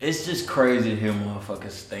It's just crazy to hear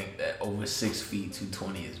motherfuckers think that over 6 feet,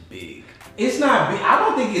 220 is big. It's not big. I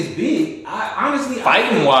don't think it's big.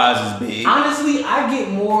 Fighting wise is big. Honestly, I get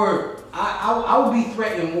more. I would be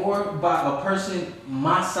threatened more by a person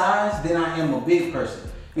my size than I am a big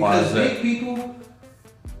person. Because big people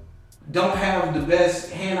don't have the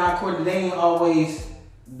best hand-eye coordination. They ain't always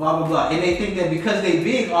blah blah blah, and they think that because they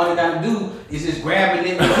big, all they gotta do is just grab a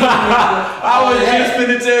nigga. I was just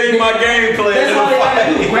finna tell you my game plan. That's all they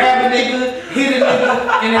gotta do: grab a nigga, hit a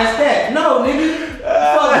nigga, and that's that. No, nigga,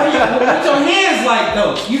 fuck what your hands like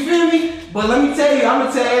though. You feel me? But let me tell you, I'm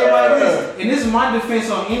gonna tell everybody this, and this is my defense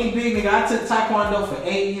on any big nigga. I took Taekwondo for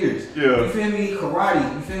 8 years. Yeah. You feel me? Karate.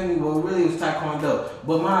 You feel me? Well, really, it was Taekwondo.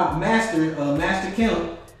 But my master, Master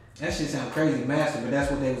Kim. That shit sound crazy, Master, but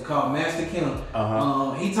that's what they was called, Master Kim.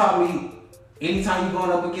 He taught me, anytime you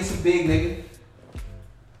going up against a big nigga,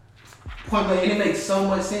 point blank, and it makes so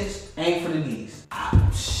much sense, aim for the knees.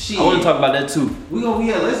 Shit. I want to talk about that too. We gonna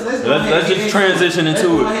let's just transition into it.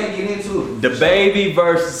 Let's go ahead and get into it. The Baby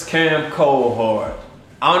versus Cam Coldheart.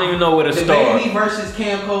 I don't even know where to start. The Baby versus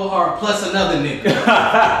Cam Coldheart plus another nigga.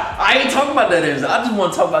 I ain't talking about that. I just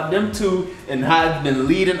want to talk about them two and how it's been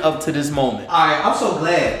leading up to this moment. Alright, I'm so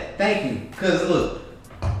glad. Thank you. Cause look,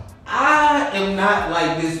 I am not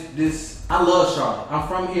like this. I love Charlotte. I'm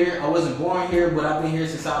from here. I wasn't born here, but I've been here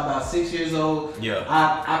since I was about 6 years old. Yeah.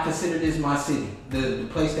 I consider this my city, the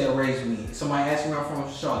place that raised me. Somebody asked me where I'm from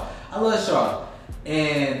Charlotte. I love Charlotte.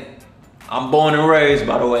 And I'm born and raised,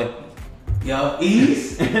 by the way. Yo,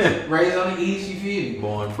 East. Raised on the East, you feel me?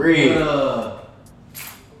 Born and bred. But,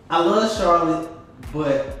 I love Charlotte,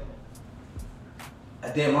 but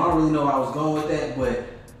damn, I don't really know where I was going with that, but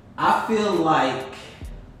I feel like,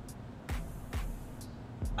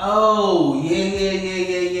 oh, yeah,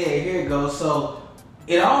 here it goes. So,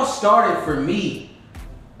 it all started for me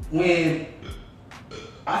when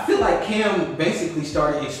I feel like Cam basically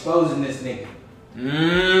started exposing this nigga.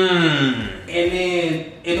 And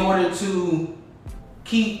then in order for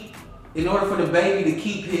the Baby to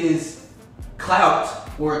keep his clout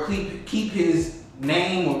or keep his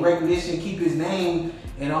name or recognition, keep his name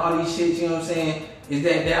and all these shit, you know what I'm saying, is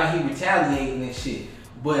that now he retaliating and shit.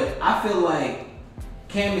 But I feel like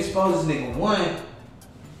Cam exposes nigga one,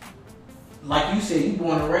 like you said, you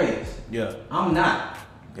born and raised. Yeah. I'm not.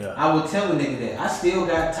 Yeah. I would tell a nigga that. I still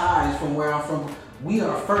got ties from where I'm from. We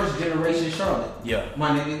are first generation Charlotte. Yeah.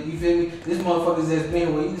 My nigga, you feel me? This motherfuckers that's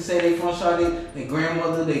been where you can say they from Charlotte, their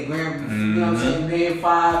grandmother, you know what I'm saying, been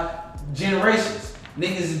 5 generations.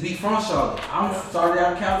 Niggas be from Charlotte. I'm started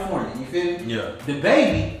out in California, you feel me? Yeah. The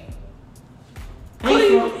Baby,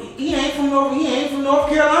 he ain't from North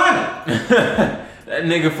Carolina. That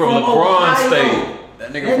nigga from LeBron State.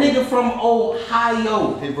 That nigga from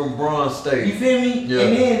Ohio. He from Bronx State. You feel me? Yeah.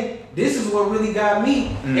 And then this is what really got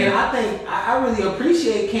me. And I think I really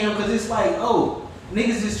appreciate Cam because it's like, oh,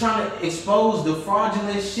 niggas is trying to expose the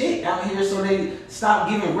fraudulent shit out here so they stop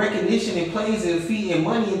giving recognition and plays and feeding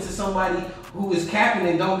money into somebody who is capping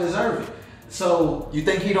and don't deserve it. So You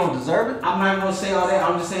think he don't deserve it? I'm not gonna say all that.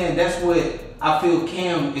 I'm just saying that's what I feel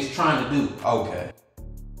Cam is trying to do. Okay.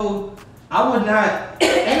 So I would not. I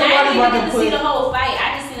didn't even get to see the whole fight.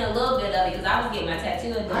 I just seen a little bit of it because I was getting my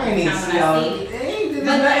tattoo at the I ain't even time see when all I it. seen it. There's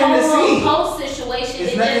But the nothing to see. whole situation,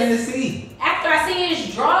 It's it nothing to just, see. after I seen his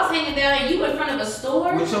drawers hanging down and you in front of a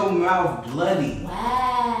store. With your mouth bloody.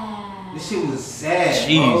 Wow. This shit was sad,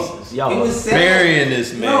 Jesus, bro. y'all It was sad. burying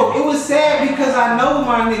this man. No, it was sad because I know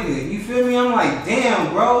my nigga. You feel me? I'm like,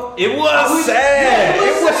 damn, bro. It was sad. Yeah,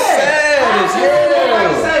 It was sad as Like I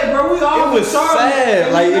hell. say, bro, we all It was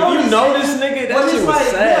sad. Like, if you know this nigga, that shit was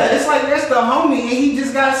sad. Yeah, it's like that's the homie and he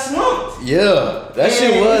just got slumped. Yeah, that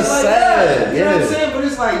shit And was it's like, sad. You know what I'm saying? But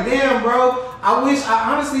it's like, damn, bro. I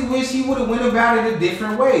honestly wish he would have went about it a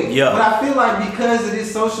different way. Yeah. But I feel like because of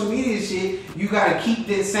this social media shit, you gotta keep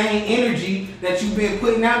that same energy that you've been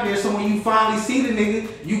putting out there. So when you finally see the nigga,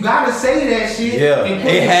 you gotta say that shit. Yeah. And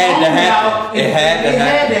put It had to happen. It had to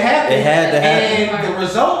happen. It had to happen. And the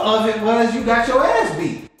result of it was you got your ass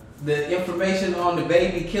beat. The information on the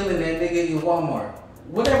Baby killing that nigga in Walmart.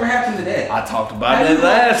 Whatever happened to that? I talked about How that you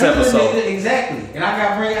last kill a episode. nigga? Exactly. And I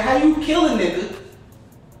got bring how you kill a nigga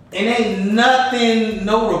and ain't nothing,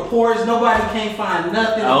 no reports, nobody can't find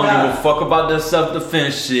nothing I don't about give a fuck about the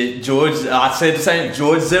self-defense shit. I said the same.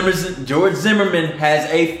 George Zimmerman has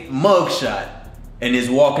a mugshot and is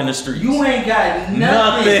walking the streets. You ain't got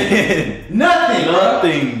nothing. Nothing. Bro.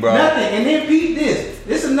 Nothing, bro. Nothing. And then peep this.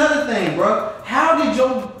 This is another thing, bro. How did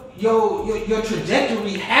your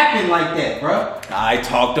trajectory happen like that, bro? I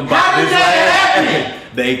talked about How did this that last. happen?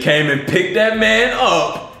 They came and picked that man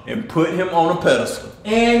up and put him on a pedestal.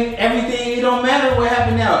 And everything, it don't matter what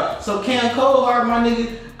happened now. So Cam Coldheart, my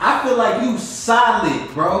nigga, I feel like you solid,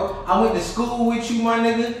 bro. I went to school with you, my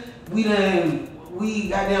nigga. We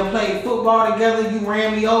goddamn played football together. You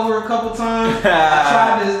ran me over a couple times. I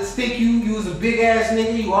tried to stick you. You was a big ass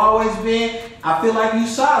nigga. You always been. I feel like you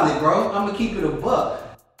solid, bro. I'm gonna keep it a buck.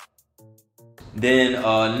 Then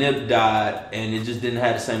Nip died, and it just didn't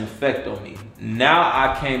have the same effect on me. Now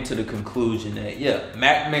I came to the conclusion that, yeah,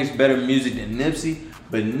 Mac makes better music than Nipsey,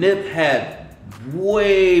 but Nip had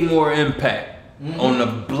way more impact on the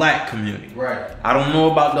black community. Right. I don't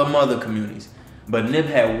know about the other communities, but Nip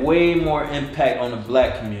had way more impact on the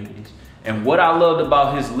black communities. And what I loved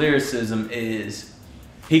about his lyricism is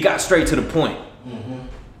he got straight to the point.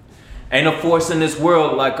 Ain't no force in this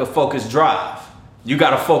world like a focused drive. You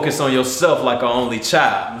gotta focus on yourself like an only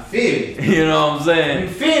child. You feel me? You know what I'm saying? You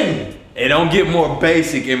feel me? It don't get more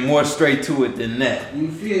basic and more straight to it than that.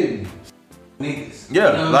 You feel me? Niggas.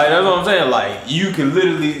 Yeah, You know like that's what I'm saying. Like you can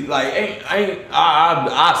literally like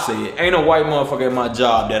I say it. Ain't no white motherfucker at my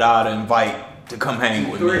job that I'd invite to come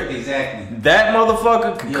hang with Correct, me. exactly. That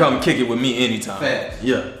motherfucker can come kick it with me anytime. Facts.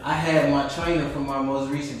 Yeah. I had my trainer from my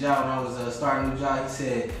most recent job when I was starting a new job. He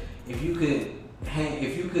said, if you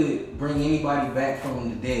could bring anybody back from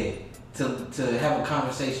the dead to have a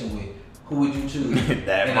conversation with, who would you choose?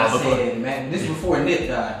 That and I motherfucker. said, Mac, this is before Nip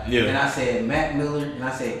died. Yeah. And I said Mac Miller, and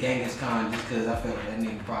I said Genghis Khan, just because I felt that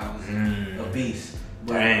nigga probably was a beast.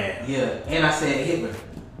 But, Damn. yeah. And I said Hitler.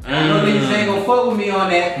 I know niggas ain't gonna fuck with me on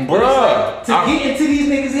that. But Bruh, it's like, to get into these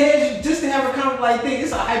niggas' heads, just to have a conversation like this,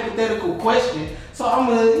 it's a hypothetical question. So I'm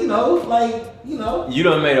gonna, You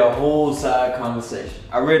done made a whole side conversation.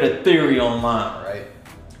 I read a theory online, right?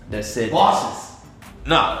 That said bosses.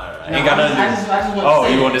 Nah, ain't got nothing to do. I just want to Oh,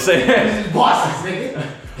 say you want to say that? This is bosses,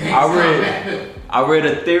 nigga. I read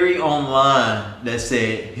a theory online that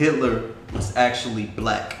said Hitler was actually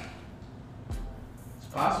black. It's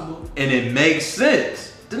possible. And it makes sense.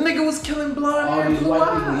 The nigga was killing blonde All hair these blue white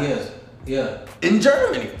eyes. people, yeah. In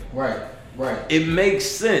Germany. Right. It makes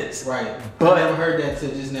sense. Right. But I never heard that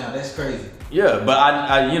till just now. That's crazy. yeah, but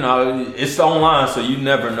I it's online, so you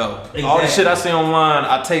never know. Exactly. All the shit I see online,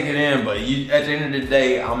 I take it in, but at the end of the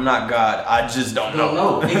day, I'm not God. I just don't know. Don't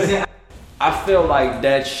know. Exactly. I feel like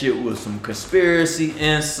that shit was some conspiracy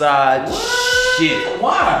inside shit.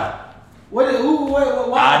 Why? Why?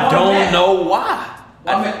 I don't know why.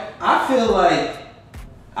 I feel like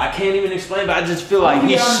I can't even explain, but I just feel like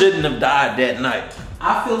he shouldn't have died that night.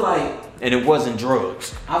 I feel like And it wasn't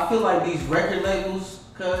drugs. I feel like these record labels,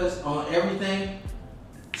 cause on everything,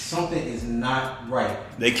 something is not right.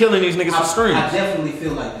 They killing these niggas for streams. I definitely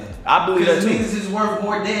feel like that. I believe that too. Niggas is worth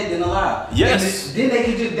more dead than alive. Yes. And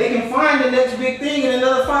then they can find the next big thing in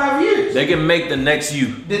another 5 years. They can make the next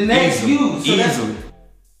you. The next you. So easily.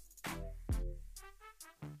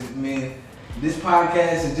 Man, this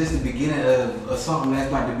podcast is just the beginning of something that's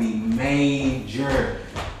about to be major.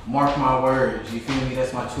 Mark my words. You feel me?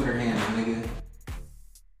 That's my Twitter handle, nigga.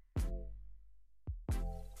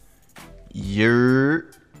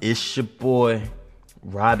 It's your boy,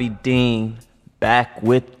 Robbie Dean, back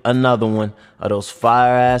with another one of those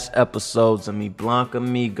fire-ass episodes of Me Blanc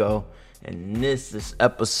Amigo. And this is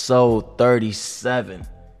episode 37.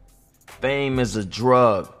 Fame is a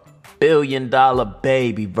drug. $1 billion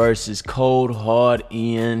baby versus Cold Hard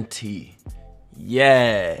ENT.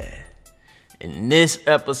 Yeah. In this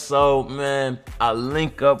episode, man, I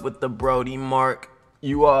link up with the Brody Mark.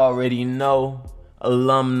 You already know.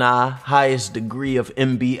 Alumni, highest degree of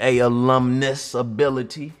MBA alumnus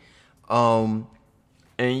ability. And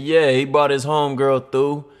yeah, he brought his homegirl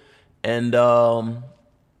through. And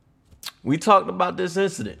we talked about this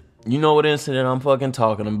incident. You know what incident I'm fucking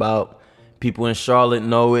talking about. People in Charlotte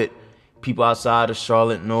know it. People outside of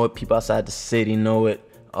Charlotte know it. People outside the city know it.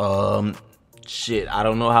 Shit, I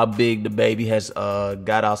don't know how big the baby has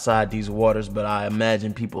got outside these waters, but I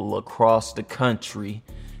imagine people across the country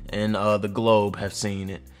and the globe have seen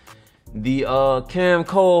it. The Cam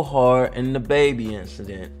Coldheart and the baby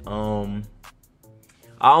incident. I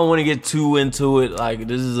don't want to get too into it. Like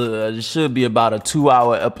this should be about a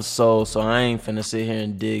 2-hour episode, so I ain't finna sit here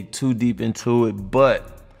and dig too deep into it.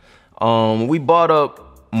 But we brought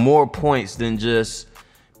up more points than just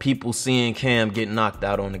people seeing Cam get knocked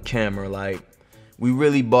out on the camera. Like, we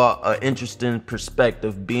really brought an interesting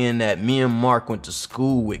perspective, being that me and Mark went to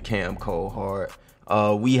school with Cam Coldheart.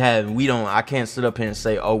 I can't sit up here and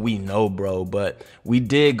say, oh, we know, bro, but we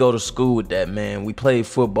did go to school with that man. We played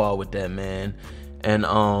football with that man. And,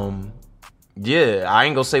 yeah, I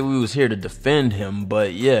ain't gonna say we was here to defend him,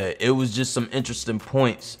 but yeah, it was just some interesting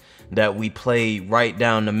points that we played right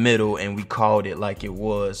down the middle and we called it like it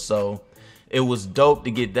was. So it was dope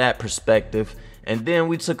to get that perspective. And then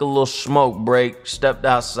we took a little smoke break, stepped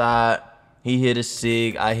outside. He hit a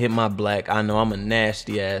cig, I hit my black. I know I'm a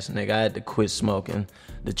nasty ass nigga. I had to quit smoking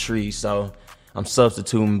the tree, so I'm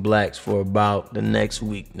substituting blacks for about the next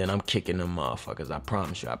week. Then I'm kicking them motherfuckers. I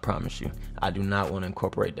promise you. I do not want to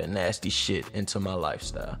incorporate that nasty shit into my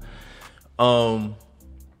lifestyle.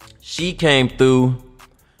 She came through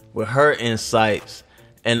with her insights,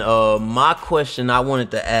 and my question I wanted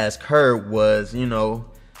to ask her was, you know,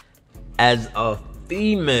 as a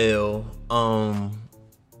female,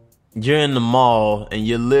 you're in the mall and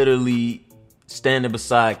you're literally standing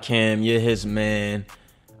beside Cam. You're his man.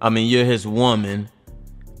 You're his woman.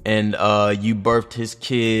 And you birthed his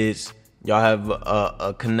kids. Y'all have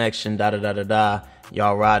a connection, da-da-da-da-da.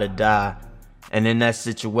 Y'all ride or die. And in that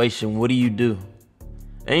situation, what do you do?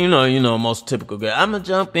 And you know, most typical girl. I'm going to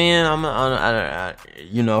jump in.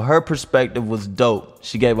 Her perspective was dope.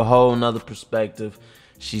 She gave a whole nother perspective.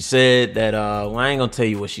 She said that, I ain't going to tell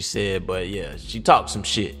you what she said, but yeah, she talked some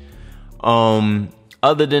shit.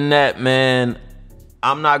 Other than that, man,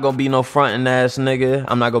 I'm not gonna be no frontin' ass nigga.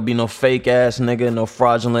 I'm not gonna be no fake ass nigga, no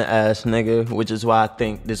fraudulent ass nigga, which is why I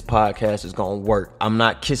think this podcast is gonna work. I'm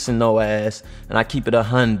not kissing no ass, and I keep it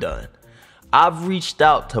 100. I've reached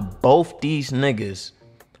out to both these niggas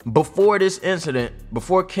before this incident,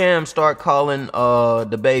 before Cam started calling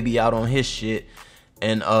the baby out on his shit,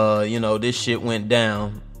 and this shit went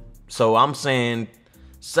down. So I'm saying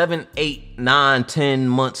 7, 8, 9, 10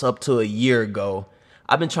 months up to a year ago,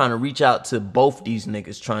 I've been trying to reach out to both these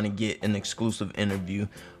niggas trying to get an exclusive interview.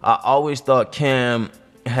 I always thought Cam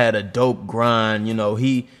had a dope grind. You know,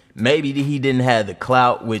 he didn't have the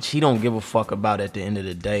clout, which he don't give a fuck about at the end of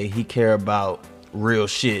the day. He care about real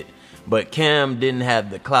shit. But Cam didn't have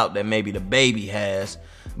the clout that maybe the baby has.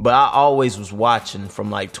 But I always was watching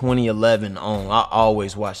from like 2011 on. I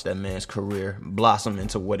always watched that man's career blossom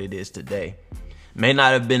into what it is today. May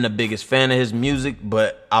not have been the biggest fan of his music,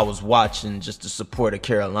 but I was watching just to support a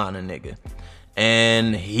Carolina nigga.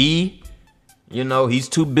 And he's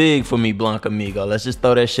too big for me, Blanc Amigo. Let's just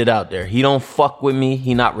throw that shit out there. He don't fuck with me.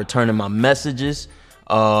 He not returning my messages.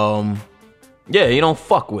 He don't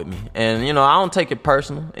fuck with me. And, I don't take it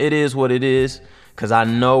personal. It is what it is. Because I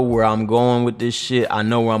know where I'm going with this shit. I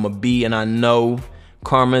know where I'm going to be. And I know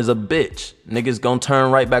karma is a bitch. Niggas gonna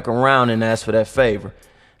turn right back around and ask for that favor.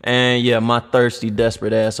 And yeah, my thirsty,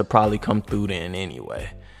 desperate ass will probably come through then anyway.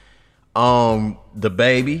 The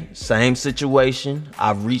baby, same situation.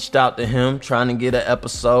 I've reached out to him trying to get an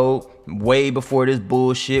episode way before this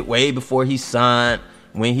bullshit, way before he signed,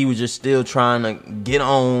 when he was just still trying to get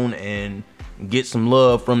on and get some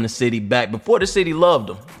love from the city back, before the city loved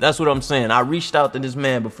him. That's what I'm saying. I reached out to this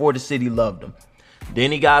man before the city loved him.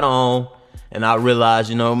 Then he got on, and I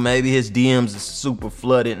realized, maybe his DMs is super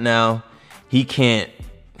flooded now. He can't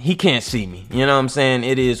see me. You know what I'm saying?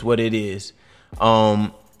 It is what it is.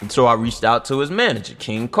 So I reached out to his manager,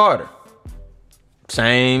 King Carter.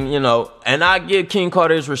 Same, and I give King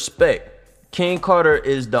Carter his respect. King Carter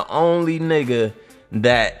is the only nigga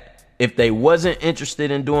that, if they wasn't interested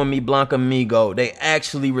in doing me Blanc Amigo, they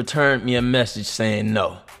actually returned me a message saying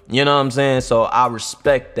no. You know what I'm saying? So I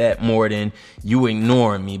respect that more than you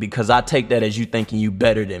ignoring me, because I take that as you thinking you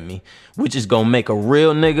better than me, which is gonna make a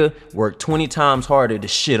real nigga work 20 times harder to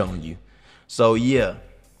shit on you. So yeah.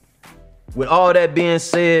 With all that being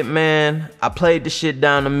said, man, I played the shit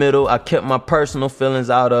down the middle. I kept my personal feelings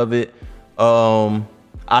out of it.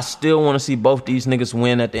 I still want to see both these niggas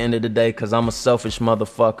win at the end of the day, because I'm a selfish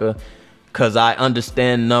motherfucker. Because I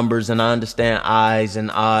understand numbers and I understand eyes and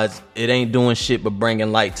odds. It ain't doing shit but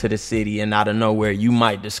bringing light to the city. And out of nowhere, you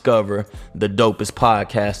might discover the dopest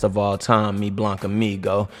podcast of all time, me Blanc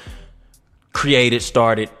Amigo. Created,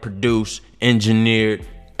 started, produced, engineered,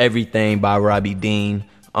 everything by Robbie Dean.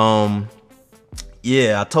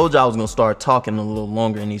 Yeah, I told you I was going to start talking a little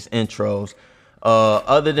longer in these intros.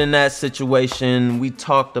 Other than that situation, we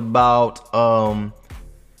talked about...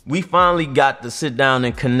 we finally got to sit down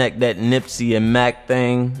and connect that Nipsey and Mac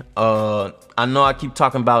thing. I know I keep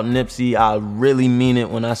talking about Nipsey. I really mean it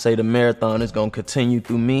when I say the marathon is going to continue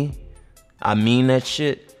through me. I mean that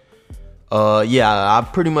shit. Yeah, I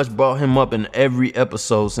pretty much brought him up in every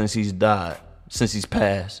episode since he's died, since he's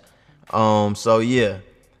passed. So yeah.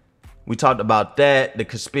 We talked about that, the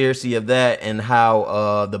conspiracy of that, and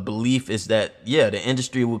how the belief is that, yeah, the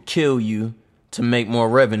industry will kill you to make more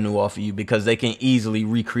revenue off of you, because they can easily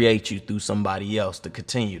recreate you through somebody else to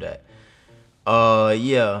continue that.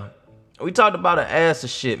 Yeah. We talked about an ass of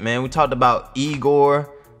shit, man. We talked about Igor,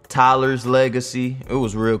 Tyler's legacy. It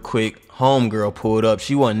was real quick. homegirl pulled up.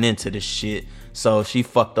 She wasn't into this shit, so she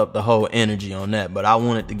fucked up the whole energy on that. But I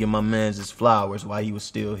wanted to give my mans his flowers while he was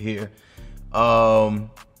still here.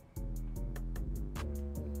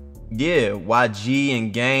 Yeah, YG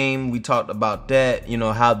and Game, we talked about that. You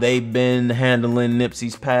know, how they've been handling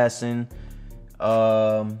Nipsey's passing.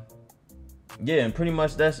 Yeah, and pretty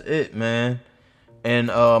much that's it, man. And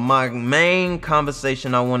my main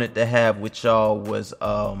conversation I wanted to have with y'all was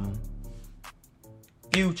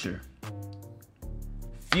Future.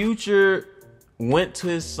 Future went to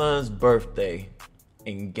his son's birthday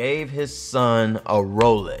and gave his son a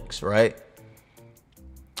Rolex, right?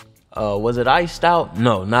 Was it iced out?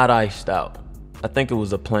 No, not iced out. I think it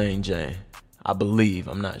was a plain Jane. I believe.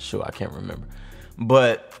 I'm not sure. I can't remember.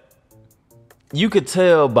 But you could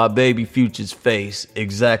tell by Baby Future's face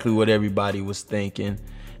exactly what everybody was thinking.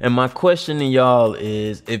 And my question to y'all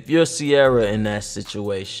is, if you're Sierra in that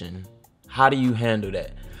situation, how do you handle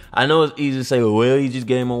that? I know it's easy to say, well, he just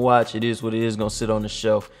gave him a watch. It is what it is. Gonna sit on the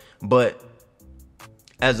shelf. But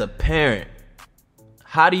as a parent,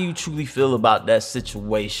 how do you truly feel about that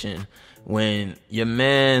situation when your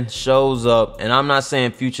man shows up? And I'm not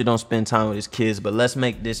saying Future don't spend time with his kids, but let's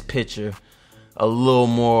make this picture a little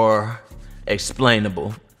more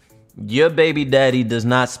explainable. Your baby daddy does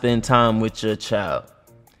not spend time with your child.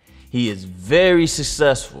 He is very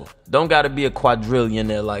successful. Don't gotta be a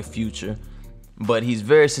quadrillionaire like Future, but he's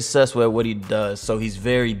very successful at what he does. So he's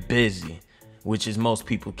very busy, which is most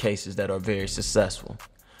people's cases that are very successful.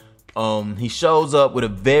 He shows up with a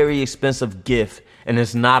very expensive gift, and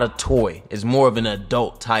it's not a toy. It's more of an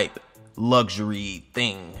adult type luxury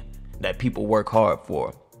thing that people work hard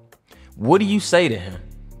for. What do you say to him?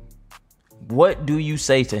 What do you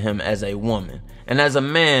say to him as a woman? And as a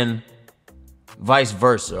man, vice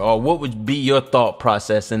versa. Or what would be your thought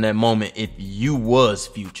process in that moment if you was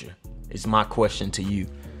Future? Is my question to you.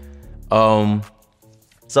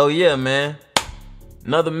 So yeah, man.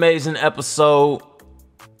 Another amazing episode.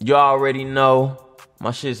 You already know my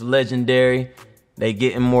shit's legendary. They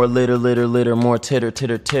getting more litter, more titter.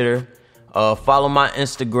 Follow my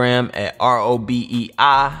Instagram at ROBEIWHY.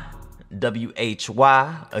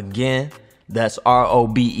 Again, that's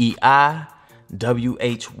ROBEIWHY.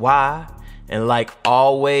 And like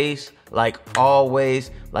always,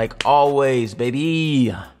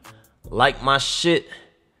 baby, like my shit,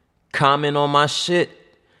 comment on my shit,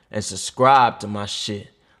 and subscribe to my shit.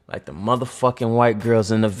 Like the motherfucking white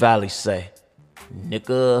girls in the valley say,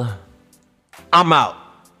 nigga, I'm out.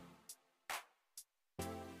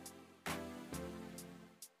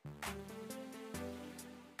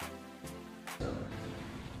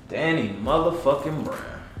 Danny motherfucking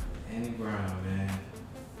Brown. Danny Brown, man.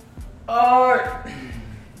 Alright.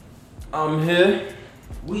 I'm here.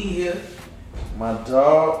 We here. My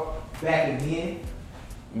dog. Back again.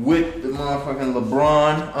 With the motherfucking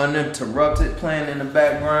LeBron uninterrupted playing in the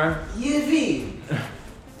background. Yeah.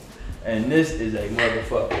 And this is a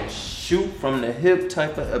motherfucking shoot from the hip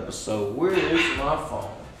type of episode. Where is my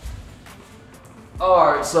phone?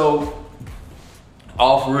 Alright, so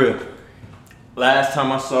off rip. Last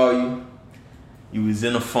time I saw you, you was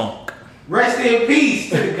in a funk. Rest in peace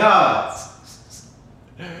to the gods.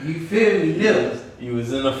 You feel me, niggas? You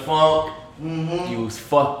was in a funk. Mm-hmm. You was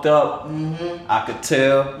fucked up. Mm-hmm. I could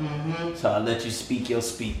tell. Mm-hmm. So I let you speak your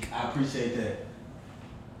speak. I appreciate that.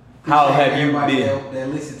 How Appreciate have you everybody been? that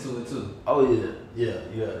listen to it too. Oh yeah.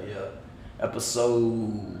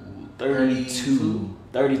 Episode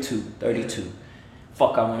 32.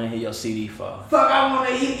 Fuck, I wanna hear your CD for. Fuck, I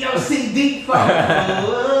wanna hit your CD for.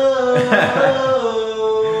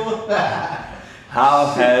 How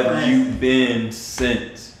have you been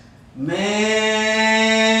since?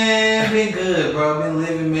 Man, been good, bro. Been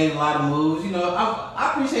living, made a lot of moves. You know,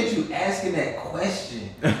 I appreciate you asking that question,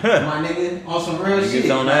 my nigga, on some real shit. Niggas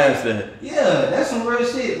don't ask that. Yeah, that's some real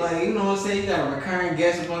shit. Like, you know what I'm saying? You got a recurring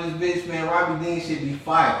guest up on this bitch, man. Robbie Dean should be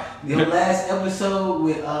fired. The last episode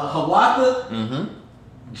with Hawatha,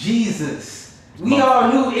 Jesus. We all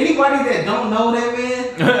knew, anybody that don't know that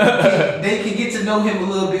man, they can get to know him a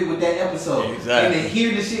little bit with that episode. Exactly. And to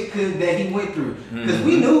hear the shit that he went through. Because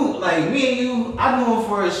we knew, like, me and you, I knew him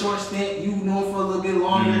for a short stint, you knew him for a little bit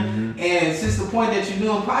longer. And since the point that you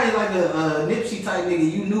knew him, probably like a Nipsey type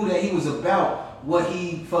nigga, you knew that he was about what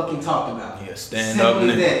he fucking talked about. Yeah, stand Simple up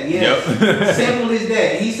as nigga. that. Yeah. Yep. Simple as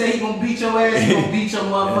that. He say he gonna beat your ass, he gonna beat your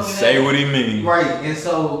motherfucking ass. Say what he mean. Right. And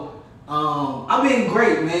so I've been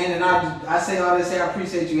great, man, and I say all this. I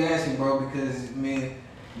appreciate you asking, bro, because man,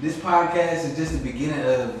 this podcast is just the beginning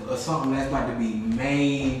of something that's about to be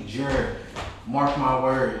major. Mark my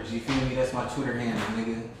words. You feel me? That's my Twitter handle,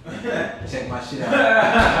 nigga. Check my shit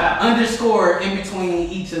out. Underscore in between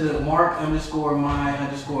each of the Mark underscore my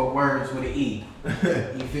underscore words with an E.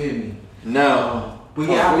 You feel me? No. But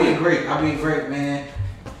yeah, I've been great. I've been great, man.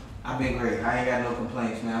 I've been great. I ain't got no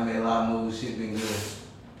complaints, man. I made a lot of moves. Shit been good.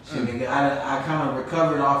 Shit been good. I kind of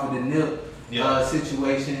recovered off of the Nip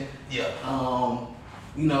situation. Yeah.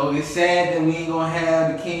 You know, it's sad that we ain't gonna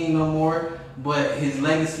have the King no more, but his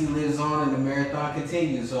legacy lives on and the marathon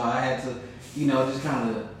continues. So I had to, you know, just kind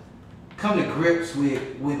of come to grips with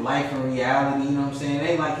life and reality. You know what I'm saying? It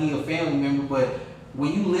ain't like he a family member, but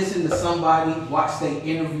when you listen to somebody, watch their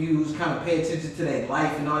interviews, kind of pay attention to their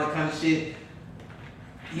life and all that kind of shit,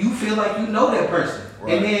 you feel like you know that person.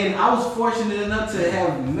 Right. And then I was fortunate enough to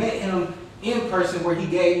have met him in person where he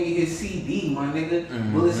gave me his CD, my nigga.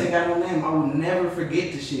 Bullets Ain't Got No Name. I will never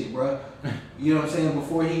forget the shit, bro. You know what I'm saying?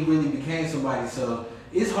 Before he really became somebody. So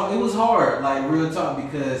it's hard. It was hard, like real talk,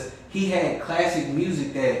 because he had classic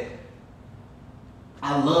music that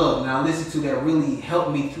I love and I listen to that really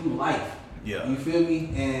helped me through life. Yeah. You feel me?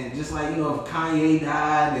 And just like, you know, if Kanye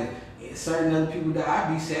died and certain other people died,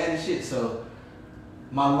 I'd be sad as shit. So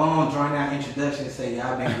my long drawn out introduction to say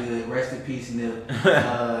y'all been good. Rest in peace, Nip.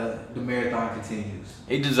 The marathon continues.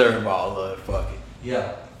 He deserved all of it. Fuck it.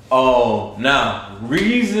 Yeah. Oh, now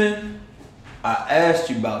reason I asked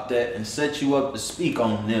you about that and set you up to speak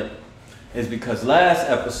on Nip is because last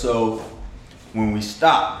episode when we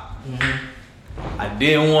stopped, I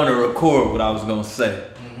didn't want to record what I was gonna say,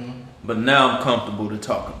 but now I'm comfortable to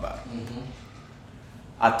talk about it.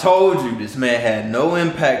 I told you this man had no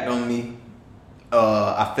impact on me.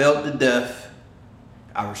 I felt the death.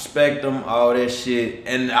 I respect him, all that shit.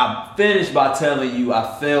 And I finished by telling you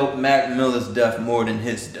I felt Mac Miller's death more than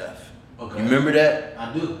his death. Okay. You remember that?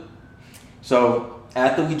 I do. So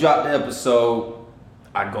after we dropped the episode,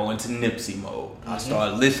 I go into Nipsey mode. I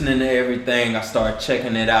started listening to everything. I started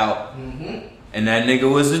checking it out. And that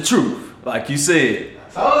nigga was the truth, like you said.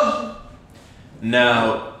 I told you.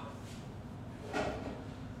 Now,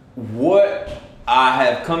 what I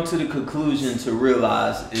have come to the conclusion to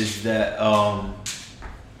realize is that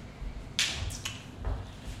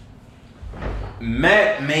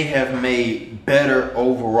Mac may have made better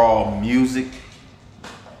overall music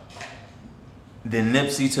than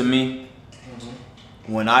Nipsey to me.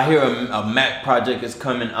 When I hear a Mac project is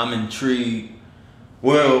coming, I'm intrigued.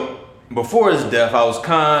 Well, before his death, I was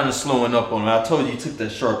kind of slowing up on it. I told you he took that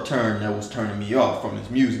sharp turn that was turning me off from his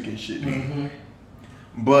music and shit.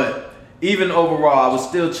 But even overall, I would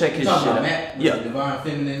still check his shit out. Mac, yeah. Divine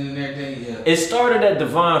Feminine and everything. Yeah. It started at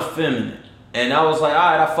Divine Feminine. And I was like,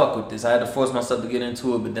 all right, I fuck with this. I had to force myself to get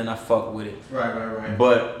into it, but then I fuck with it. Right.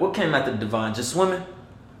 But what came after Divine? Just Swimming?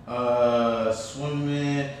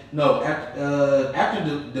 Swimming. No, after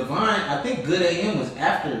the Divine, I think Good AM was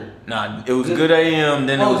after. Nah, it was Good AM,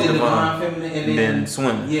 then it was Divine Feminine, and then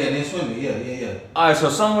Swimming. Yeah, then Swimming. Yeah. Alright, so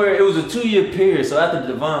somewhere, it was a 2-year period. So after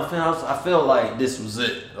Divine Feminine, I felt like this was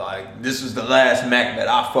it. Like, this was the last Mac that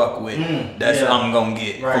I fuck with. That's what I'm gonna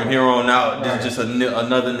get. From here on out, this is just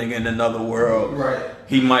another nigga in another world. Right.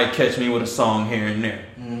 He might catch me with a song here and there.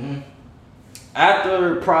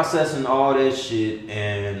 After processing all that shit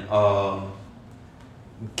and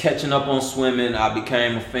catching up on Swimming, I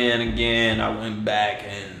became a fan again. I went back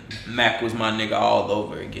and Mac was my nigga all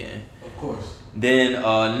over again. Of course. Then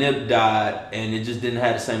Nip died and it just didn't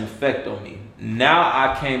have the same effect on me. Now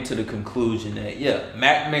I came to the conclusion that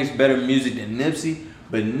Mac makes better music than Nipsey,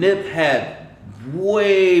 but Nip had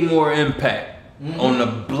way more impact on the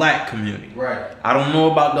black community. Right. I don't know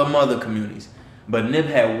about the other communities. But Nip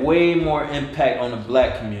had way more impact on the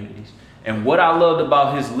black communities. And what I loved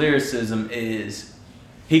about his lyricism is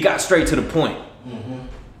he got straight to the point.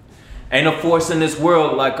 Ain't no force in this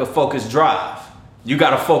world like a focused drive. You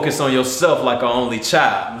gotta focus on yourself like an only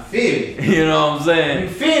child. You feel me? You know what I'm saying? You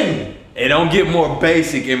feel me? It don't get more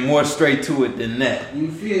basic and more straight to it than that.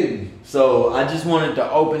 You feel me? So I just wanted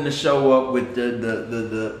to open the show up with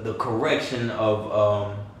the correction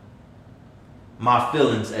of my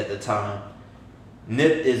feelings at the time.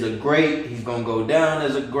 Nip is a great, he's gonna go down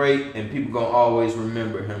as a great, and people gonna always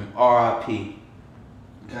remember him. R.I.P.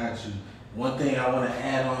 Got you. One thing I want to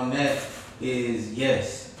add on that is,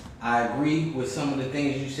 yes, I agree with some of the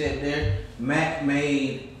things you said there. Mac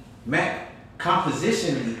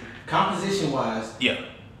composition-wise,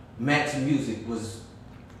 Mac's music was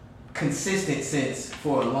consistent since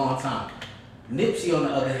for a long time. Nipsey, on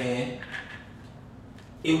the other hand,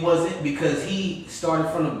 it wasn't, because he started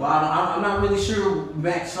from the bottom. I'm not really sure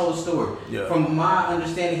Mac's whole story. Yeah. From my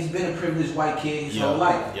understanding, he's been a privileged white kid his whole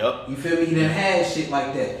life. You feel me? He done had shit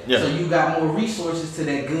like that. Yeah. So you got more resources to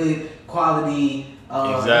that good quality,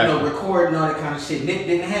 Exactly. you know, recording, all that kind of shit. Nip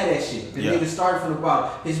didn't have that shit. The nigga started from the bottom.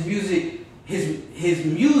 His music,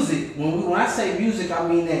 when I say music, I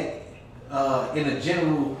mean that in a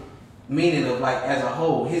general meaning of like as a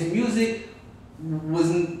whole. His music was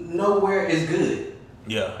nowhere as good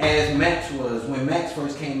as Max was when Max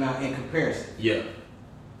first came out in comparison. Yeah.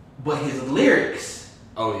 But his lyrics,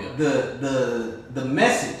 the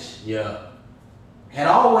message, had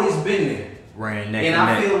always been there. Ran neck and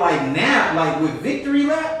I feel like now, like with Victory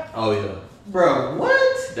Lap, bro,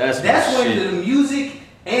 what? That's when the music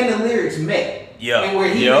and the lyrics met. Yeah. And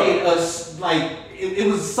where he made us like it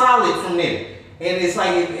was solid from there. And it's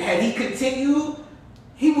like had he continued,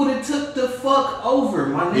 he would have took the fuck over,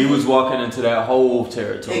 my nigga. He was walking into that whole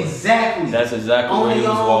territory. Exactly. That's exactly where he was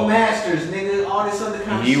walking. Masters, nigga, all this other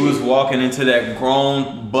kind of shit. He was walking into that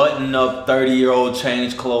grown, button-up, 30-year-old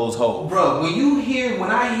change clothes hole. Bro,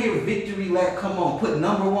 when I hear Victory Lap come on, put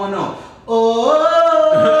number one on.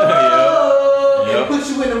 And put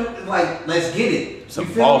you in the, like, let's get it.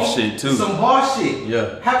 Some boss shit, too. Some boss shit.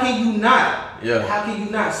 Yeah. How can you not? Yeah. How can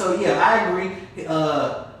you not? So, yeah, I agree.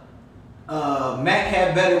 Mac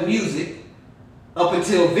had better music up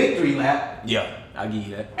until Victory Lap. Yeah, I give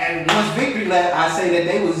you that. And once Victory Lap, I say that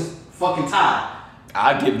they was fucking tied.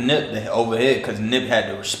 I give Nip the overhead because Nip had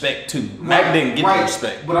the respect too. Mac didn't get the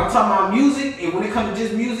respect. But I'm talking about music, and when it comes to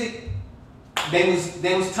just music, they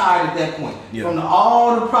was tied at that point. Yeah. From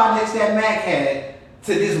all the projects that Mac had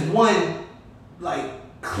to this one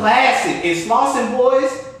like classic. And Slauson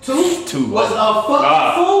Boys 2 was a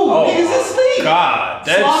fucking fool. Niggas asleep. God,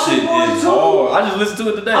 that Slauson shit Boys is 2. hard. I just listened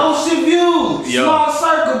to it today. Ocean View, Yo. Small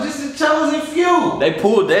Circle, just a chosen few. They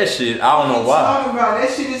pulled that shit. I don't know why. Talking about that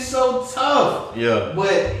shit is so tough. Yeah.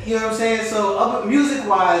 But you know what I'm saying. So music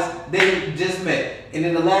wise, they just met. And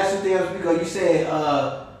then the last two things because you said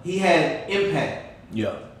he had impact.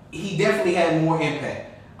 Yeah. He definitely had more impact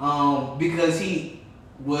because he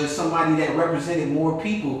was somebody that represented more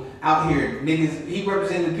people out here. Niggas, he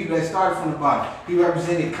represented the people that started from the bottom. He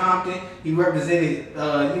represented Compton. He represented, you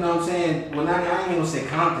know what I'm saying? Well, I ain't even gonna say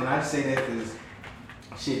Compton. I just say that because,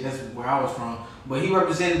 shit, that's where I was from. But he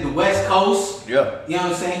represented the West Coast. Yeah. You know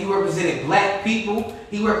what I'm saying? He represented black people.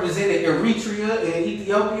 He represented Eritrea and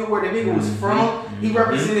Ethiopia, where the nigga was from. He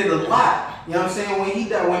represented a lot. You know what I'm saying? When he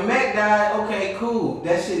died, when Mac died, okay, cool.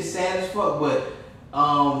 That shit's sad as fuck. But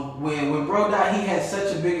when bro died, he had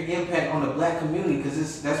such a bigger impact on the black community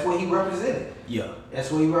because that's what he represented. Yeah. That's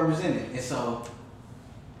what he represented. And so,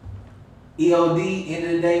 EOD, end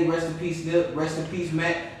of the day, rest in peace, Dip, rest in peace,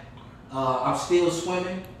 Mac. I'm still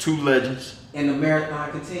swimming. Two legends. And the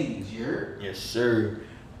marathon continues. You heard? Yes, sir.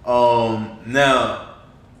 Now,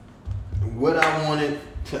 what I wanted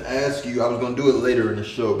to ask you, I was gonna do it later in the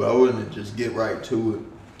show, but I wanted to just get right to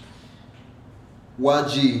it.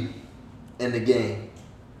 YG and The Game.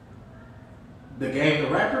 The Game, the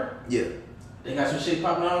rapper? Yeah. They got some shit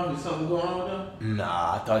popping off. Is something going on with them?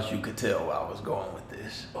 Nah, I thought you could tell where I was going with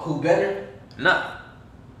this. Who better? Nah.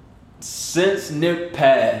 Since Nip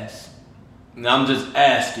passed, and I'm just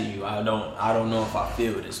asking you. I don't know if I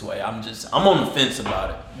feel this way. I'm on the fence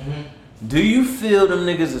about it. Mm-hmm. Do you feel them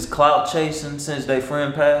niggas is clout chasing since their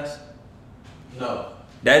friend passed? No.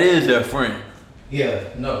 That is their friend. Yeah,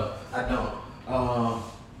 no, I don't.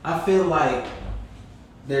 I feel like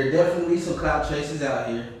there are definitely some clout chasers out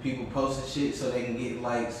here. People posting shit so they can get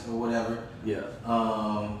likes or whatever. Yeah.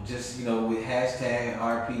 Just, you know, with hashtag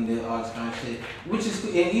RP and all this kind of shit. Which is,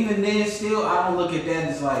 and even then still, I don't look at that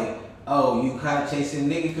as like, oh, you clout chasing.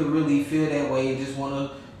 Nigga could really feel that way and just want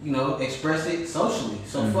to, you know, express it socially.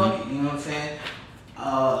 So fuck it, you know what I'm saying?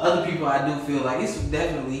 Other people I do feel like it's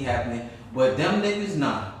definitely happening. But them niggas,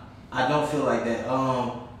 nah. I don't feel like that.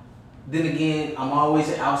 Then again, I'm always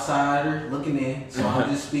an outsider looking in, so I'm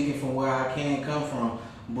just speaking from where I can come from.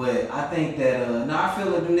 But I think that, I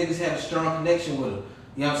feel like them niggas had a strong connection with them.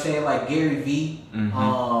 You know what I'm saying? Like Gary V, you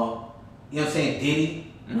know what I'm saying?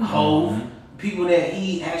 Diddy, Hove, people that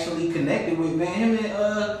he actually connected with, man.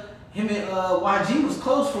 Him and YG was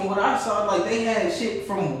close from what I saw. Like they had shit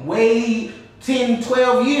from way 10,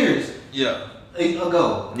 12 years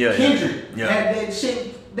ago. Yeah, Kendrick had that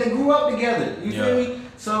shit. They grew up together. You feel me?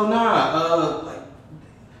 So like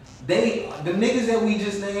the niggas that we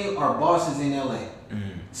just named are bosses in LA.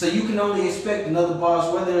 So you can only expect another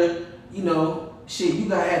boss, whether, you know, shit, you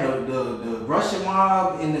got had the Russian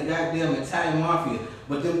mob and the goddamn Italian mafia.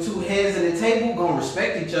 But them two heads of the table gonna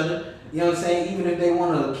respect each other. You know what I'm saying? Even if they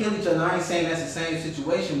wanna kill each other, I ain't saying that's the same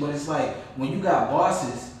situation, but it's like when you got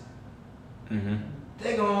bosses,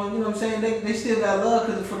 they gonna, you know what I'm saying? They still got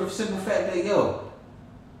love for the simple fact that, yo,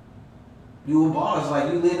 You a boss,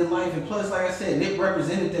 like you lived a life, and plus, like I said, Nip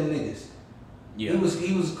represented them niggas. Yeah.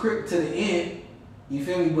 He was Crip to the end. You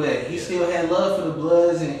feel me? But he still had love for the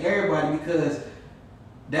Bloods and everybody because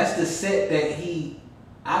that's the set that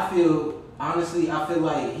I feel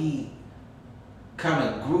like he kind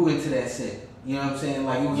of grew into that set. You know what I'm saying?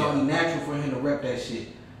 Like it was only natural for him to rep that shit.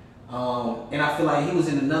 And I feel like he was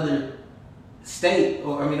in another state,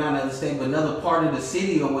 or I mean not another state, but another part of the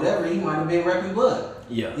city or whatever. He might have been repping Blood.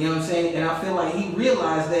 Yeah. You know what I'm saying? And I feel like he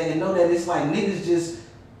realized that and know that it's like niggas just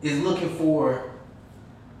is looking for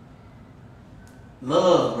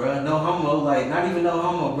love, bro. No homo, like not even no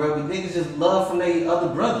homo, bro. But niggas just love from their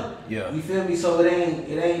other brother. Yeah. You feel me? So it ain't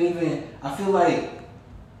even. I feel like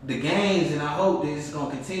the games, and I hope that it's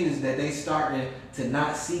gonna continue, is that they starting to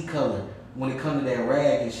not see color when it comes to that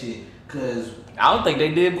rag and shit. Cause I don't think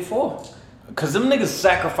they did before. Cause them niggas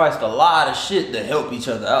sacrificed a lot of shit to help each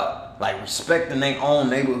other out. Like respecting their own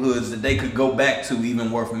neighborhoods that they could go back to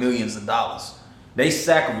even worth millions of dollars.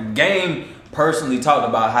 Game personally talked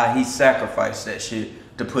about how he sacrificed that shit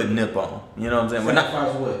to put Nip on. You know what I'm saying?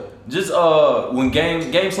 sacrifice what? Just when Game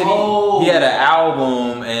said he had an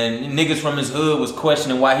album and niggas from his hood was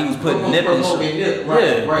questioning why he was putting Nip in shit.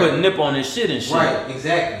 Putting Nip on his shit and shit. Right,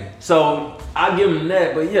 exactly. So I give them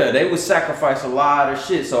that, but yeah, they would sacrifice a lot of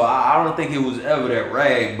shit. So I don't think it was ever that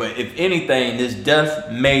rag. But if anything, this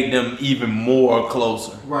death made them even more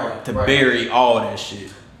closer. Right. To bury all that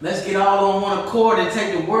shit. Let's get all on one accord and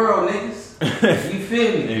take the world, niggas. You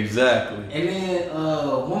feel me? Exactly. And then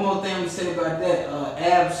one more thing to say about that,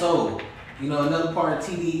 Ab Soul. You know, another part of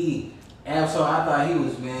TDE. Ab Soul, I thought he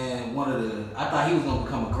was, man, I thought he was gonna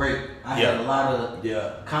become a great. I had a lot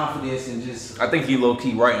of confidence and just. I think he low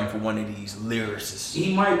key writing for one of these lyricists.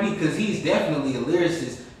 He might be, because he's definitely a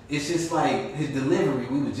lyricist. It's just like his delivery.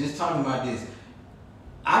 We were just talking about this.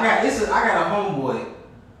 I got a homeboy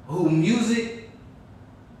who music.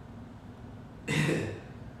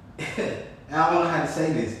 I don't know how to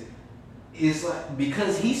say this. It's like,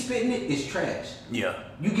 because he's spitting it, it's trash. Yeah.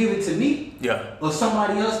 You give it to me, or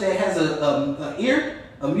somebody else that has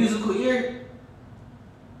a musical ear,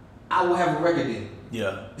 I will have a record deal.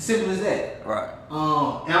 Yeah. Simple as that. Right.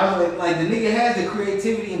 And I was like the nigga has the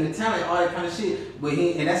creativity and the talent, all that kind of shit. But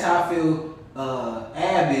and that's how I feel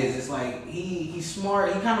Ab is. It's like he's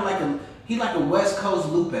smart. He kind of like a West Coast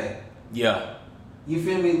Lupe. Yeah. You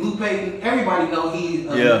feel me? Lupe, everybody know he's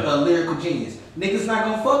a lyrical genius. Niggas not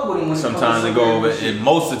gonna fuck with him when sometimes they go over it.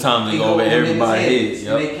 Most of the time they go over everybody's heads.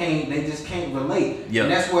 Yep. They just can't relate. Yep.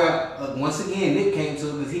 And that's where once again Nick came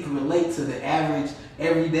to, because he can relate to the average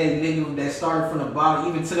everyday nigga that started from the bottom,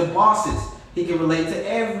 even to the bosses. He can relate to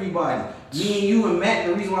everybody. Me and you and Mac,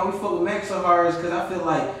 the reason why we fuck with Mac so hard is because I feel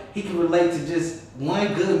like he can relate to just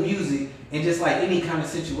one good music and just like any kind of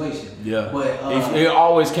situation. Yeah. But it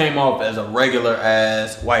always came off as a regular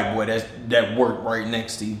ass white boy that worked right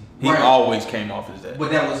next to you. He always came off as that.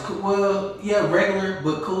 But that was cool. Well, yeah, regular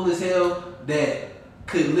but cool as hell that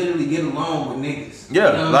could literally get along with niggas.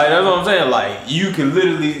 Yeah, you know like that's what I'm saying. Like you can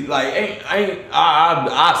literally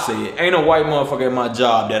I say it. Ain't a white motherfucker at my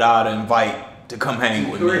job that I'd invite to come hang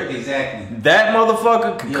with me. Exactly. That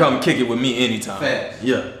motherfucker could come kick it with me anytime. Facts.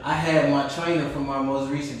 Yeah. I had my trainer from my most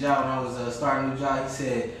recent job when I was starting a new job. He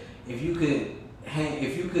said, if you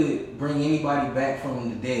could bring anybody back from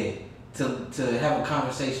the dead to have a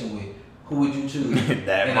conversation with, who would you choose?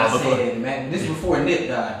 That and motherfucker. I said, Mac. This is before Nip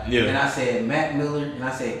died. Yeah. And I said Mac Miller, and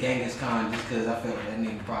I said Genghis Khan, just because I felt that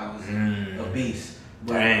nigga probably was a beast.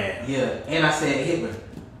 But, damn. Yeah. And I said Hitler.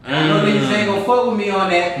 I know niggas ain't gonna fuck with me on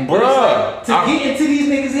that. Bruh. Like, to get into these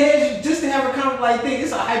niggas' heads, just to have a conversation thing,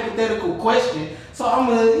 it's a hypothetical question. So I'm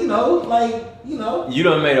gonna, You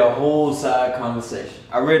done made a whole side conversation.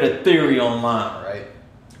 I read a theory online, right?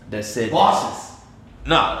 That said bosses.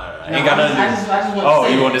 No, ain't got nothing to do. I just want to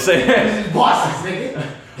say you want to say that? Bosses,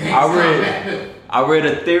 nigga. I read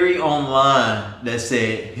a theory online that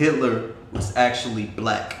said Hitler was actually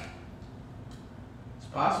black. It's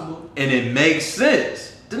possible. And it makes sense.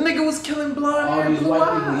 The nigga was killing blonde hair, all these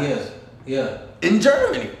white people, yeah. In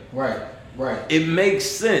Germany. Right. It makes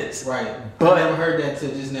sense. Right. But I never heard that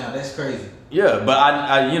till just now. That's crazy. Yeah, but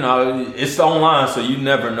I it's online, so you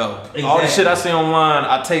never know. Exactly. All the shit I see online,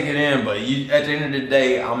 I take it in, but at the end of the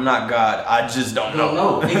day, I'm not God. I just don't know.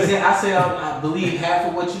 No, exactly. I say I believe half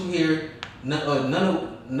of what you hear, none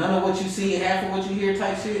of what you see, and half of what you hear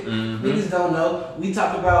type shit. Mm-hmm. Niggas don't know. We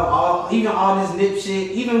talk about all this Nip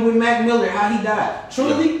shit, even with Mac Miller, how he died.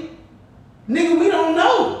 Truly, nigga, we don't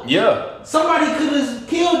know. Yeah. Somebody could have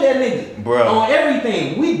killed that nigga. Bro. On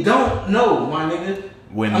everything. We don't know, my nigga.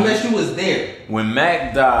 Unless you was there. When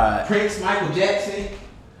Mac died. Prince, Michael Jackson.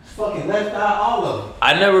 fucking Left Eye, all of them.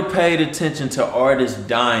 I never paid attention to artists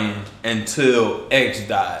dying until X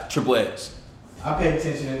died. Triple X. I paid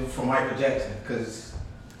attention for Michael Jackson because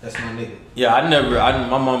that's my nigga. Yeah,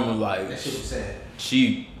 my mom was like, that shit was sad.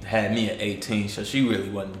 She had me at 18, so she really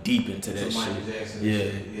wasn't deep into that Michael shit. Jackson,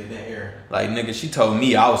 yeah, that era. Like, nigga, she told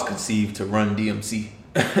me I was conceived to run DMC.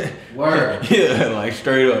 Word. Yeah, like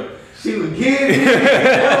straight up. She was getting it.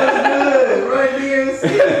 That was good. Run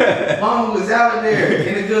DMC. Mama was out there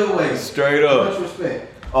in a good way. Straight up. Much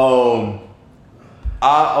respect.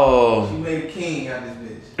 She made a king out of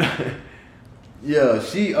this bitch. Yeah,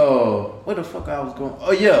 she where the fuck I was going?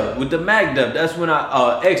 Oh yeah, with the Mac Def, that's when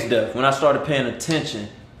X Def, when I started paying attention.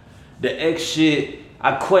 The X shit,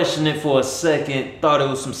 I questioned it for a second, thought it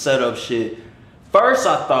was some setup shit. First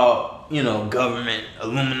I thought, government,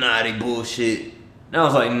 Illuminati bullshit. And I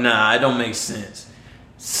was like, nah, it don't make sense.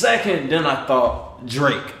 Second, then I thought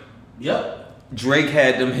Drake. Yep. Drake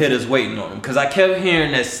had them hitters waiting on him. Cause I kept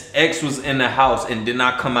hearing that X was in the house and did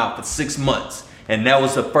not come out for 6 months. And that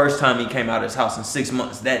was the first time he came out of his house in 6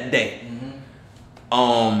 months, that day.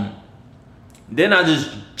 Mm-hmm. Then I just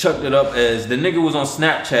chucked it up as the nigga was on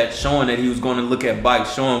Snapchat showing that he was going to look at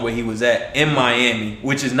bikes, showing where he was at in Miami,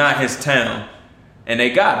 which is not his town. And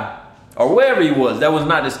they got him. Or wherever he was, that was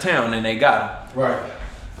not his town, and they got him. Right.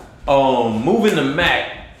 Moving to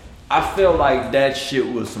Mac, I feel like that shit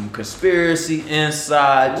was some conspiracy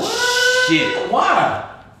inside shit. Why?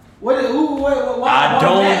 Why? I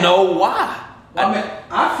don't know why.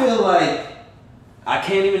 I feel like I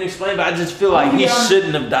can't even explain, but I just feel like he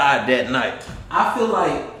shouldn't have died that night. I feel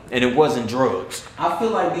like, and it wasn't drugs. I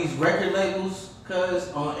feel like these record labels, cause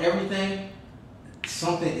on everything,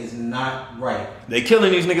 something is not right. They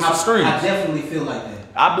killing these niggas for streams. I definitely feel like that.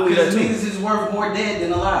 I believe that too. Niggas is worth more dead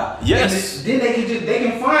than alive. Yes. And then they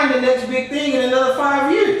can find the next big thing in another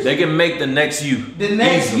 5 years. They can make the next you. The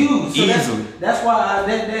next you. So easily. That's why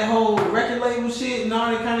that whole record label shit and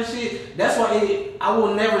all that kind of shit. That's why I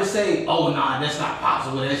will never say, oh nah, that's not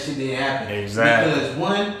possible. That shit didn't happen. Exactly. Because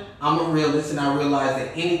one, I'm a realist and I realize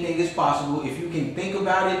that anything is possible. If you can think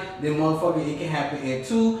about it, then motherfucker, it can happen. And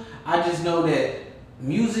two, I just know that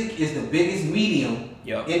music is the biggest medium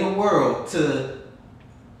in the world to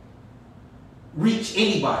reach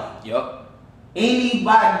anybody. Yup.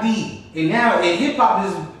 Anybody. And hip hop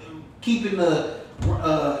is keeping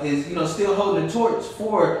still holding the torch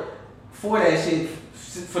for that shit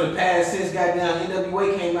for the past since goddamn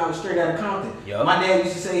NWA came out straight out of Compton. Yep. My dad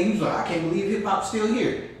used to say, he was like, I can't believe hip hop's still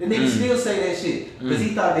here. The niggas still say that shit. Because he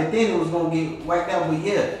thought that then it was gonna get whacked out. But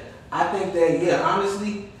yeah, I think that,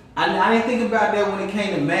 honestly, I didn't think about that when it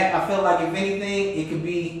came to Mac. I felt like if anything, it could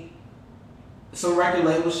be some record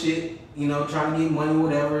label shit, trying to get money,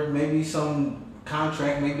 whatever. Maybe some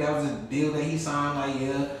contract, maybe that was a deal that he signed, like,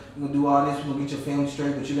 yeah, you're gonna do all this, we're gonna get your family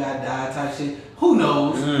straight, but you gotta die type shit. Who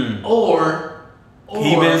knows? Or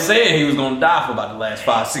he been saying he was gonna die for about the last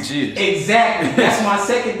 5-6 years. Exactly. That's my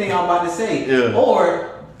second thing I'm about to say. Yeah.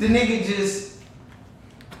 Or the nigga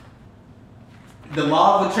the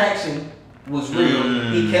law of attraction was real.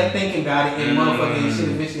 He kept thinking about it and motherfucking shit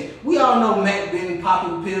eventually. We all know Mac been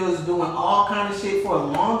popping pills, doing all kind of shit for a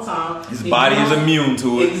long time. His body is immune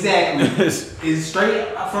to it. Exactly. It's straight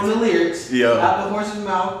from the lyrics, out the horse's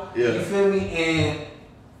mouth. Yeah. You feel me? And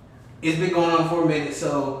it's been going on for a minute.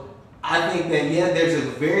 So I think that there's a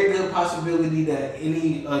very good possibility that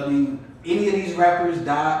any of these rappers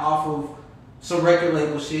die off of some record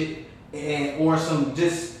label shit or some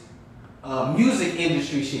just music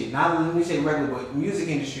industry shit. Not let me say regular, but music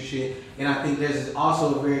industry shit. And I think there's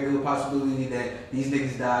also a very good possibility that these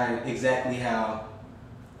niggas died exactly how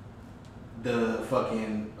the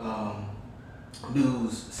fucking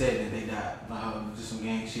news said that they died. Just some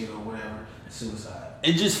gang shit or whatever, suicide.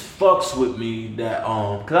 It just fucks with me that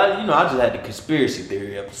cause I just had the conspiracy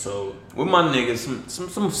theory episode with my niggas, some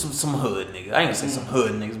hood niggas. I ain't gonna say some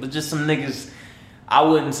hood niggas, but just some niggas. I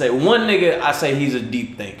wouldn't say one nigga. I say he's a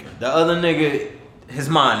deep thinker. The other nigga, his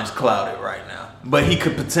mind is clouded right now, but he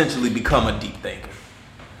could potentially become a deep thinker.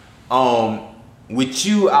 With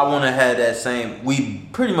you, I want to have that same. We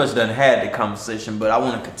pretty much done had the conversation, but I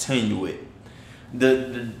want to continue it.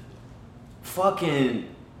 The fucking.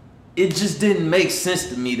 It just didn't make sense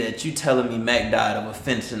to me that you telling me Mac died of a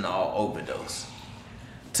fentanyl overdose.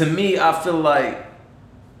 To me, I feel like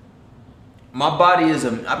my body is.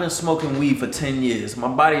 I've been smoking weed for 10 years. My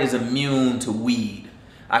body is immune to weed.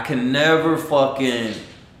 I can never fucking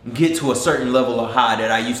get to a certain level of high that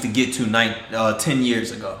I used to get to 10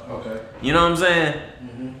 years ago. Okay. You know what I'm saying?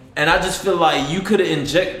 Mm-hmm. And I just feel like you could have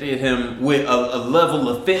injected him with a level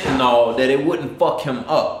of fentanyl that it wouldn't fuck him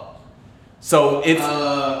up. So if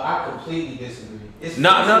I completely disagree. It's No,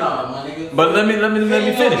 fentanyl, my nigga. But let me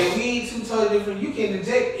finish. If weed two totally different. You can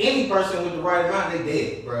inject any person with the right amount, they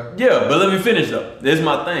dead, bro. Yeah, but let me finish though. This is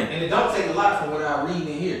my thing. And it don't take a lot from what I read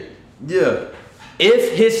in here. Yeah.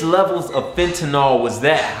 If his levels of fentanyl was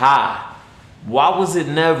that high, why was it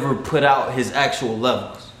never put out his actual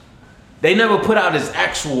levels? They never put out his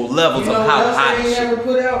actual levels You know of what how else high they the shit. never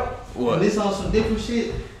put out? What? And this on some different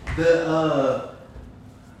shit. The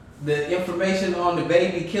information on the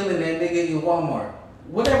baby killing that nigga in Walmart.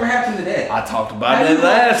 Whatever happened to that? I talked about How that you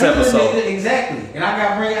last kill a episode. nigga? Exactly. And I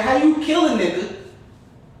got bring how you kill a nigga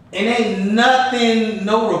and ain't nothing,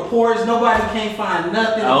 no reports, nobody can't find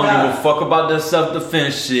nothing. I don't about give a fuck about the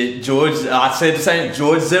self-defense shit. I said the same.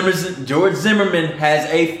 George Zimmerman has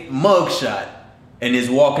a mugshot and is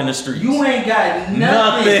walking the streets. You ain't got nothing.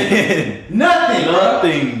 Nothing. Nothing, bro.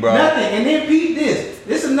 Nothing, bro. Nothing. And then peep this.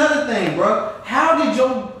 This is another thing, bro. How did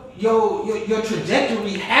your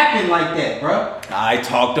trajectory happen like that, bro? I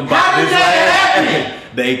talked about How did this that last.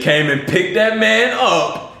 happen? They came and picked that man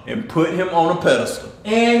up and put him on a pedestal.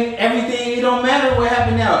 And everything, it don't matter what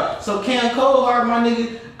happened now. So Cam Coldheart, my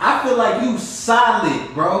nigga, I feel like you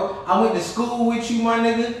solid, bro. I went to school with you, my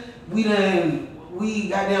nigga. We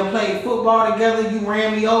goddamn played football together. You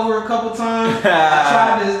ran me over a couple times. I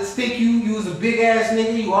tried to stick you. You was a big ass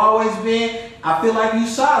nigga. You always been. I feel like you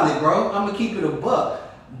solid, bro. I'm gonna keep it a buck.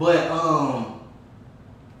 But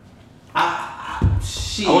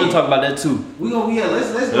shit. I want to talk about that too. We gonna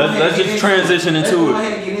let's Let's just transition into Let's it. go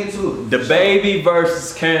ahead and get into it. The baby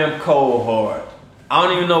versus Cam Coldheart. I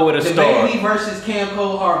don't even know where to The start. baby versus Cam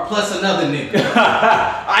Coldheart plus another nigga.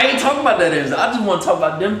 I ain't talking about that. I just want to talk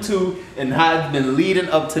about them two and how it's been leading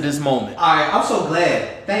up to this moment. All right, I'm so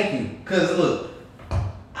glad. Thank you. Cause look,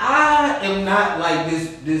 I am not like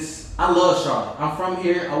this. I love Charlotte. I'm from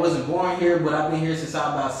here. I wasn't born here, but I've been here since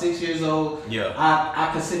I was about 6 years old. Yeah. I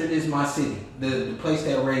consider this my city, the place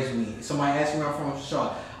that raised me. Somebody asked me where I'm from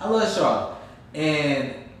Charlotte. I love Charlotte,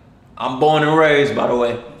 and I'm born and raised, by the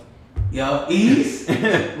way. yo, East,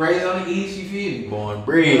 raised on the East. You feel me? Born and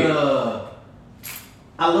bred. But,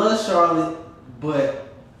 I love Charlotte,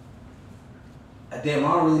 but damn,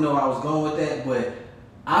 I don't really know where I was going with that. But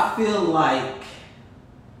I feel like,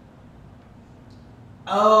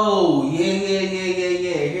 oh yeah.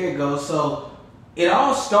 Here it goes. So it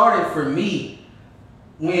all started for me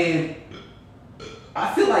when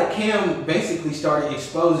I feel like Cam basically started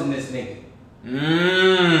exposing this nigga.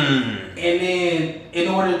 And then in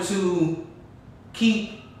order for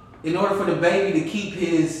the baby to keep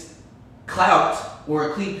his clout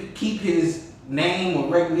or keep his name or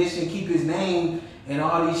recognition, keep his name and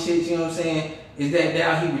all these shit, you know what I'm saying, is that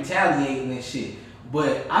now he retaliating and shit.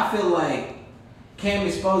 But I feel like Cam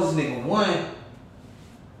exposes nigga one,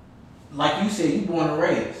 like you said, you born and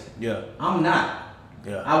raised. Yeah. I'm not.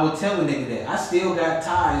 Yeah. I would tell a nigga that. I still got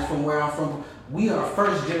ties from where I'm from. We are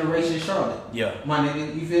first generation Charlotte. Yeah. My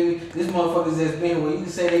nigga, you feel me? This motherfuckers that's been where you can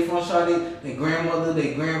say they from Charlotte, their grandmother,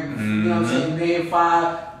 you know what I'm saying, been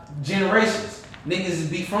 5 generations. Niggas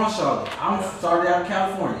be from Charlotte. I'm started out in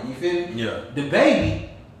California, you feel me? Yeah. The baby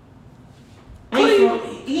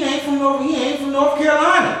he ain't from North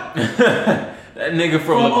Carolina. That nigga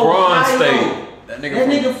from LeBron Ohio. State. That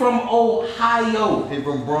nigga from Ohio. He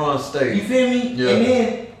from Bron State. You feel me? Yeah. And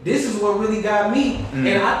then this is what really got me.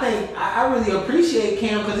 And I think I really appreciate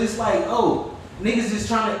Cam because it's like, oh, niggas is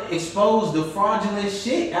trying to expose the fraudulent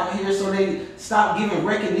shit out here so they stop giving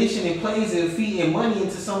recognition and plays and feeding money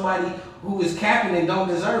into somebody who is capping and don't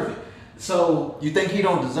deserve it. So You think he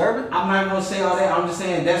don't deserve it? I'm not gonna say all that. I'm just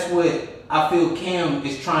saying that's what I feel Cam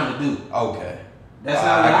is trying to do. Okay. That's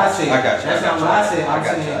not what I said. I got you. That's not what I said. I'm I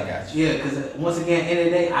got saying, you. yeah, because once again, end of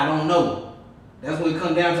the day, I don't know. That's what it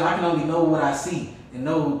comes down to. I can only know what I see and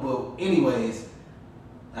know. But anyways,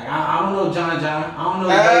 like I don't know John. I don't know.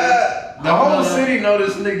 The whole city know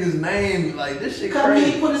this nigga's name. Like this shit Cause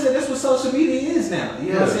crazy. he put it. That's what social media is now.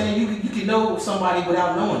 You know what I'm saying? You can know somebody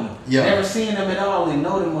without knowing them. Yeah. Never seeing them at all and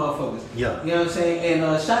know them motherfuckers. Yeah. You know what I'm saying?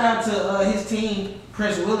 And shout out to his team,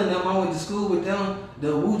 Prince Will and them. I went to school with them.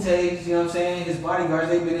 The Wu-Tays, you know what I'm saying? His bodyguards,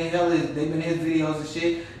 they've been in his videos and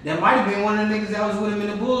shit. That might have been one of the niggas that was with him in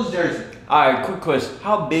the Bulls jersey. Alright, quick question.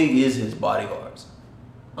 How big is his bodyguards?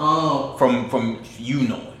 From you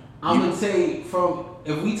knowing. I'm gonna say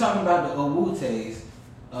if we talking about the Wu-Tays,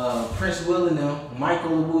 Prince Will and them,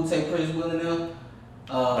 Michael Wu-Tay, Prince Will and them.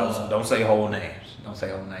 Don't say whole names. Don't say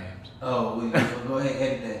whole names. Oh, well, go ahead and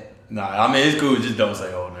edit that. Nah, I mean it's cool. Just don't say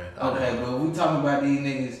whole names. Okay, but we talking about these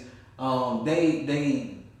niggas.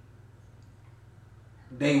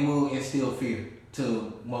 They will instill fear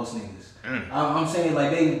to most niggas. I'm saying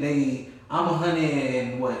like I'm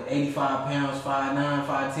 85 pounds, 5'9",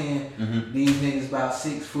 5'10". These niggas about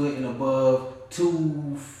 6 foot and above,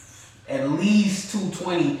 at least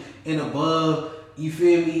 220 and above. You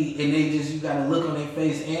feel me? And you gotta look on their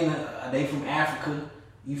face, and they from Africa.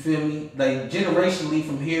 You feel me? Like generationally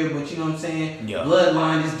from here, but you know what I'm saying? Yeah.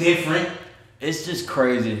 Bloodline is different. It's just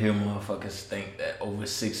crazy to hear motherfuckers think that over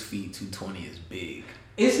 6 feet, 220 is big.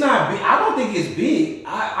 It's not big. I don't think it's big.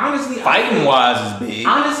 Fighting wise is big.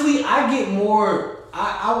 Honestly, I get more.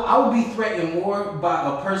 I would be threatened more by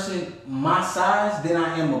a person my size than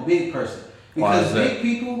I am a big person. Because big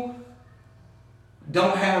people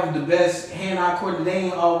don't have the best hand-eye coordination. They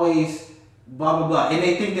ain't always blah blah blah, and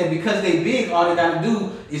they think that because they big, all they gotta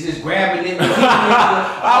do is just grab a nigga.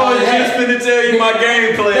 I was just finna tell you my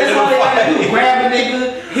game plan. That's all they gotta do: grab a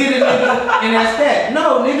nigga, hit a nigga, and that's that.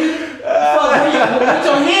 No, nigga. Fuck, what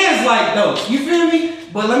your hands like though? You feel me?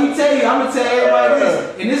 But let me tell you, I'm gonna tell everybody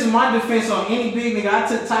this, and this is my defense on any big nigga. I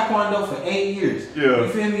took Taekwondo for 8 years. Yeah. You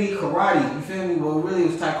feel me? Karate. You feel me? Well, really,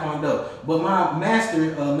 it was Taekwondo. But my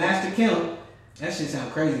master, Master Kim, that shit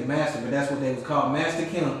sound crazy, master, but that's what they was called, Master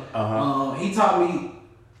Kim. He taught me,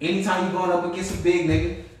 anytime you going up against a big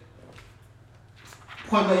nigga,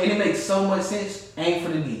 point blank, and it makes so much sense. Aim for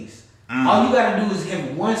the knees. All you gotta do is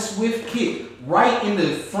have one swift kick right in the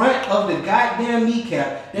front of the goddamn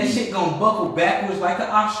kneecap. That shit gonna buckle backwards like an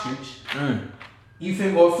ostrich. You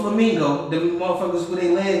feel me? Or a flamingo. The motherfuckers with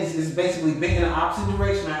their legs is basically bent in the opposite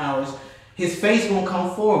direction of ours. His face gonna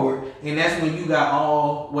come forward, and that's when you got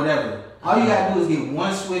all whatever. All you gotta do is get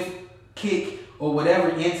one swift kick or whatever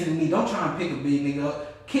into the knee. Don't try and pick a big nigga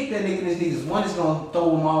up. Kick that nigga in his knees. One is gonna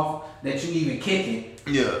throw him off that you even kicking.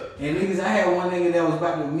 Yeah. And niggas, I had one nigga that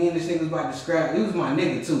was me and this nigga was about to scrap. He was my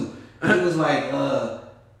nigga too. He was like, bro,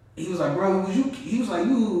 he was like,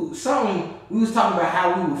 you something. We was talking about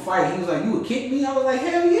how we would fight. He was like, you would kick me? I was like,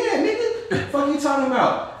 hell yeah, nigga. Fuck you talking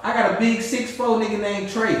about? I got a big 6'4" nigga named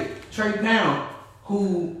Trey Pound,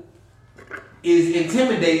 who is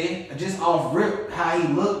intimidating just off rip, how he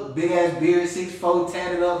look, big ass beard, 6'4",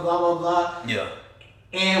 tatted up, blah blah blah. Yeah.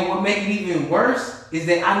 And what make it even worse is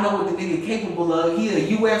that I know what the nigga capable of. He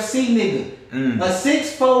a UFC nigga, a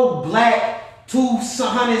 6'4" black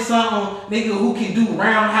 200 something nigga who can do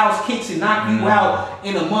roundhouse kicks and knock you out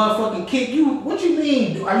in a motherfucking kick. What you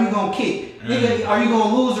mean? Are you gonna kick, nigga? Are you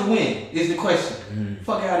gonna lose or win? Is the question.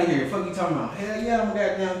 Fuck out of here. Fuck you talking about? Hell yeah, I'm gonna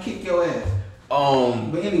goddamn kick your ass.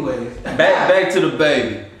 But anyways, back to the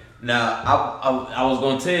baby. Now I was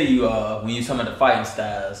gonna tell you when you talking about the fighting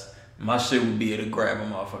styles, my shit would be to grab a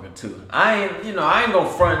motherfucker too. I ain't gonna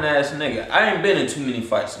front ass nigga. I ain't been in too many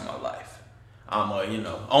fights in my life. I'm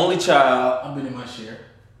a only child. I've been in my share.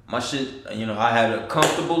 My shit, I had a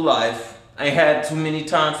comfortable life. I ain't had too many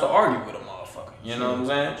times to argue with a motherfucker. You know what I'm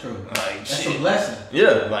saying? True. Like That's shit. a blessing.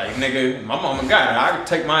 Yeah, like nigga, my mama got it. I can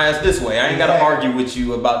take my ass this way. I ain't gotta argue with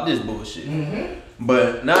you about this bullshit.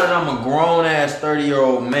 But now that I'm a grown ass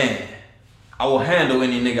 30-year-old man, I will handle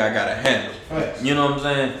any nigga I gotta handle. Right. You know what I'm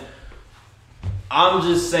saying? I'm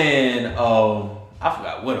just saying, I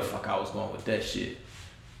forgot where the fuck I was going with that shit.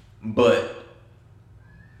 But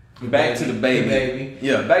back to the baby.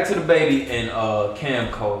 Yeah, back to the baby and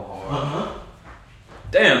Cam Cohart.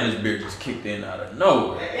 Damn, this beer just kicked in out of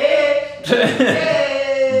nowhere.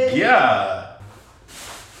 Yeah.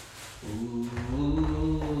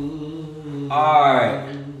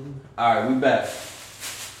 Alright, we back.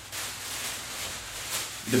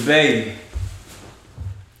 The baby.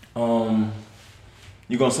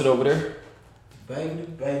 You gonna sit over there? Baby.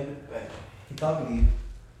 He talking to you.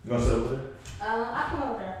 You gonna sit over there? I come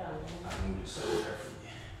over there. I'm gonna sit over there for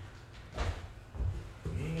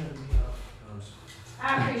you. You ain't gotta be off. I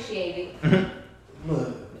appreciate it.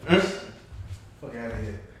 Look. Fuck out of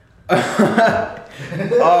here.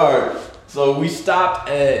 Alright, so we stopped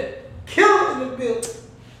at Kill in the building.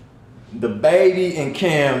 the baby and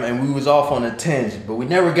Cam, and we was off on a tangent, but we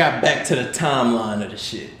never got back to the timeline of the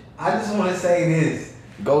shit. I just want to say this.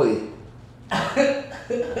 Go ahead.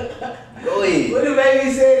 Go ahead. What the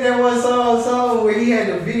baby said that one song where he had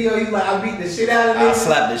the video, he like, I beat the shit out of nigga. I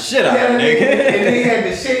slapped the shit out of And nigga. then he had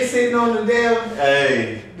the shit sitting on the damn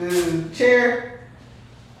the chair.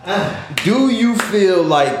 Do you feel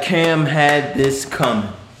like Cam had this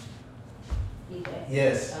coming?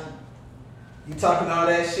 Yes. You talking all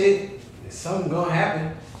that shit, something gonna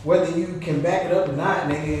happen. Whether you can back it up or not,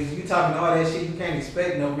 nigga, if you talking all that shit, you can't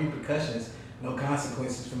expect no repercussions, no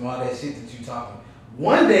consequences from all that shit that you talking.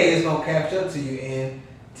 One day it's gonna catch up to you, and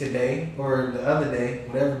today, or the other day,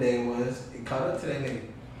 whatever day it was, it caught up to that nigga.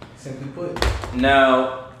 Simply put.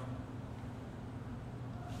 Now,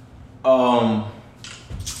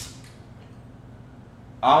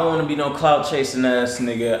 I don't want to be no clout chasing ass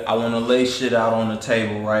nigga. I want to lay shit out on the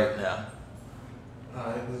table right now.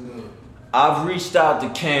 Alright, let's do it. I've reached out to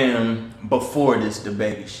Cam before this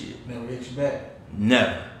DaBaby shit. Never hit you back.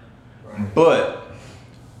 Never. Right. But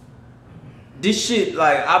this shit,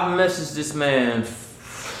 like, I've messaged this man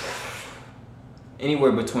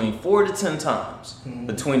anywhere between 4 to 10 times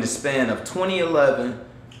between the span of 2011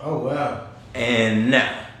 Oh wow. and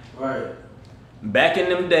now. Right. Back in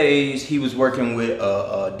them days, he was working with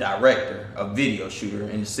a director, a video shooter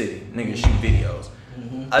in the city. Nigga shoot videos.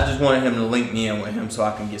 I just wanted him to link me in with him so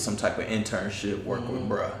I can get some type of internship work with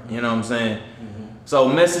bruh. You know what I'm saying? So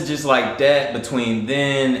messages like that between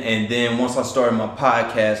then and then once I started my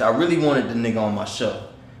podcast, I really wanted the nigga on my show.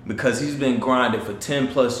 Because he's been grinding for 10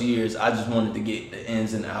 plus years, I just wanted to get the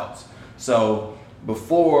ins and outs. So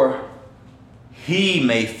before he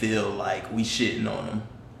may feel like we shitting on him,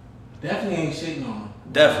 Definitely ain't shitting on him.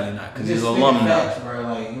 definitely not, because he's Just alumni. facts, bro.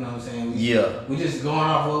 Like, you know what I'm saying? We just going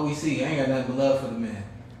off what we see. I ain't got nothing but love for the man.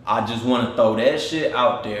 I just want to throw that shit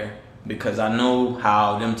out there because I know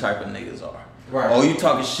how them type of niggas are. Right. Oh, you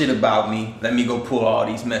talking shit about me? Let me go pull all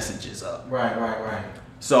these messages up. Right.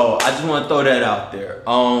 So I just want to throw that out there.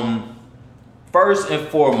 First and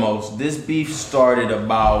foremost, this beef started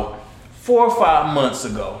about 4 or 5 months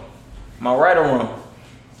ago. Am I right or wrong?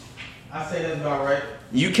 I say that's about right.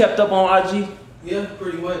 You kept up on IG? Yeah,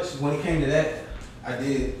 pretty much. When it came to that, I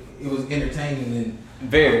did. It was entertaining and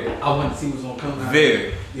Very. I wanted to see what's gonna come out.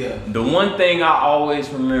 Very. Yeah. The one thing I always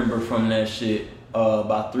remember from that shit,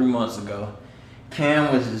 about 3 months ago,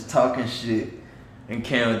 Cam was just talking shit, and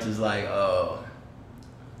Cam was just like,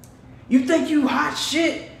 you think you hot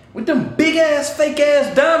shit with them big ass, fake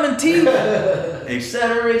ass diamond teeth,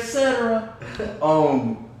 etc., etc.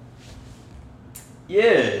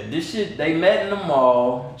 Yeah, this shit, they met in the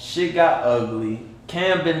mall, shit got ugly.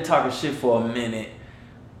 Cam been talking shit for a minute,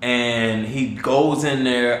 and he goes in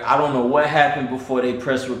there. I don't know what happened before they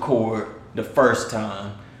press record the first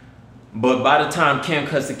time, but by the time Cam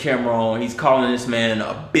cuts the camera on, he's calling this man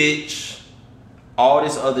a bitch, all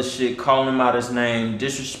this other shit, calling him out his name,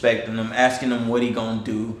 disrespecting him, asking him what he gonna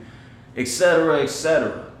do, etc.,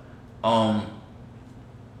 etc.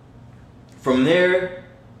 From there,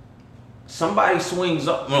 somebody swings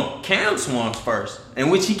up. No, Cam swung first, in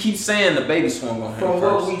which he keeps saying DaBaby swung on him From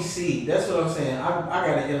first. what we see, that's what I'm saying. I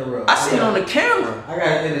gotta interrupt. I see it on the camera. I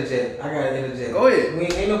gotta interject. Go ahead. We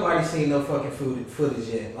ain't nobody seen no fucking footage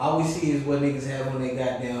yet. All we see is what niggas have on their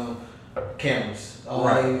goddamn cameras,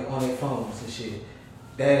 on their phones and shit.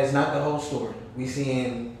 That is not the whole story. We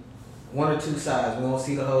seeing one or two sides. We don't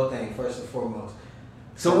see the whole thing first and foremost.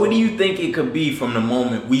 So what do you think it could be from the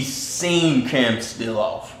moment we seen Cam still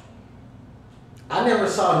off? I never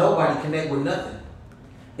saw nobody connect with nothing.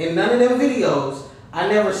 In none of them videos, I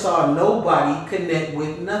never saw nobody connect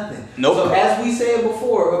with nothing. Nope. So as we said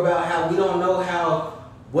before about how we don't know how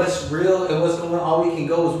what's real and what's going on, all we can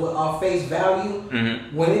go is with our face value.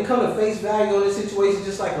 Mm-hmm. When it comes to face value on this situation,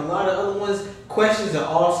 just like a lot of other ones, questions are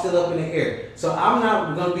all still up in the air. So I'm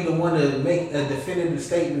not going to be the one to make a definitive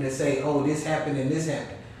statement and say, oh, this happened and this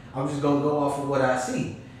happened. I'm just going to go off of what I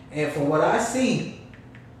see. And from what I see,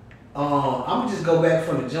 I'm going to just go back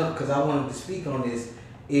from the jump because I wanted to speak on this,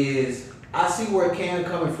 is I see where Cam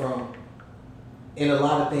coming from in a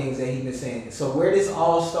lot of things that he's been saying. So where this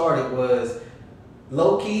all started was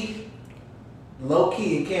low-key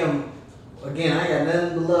and Cam, again, I ain't got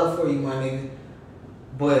nothing but love for you, my nigga.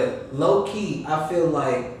 But low-key, I feel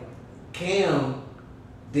like Cam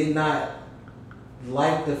did not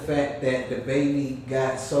like the fact that DaBaby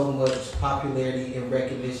got so much popularity and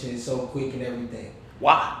recognition so quick and everything.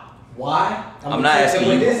 Why? Why? I'm not asking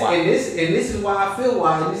you why. And this is why I feel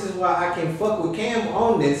why, and this is why I can fuck with Cam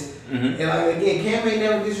on this. Mm-hmm. And like again, Cam ain't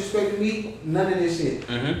never disrespected me, none of this shit.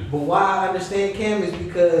 Mm-hmm. But why I understand Cam is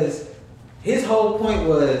because his whole point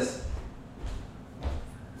was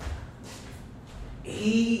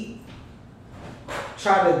he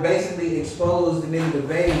tried to basically expose the nigga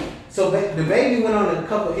DaBaby. So DaBaby went on a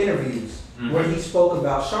couple interviews where he spoke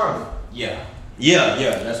about Charlotte. Yeah,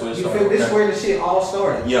 that's what it You started. feel this is where the shit all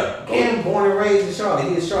started. Yeah. Cam born and raised in Charlotte.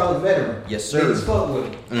 He is Charlotte veteran. Yes, sir. Niggas fuck with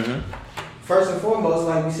him. Mm-hmm. First and foremost,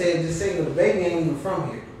 like we said, just saying DaBaby ain't even from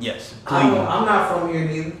here. Yes, I'm Cleveland, not from here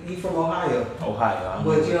neither. He from Ohio. Ohio.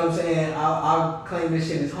 But you know what I'm saying? I'll claim this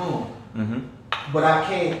shit as home. Mm-hmm. But I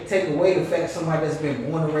can't take away the fact somebody that's been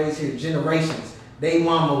born and raised here generations. They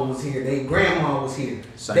mama was here. They grandma was here.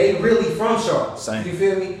 Same. They really from Charlotte. Same. You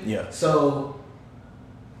feel me? Yeah. So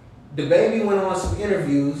DaBaby went on some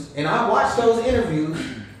interviews, and I watched those interviews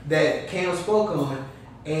that Cam spoke on,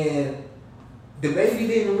 and DaBaby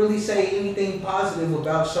didn't really say anything positive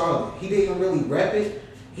about Charlotte. He didn't really rep it.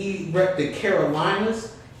 he repped the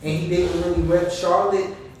Carolinas, and he didn't really rep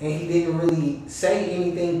Charlotte, and he didn't really say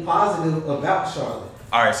anything positive about Charlotte.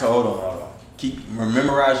 All right, so hold on.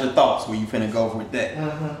 Memorize your thoughts where you finna go with that.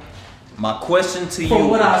 My question to you. From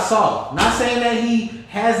what I saw, not saying that he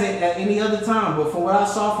hasn't at any other time, but from what I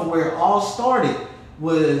saw, from where it all started,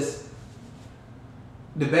 was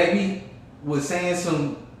the baby was saying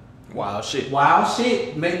some wild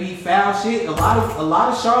shit, maybe foul shit. A lot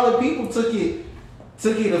of Charlotte people took it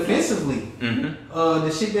offensively.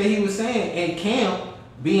 The shit that he was saying, and Cam,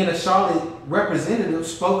 being a Charlotte representative,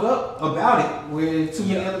 spoke up about it, where too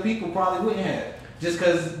many other people probably wouldn't have, just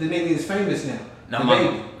because the nigga is famous now. Now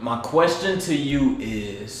my question to you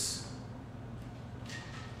is,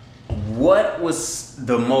 what was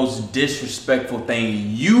the most disrespectful thing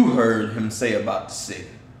you heard him say about the city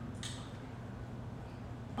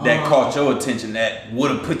that caught your attention, that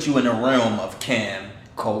would have put you in the realm of Cam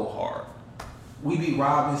cold hard? We be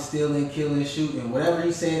robbing, stealing, killing, shooting, whatever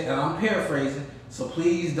he said, and I'm paraphrasing. So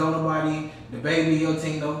please, don't nobody, the baby, your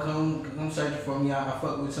team, don't come searching for me. I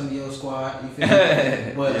fuck with some of your squad. You feel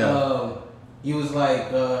me? But he was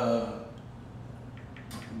like,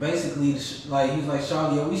 basically, like he was like,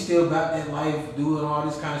 Charlie, yo, we still about that life, doing all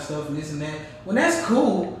this kind of stuff and this and that. Well, that's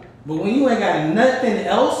cool, but when you ain't got nothing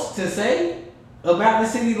else to say about the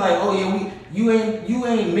city, like, oh yeah, you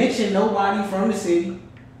ain't mentioned nobody from the city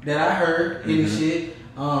that I heard in the shit.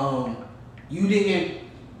 You didn't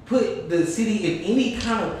put the city in any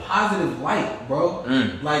kind of positive light, bro.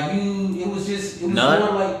 Like it was None?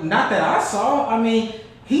 more like, not that I saw. I mean,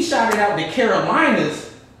 he shouted out the Carolinas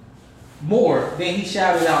more than he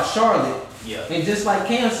shouted out Charlotte. Yeah. And just like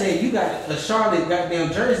Cam said, you got a Charlotte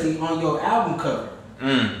goddamn jersey on your album cover.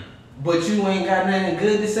 But you ain't got nothing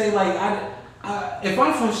good to say. Like, if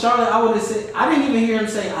I'm from Charlotte, I would have said, I didn't even hear him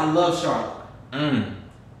say, I love Charlotte.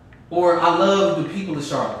 Or I love the people of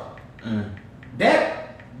Charlotte.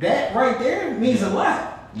 That right there means a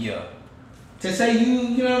lot. Yeah. To say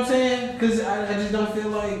you know what I'm saying? Because I just don't feel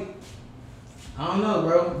like, I don't know,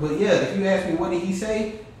 bro. But yeah, if you ask me what did he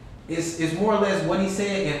say, it's more or less what he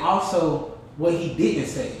said and also what he didn't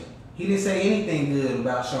say. He didn't say anything good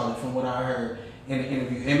about Charlotte from what I heard in the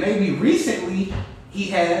interview. And maybe recently he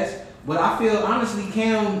has, but I feel honestly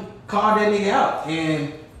Cam called that nigga out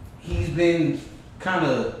and he's been kind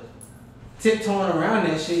of tiptoeing around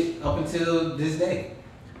that shit up until this day.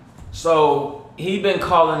 So he been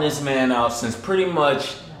calling this man out since pretty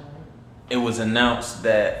much it was announced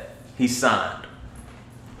that he signed,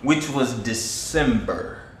 which was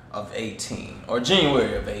December of 18 or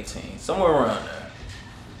January of 18, somewhere around there.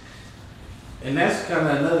 And that's kind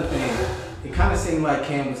of another thing. It kind of seemed like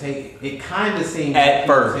Cam was hating. It kind of seemed at like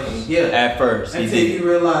first. Cam was hating. Yeah. At first. Until you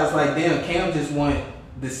realize, like, damn, Cam just want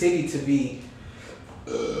the city to be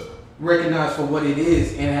recognized for what it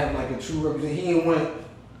is and have like a true representation. He didn't want.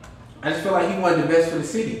 I just feel like he wanted the best for the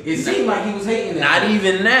city. It seemed like he was hating that. Not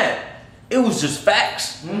even that. It was just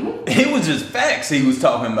facts. It was just facts he was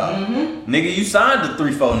talking about. Nigga, you signed the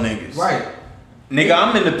 3-4 niggas. Right. Nigga,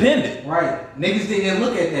 I'm independent. Right. Niggas didn't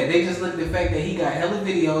look at that. They just looked at the fact that he got hella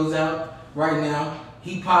videos out right now.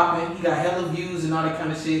 He popping. He got hella views and all that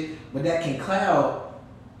kind of shit. But that can cloud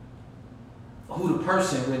who the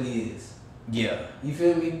person really is. Yeah. You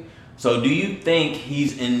feel me? So do you think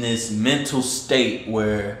he's in this mental state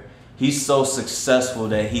where he's so successful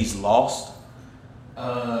that he's lost?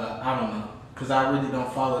 I don't know. Because I really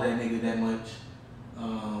don't follow that nigga that much.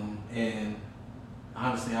 And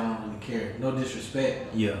honestly, I don't really care. No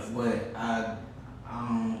disrespect. Yeah. But I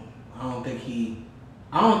don't think he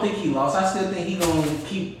lost. I still think he gonna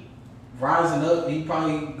keep rising up. He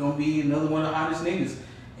probably gonna be another one of the hottest niggas.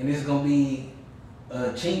 And it's gonna be a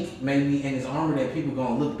chink maybe in his armor that people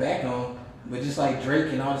gonna look back on. But just like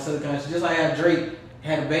Drake and all this other kind of shit. Just like how Drake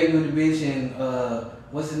had a baby with the bitch and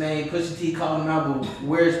what's his name? Pusha T called him out, but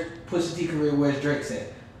where's Pusha T career? Where's Drake's at?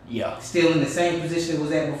 Yeah. Still in the same position it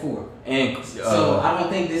was at before. And so I don't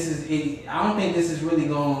think this is really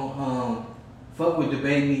gonna fuck with the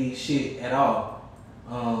baby shit at all.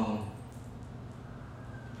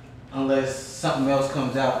 Unless something else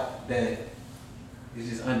comes out that is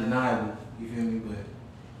just undeniable. You feel me?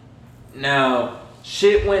 But now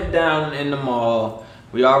shit went down in the mall.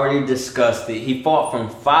 We already discussed it. He fought from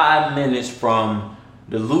 5 minutes from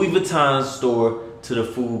the Louis Vuitton store to the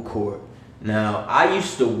food court. Now, I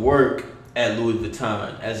used to work at Louis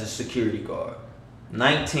Vuitton as a security guard.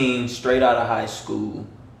 19, straight out of high school.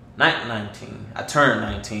 Not 19. I turned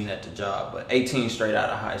 19 at the job, but 18 straight out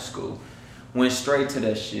of high school. Went straight to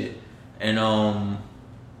that shit. And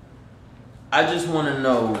I just want to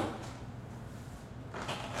know,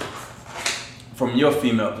 from your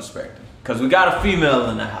female perspective, Cause we got a female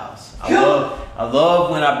in the house. I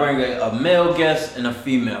love when I bring a male guest and a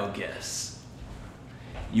female guest.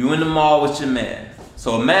 You in the mall with your man.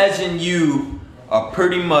 So imagine you are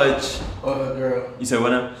pretty much. Or her girl. You said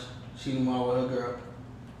what now? She in the mall with her girl.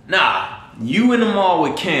 Nah, you in the mall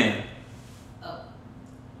with Cam. Oh,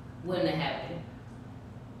 wouldn't have happened.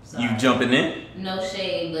 Sorry. You jumping in? No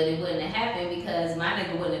shade, but it wouldn't have happened because my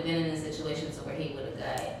nigga wouldn't have been in a situation to where he would have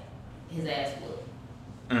got his ass whooped.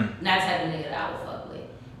 Not the type of nigga that I would fuck with.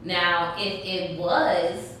 Now, if it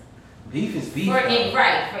was beef is beef. for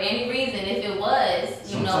any reason, if it was,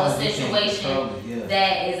 a situation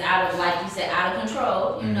that is out of, like you said, out of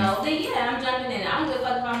control, you know, then yeah, I'm jumping in. I don't give a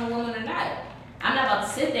fuck if I'm a woman or not. I'm not about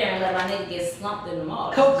to sit there and let my nigga get slumped in the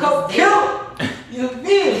mall. Kill. You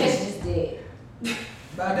feel That's just dead.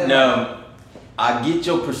 No, I get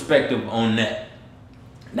your perspective on that.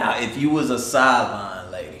 Now, if you was a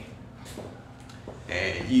sideline lady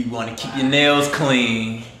and you want to keep your nails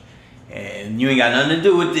clean and you ain't got nothing to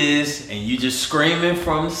do with this and you just screaming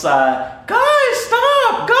from the side, guys,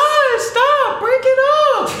 stop, break it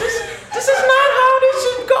up. This is not how this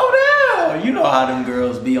should go down. You know how them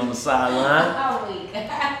girls be on the sideline. How weak.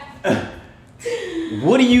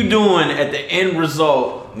 What are you doing at the end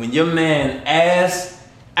result when your man ass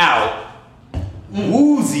out,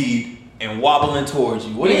 woozied, and wobbling towards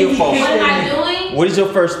you? What are your folks? What am I doing? What is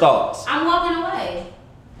your first thoughts? I'm walking away.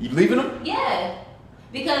 You leaving him? Yeah.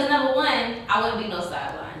 Because number one, I wouldn't be no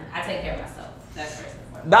sideline. I take care of myself. That's first and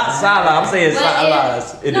foremost. Not sideline. I'm saying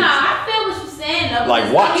sidelines. I feel what you're saying though. Like Like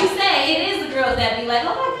you watching. say, it is the girls that be like,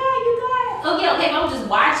 oh my god, you got. Okay, if I'm just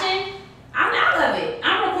watching, I'm out of it.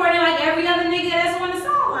 I'm recording like every other nigga that's on the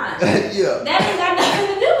sideline. Yeah. That ain't got nothing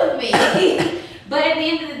to do with me. But at the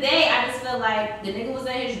end of the day, I just feel like the nigga was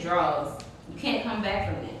in his drawers. You can't come back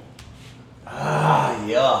from that. Ah,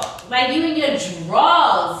 yeah. Like you in your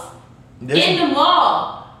drawers in the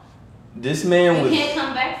mall. This man You was. can't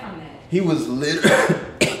come back from that. He was literally.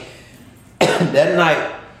 That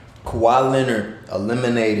night, Kawhi Leonard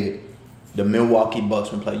eliminated the Milwaukee Bucks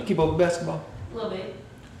from play. You keep up with basketball? A little bit.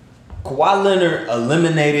 Kawhi Leonard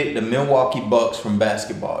eliminated the Milwaukee Bucks from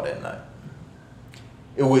basketball that night.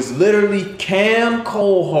 It was literally Cam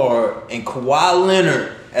Coldhart and Kawhi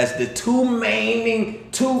Leonard as the two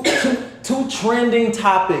trending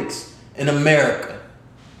topics in America.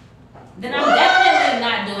 Then I'm definitely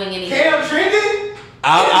not doing anything. Cam trending?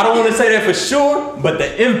 I don't want to say that for sure, but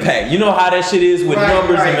the impact. You know how that shit is with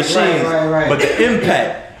numbers and machines. Right. But the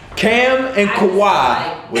impact. Cam and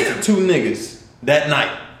Kawhi was the two niggas that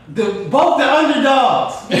night. Both the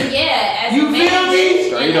underdogs. Then yeah, as You a feel man me? bitch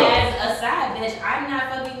Straight and up. as a side bitch, I'm not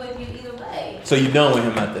fucking with you either way. So you done with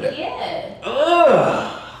him after that? Yeah.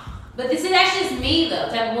 Ugh. But this is that's just me though,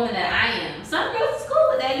 type of woman that I am. Some girls is cool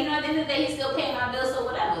with that, you know, at the end of the day he still paying my bills, so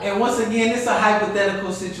whatever. And once again, it's a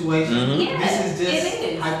hypothetical situation. Mhm. Yeah, This is just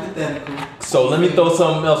it is. hypothetical. So let me throw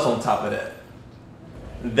something else on top of that.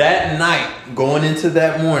 That night, going into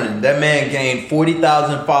that morning, that man gained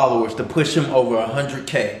 40,000 followers to push him over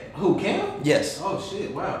 100K. Who, Cam? Yes. Oh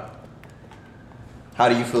shit, wow. How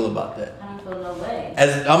do you feel about that? I don't feel no way.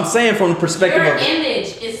 As I'm saying from the perspective Your of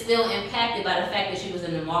image is still impacted by the fact that she was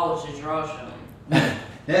in the mall with your drawers showing.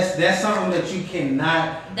 That's something that you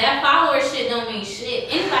cannot. That follower shit don't mean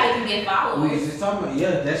shit. Anybody can get We followers. was just talking about,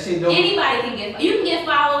 yeah, that shit don't. Anybody can get. You can get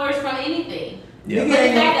followers from anything. Yeah. But the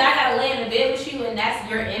fact that I gotta lay in the bed with you and that's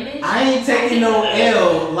your image. I ain't taking no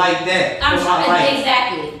L like that. I'm in my sure life.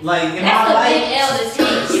 exactly. Like in That's my a life. big L to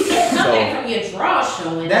take. You can't come So- back from your drawers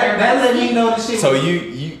showing. That let me know the shit. so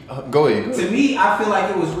you go ahead. To me, I feel like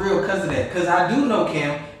it was real because of that. Because I do know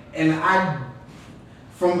Cam, and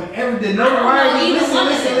from the notoriety. either one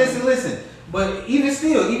of them. Listen. But even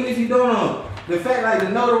still, even if you don't know, the fact like the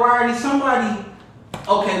notoriety, somebody.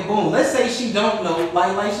 Okay, boom. Let's say she don't know,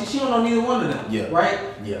 like she don't know neither one of them. Yeah. Right.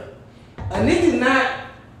 Yeah. A nigga not.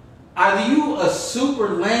 Either you a super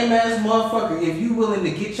lame ass motherfucker if you willing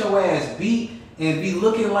to get your ass beat and be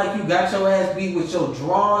looking like you got your ass beat with your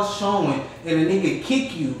drawers showing and a nigga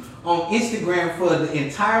kick you on Instagram for the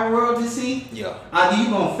entire world to see. Yeah. Either you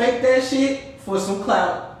gonna fake that shit for some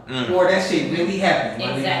clout or that shit really happened.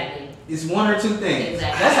 my nigga. Exactly. It's one or two things.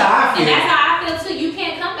 Exactly. That's how I feel. And that's how I feel too. You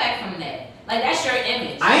can't come back from that. Like that's your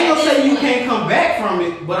image. I ain't At gonna this say you point- can't come back from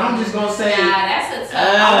it, but I'm just gonna say. Nah, that's a tough.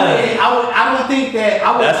 I don't think that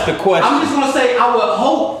I would. That's the question. I'm just gonna say I would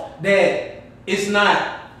hope that it's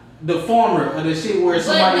not the former of the shit where But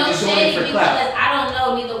somebody no just doing it shade for because clout. I don't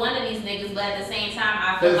know neither one of these niggas, but at the same time,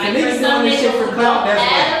 I feel But if like the for niggas some doing this shit niggas for who clout, don't that's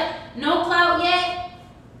have no clout yet,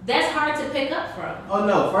 that's hard to pick up from. Oh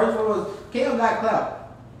no! First of all, Cam got clout.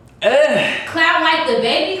 Clout like the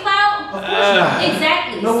baby clout?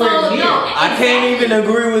 Exactly. Nowhere So, near. no, I can't even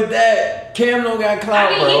agree with that. Cam don't got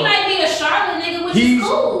clout, I mean, bro. he might be a Charlotte nigga, which is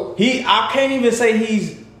cool. I can't even say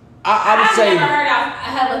he's. I've never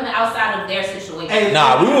heard of him outside of their situation. Hey,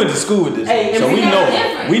 Nah, we went to school with this, so we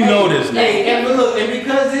know. We know this nigga. Hey, and look, and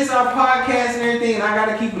because this our podcast and everything, and I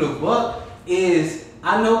gotta keep it a buck, is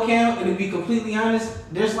I know Cam, and to be completely honest,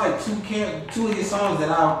 there's like two of his songs that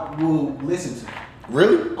I will listen to.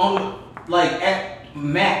 Really? On like at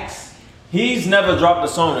max. He's never dropped a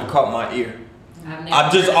song that caught my ear.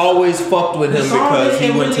 I've just always fucked with him because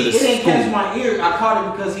he went to the school. It didn't catch school. my ear. I caught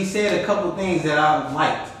it because he said a couple things that I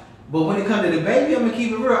liked. But when it comes to the baby, I'm gonna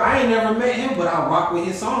keep it real. I ain't never met him, but I rock with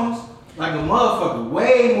his songs like a motherfucker,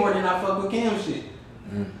 way more than I fuck with Cam shit.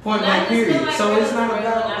 Point blank period. Like so it's not real,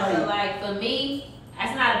 about I feel like for me,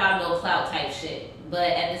 it's not about no clout type shit.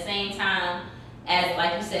 But at the same time, as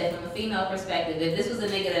like you said, from a female perspective, if this was a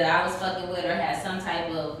nigga that I was fucking with or had some type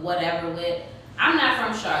of whatever with, I'm not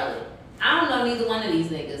from Charlotte. I don't know neither one of these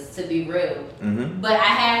niggas, to be real. Mm-hmm. But I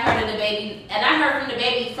have heard of the baby, and I heard from the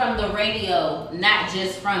baby from the radio, not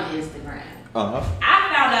just from Instagram.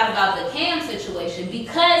 I found out about the Cam situation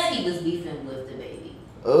because he was beefing with the baby.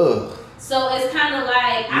 Ugh. So it's kind of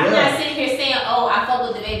like, I'm not sitting here saying, oh, I fuck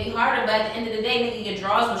with the baby harder, but at the end of the day, nigga, your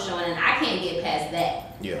drawers were showing, and I can't get past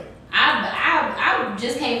that. Yeah. I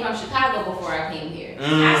just came from Chicago before I came here.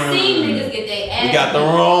 I seen niggas get their ass. We got the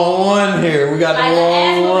wrong one here. We got the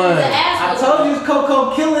wrong one. I told you it's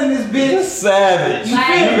Coco killing this bitch. Savage.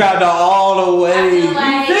 Like, you got the all the way. I feel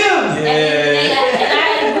like, you feel me?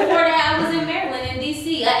 and before that, I was in Maryland and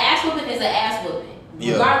DC. An ass whooping is an ass whooping,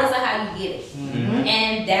 regardless of how you get it. Mm-hmm.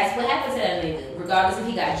 And that's what happened to that nigga. Regardless if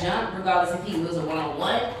he got jumped, regardless if he was a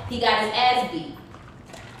one-on-one, he got his ass beat.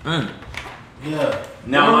 Yeah.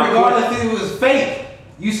 Now, regardless if it was fake,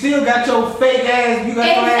 you still got your fake ass. You got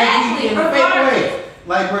your ass beat in a fake way.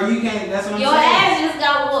 Like, bro, you can't. That's what I'm Your saying. ass just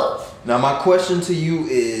got whooped. Now my question to you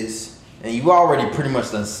is, and you already pretty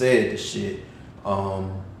much done said this shit.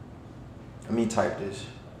 Let me type this.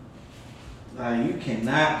 Like, you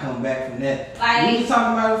cannot come back from that. Like, we was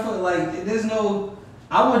talking about it for like, there's no.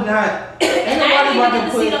 I would not. And I didn't even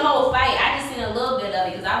get to see the whole fight. I just seen a little bit of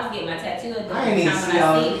it because I was getting my tattoo at the I ain't even time see when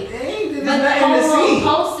all. I seen it. There's But the nothing to whole see.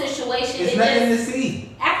 post situation, It's it nothing to just,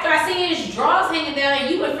 see. after I seen his drawers hanging down and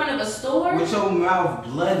you in front of a store. With your mouth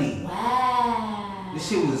bloody. Wow. This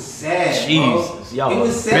shit was sad, Jesus, bro. y'all It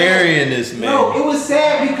was sad. burying this man. No, it was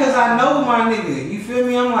sad because I know my nigga. You feel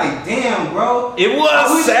me? I'm like, damn, bro. It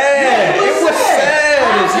was sad. Yeah, it was sad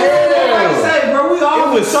as Like I hell. say, bro, we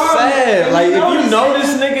all It was sad. Like, if you know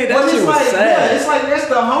this nigga, that shit was sad. Yeah, it's like that's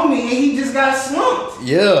the homie and he just got slumped.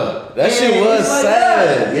 Yeah, that shit And was it's like,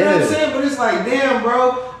 sad. You know what I'm Yeah. saying? But it's like, damn,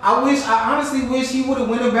 bro. I honestly wish he would have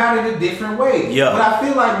went about it a different way. Yeah. But I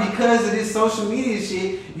feel like because of this social media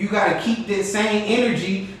shit, you gotta keep that same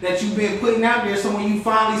energy that you've been putting out there. So when you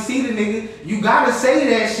finally see the nigga, you gotta say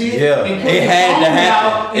that shit. Yeah. And put It your had to phone happen.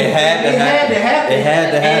 out, It and had to It had to happen. It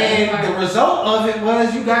had to happen. And the result of it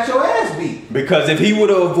was you got your ass beat. Because if he would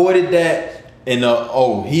have avoided that, and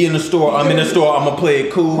he in the store, I'm in the store, I'm gonna play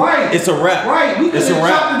it cool. Right. It's a wrap. Right. We could It's have a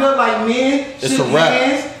wrap. chopped it up like men, It's shook a wrap.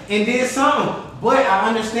 hands, and did something. But I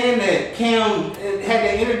understand that Cam had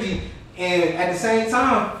that energy, and at the same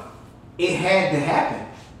time, it had to happen.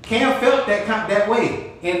 Cam felt that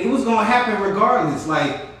way, and it was gonna happen regardless.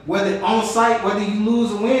 Like whether on site, whether you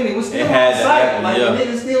lose or win, it was still It had on to site. happen, Like yeah. the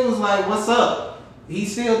nigga still was like, "What's up?" He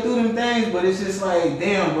still threw them things, but it's just like,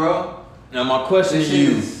 damn, bro. Now my question This to shit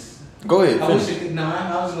you. is- Go ahead. I wish Finish. it could.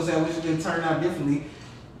 I was gonna say I wish it could turn out differently.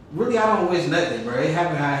 Really, I don't wish nothing, bro. It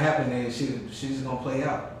happened how it happened, and shit's gonna play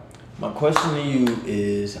out. My question to you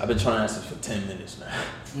is, I've been trying to answer this for 10 minutes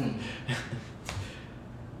now.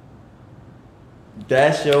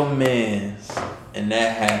 That's your man's, and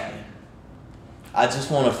that happened. I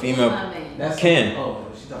just want a female. Who's my man? That's Ken. Oh,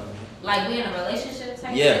 she talking to me. Like we in a relationship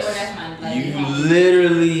type Yes. shit, or that's my like You home?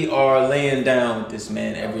 literally are laying down with this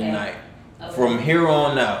man every Okay. night. Okay. From here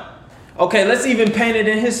on out. Okay, let's even paint it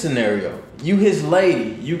in his scenario. You his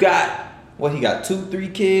lady. You got, what, he got 2-3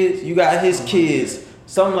 kids? You got his kids.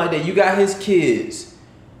 Something like that. You got his kids.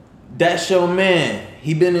 That's your man.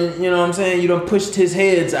 He been in, you know what I'm saying? You done pushed his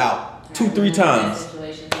heads out 2-3 times.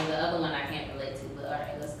 Situation. And the other one I can't relate to, but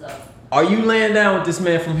alright, let's go. Are you laying down with this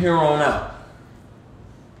man from here on out?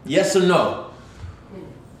 Yes or no?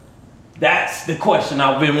 That's the question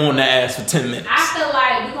I've been wanting to ask for 10 minutes. I feel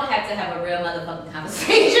like we're gonna have to have a real motherfucking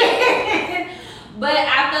conversation. But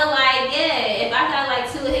I feel like, yeah, if I got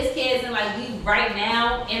like 2 of his kids and like we right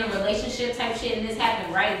now in a relationship type shit and this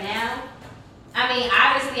happened right now, I mean,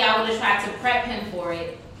 obviously I would have tried to prep him for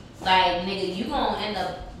it. Like, nigga, you gonna end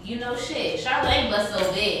up shit. Charlotte ain't but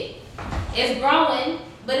so big. It's growing,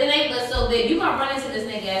 but it ain't but so big. You gonna run into this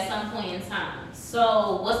nigga at some point in time.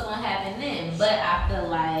 So what's gonna happen then? But I feel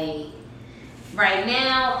like right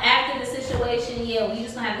now, after the situation, yeah, we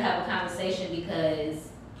just gonna have a conversation because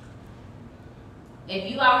if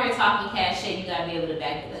you out here talking cash shit, you gotta be able to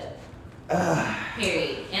back it up.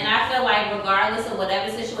 Period. And I feel like regardless of whatever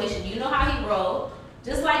situation, you know how he rolled.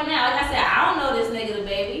 Just like now, like I said, I don't know this nigga the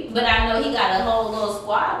baby, but I know he got a whole little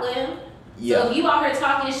squad with him. Yeah. So if you out here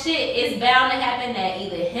talking shit, it's bound to happen that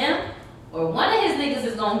either him or one of his niggas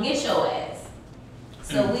is gonna get your ass.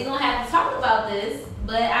 So we gonna have to talk about this,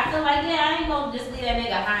 but I feel like, I ain't gonna just leave that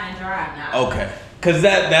nigga high and dry now. Okay. Cause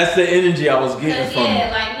that's the energy I was getting from you.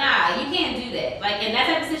 Like, nah, you can't do that. Like, in that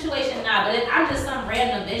type of situation, nah. But if I'm just some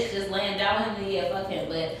random bitch just laying down with him, then fuck him.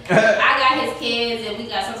 But if I got his kids and we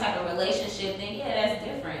got some type of relationship, then that's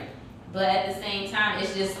different. But at the same time,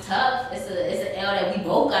 it's just tough. It's an L that we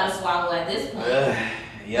both gotta swallow at this point.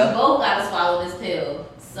 We both gotta swallow this pill.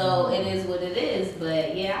 So it is what it is. But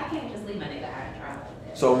I can't just leave my nigga high and dry like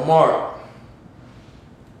that. So Mark,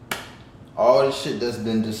 all the shit that's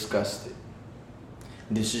been discussed.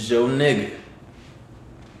 This is your nigga.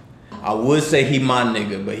 I would say he my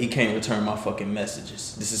nigga, but he can't return my fucking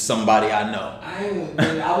messages. This is somebody I know. I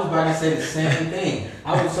was about to say the same thing.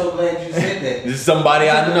 I was so glad you said that. This is somebody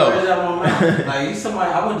I know. Like, he's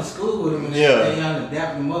somebody, I went to school with him and everything. I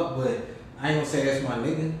dapped him up, but I ain't gonna say that's my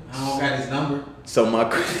nigga. I don't got his number. So you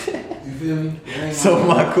feel me? So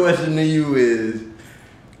my question to you is,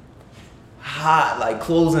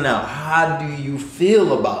 closing out, how do you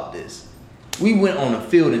feel about this? We went on the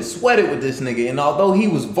field and sweated with this nigga, and although he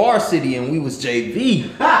was varsity and we was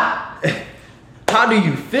JV, how do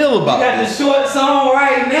you feel about this? You got the shorts on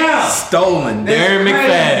right now. Stolen. Darren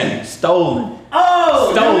McFadden. Stolen.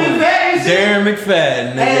 Oh, stolen. Darren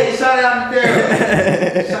McFadden. Hey, shout out to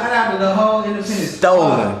Darren. Shout out to the whole independent.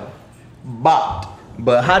 Stolen. Bopped.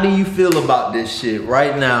 But how do you feel about this shit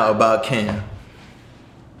right now about Cam?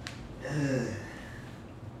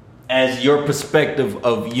 As your perspective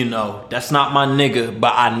of, that's not my nigga,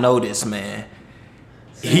 but I know this man.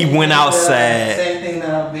 He went outside. Same thing that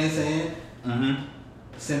I've been saying. Mm-hmm.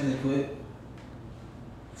 Simply put.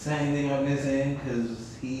 Same thing I've been saying,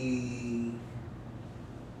 because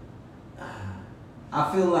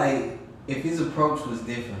I feel like if his approach was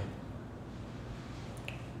different,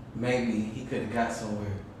 maybe he could have got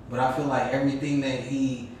somewhere. But I feel like everything that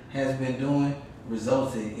he has been doing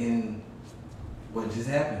resulted in what just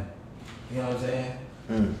happened. You know what I'm saying?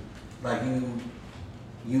 Like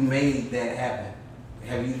you made that happen.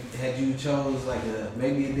 Had you chose like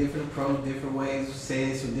maybe a different approach, different ways,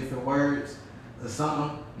 said some different words or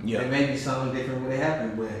something, then maybe something different would have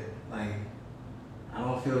happened. But like, I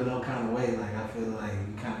don't feel no kind of way. Like, I feel like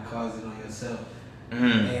you kind of caused it on yourself.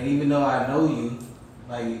 And even though I know you,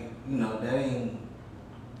 like, that ain't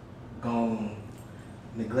gonna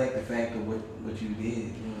neglect the fact of what you did. You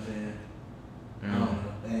know what I'm saying? I don't know.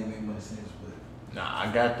 That ain't make much sense, but nah,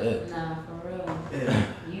 I got that. Nah, for real. Yeah.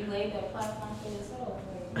 You laid that platform for yourself.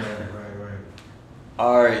 Right.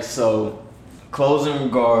 All right, so closing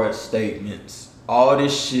regards statements. All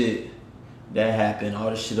this shit that happened,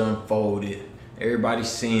 all this shit unfolded. Everybody's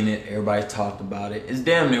seen it. Everybody talked about it. It's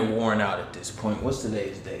damn near worn out at this point. What's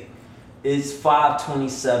today's date? It's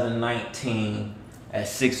 5/27/19 at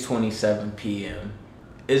 6:27 p.m.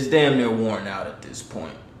 It's damn near worn out at this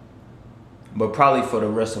point. But probably for the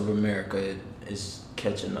rest of America, it's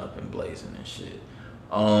catching up and blazing and shit.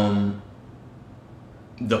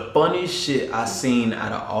 The funniest shit I seen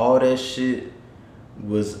out of all that shit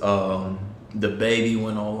was the baby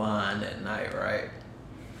went online that night, right?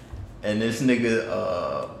 And this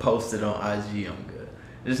nigga posted on IG, I'm good.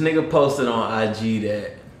 This nigga posted on IG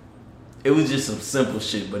that it was just some simple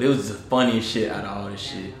shit, but it was the funniest shit out of all this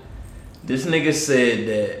shit. This nigga said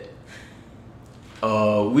that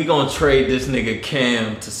we gonna trade this nigga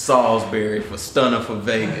Cam to Salisbury for Stunner for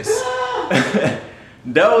Vegas.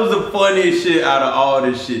 That was the funniest shit out of all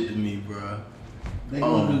this shit to me, bro. They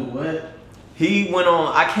gonna do what? He went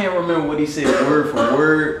on, I can't remember what he said word for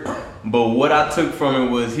word, but what I took from it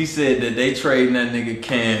was he said that they trading that nigga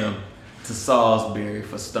Cam to Salisbury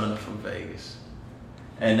for Stunner for Vegas.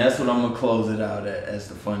 And that's what I'm gonna close it out at as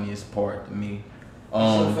the funniest part to me.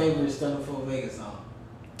 What's your favorite Stunner for Vegas song?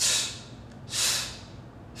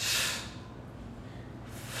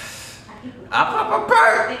 I pop a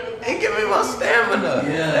perk and give me my stamina.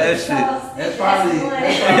 Yeah, that shit. That's probably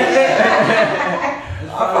I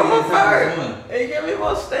pop a perk and give me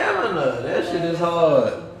my stamina. That shit is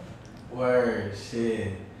hard. Word,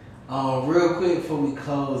 shit. Real quick before we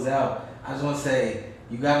close out, I just want to say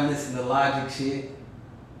you gotta listen to Logic shit.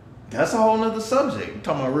 That's a whole nother subject. I'm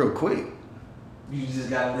talking about real quick. You just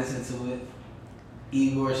gotta listen to it.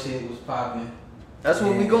 Igor shit was popping. That's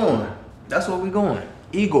where we going. That's where we going.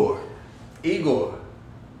 Igor.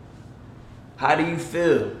 How do you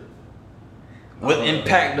feel? What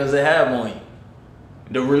impact does it have on you?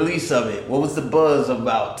 The release of it. What was the buzz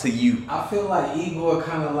about to you? I feel like Igor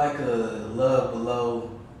kind of like a Love Below.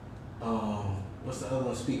 What's the other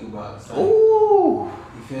one? Speak About. Like, Ooh.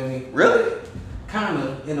 you feel me? Really? Kind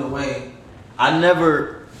of, in a way.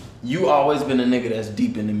 You always been a nigga that's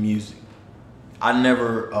deep into music. I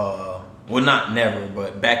never, well not never,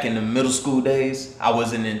 but back in the middle school days, I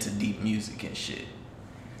wasn't into deep music and shit.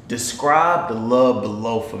 Describe the Love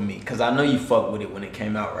Below for me, cause I know you fuck with it when it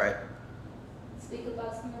came out, right? Speak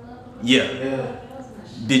About some Love Below? Yeah.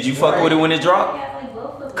 Did you fuck with it when it dropped? Yeah, like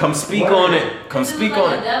both of them. Come speak on it. Come speak on It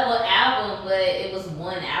was like it. a double album, but it was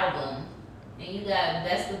one album. And you got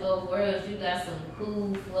Best of Both Worlds. You got some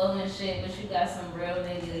cool flowing shit, but you got some real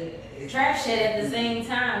nigga trap shit at the same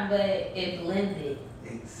time, but it blended.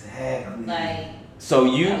 Exactly. Like, So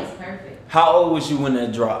that was perfect. how old was you when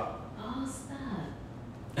that dropped? Oh, stop.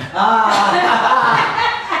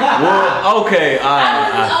 Well, okay,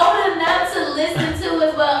 I was old enough to listen to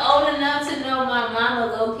it, but old enough to know my mama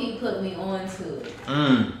low-key put me on to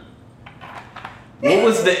it. What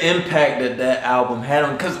was the impact that album had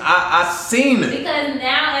on? Cause I seen it. Because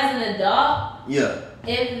now as an adult, Yeah.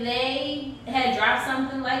 if they had dropped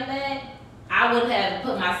something like that, I would have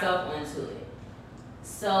put myself onto it.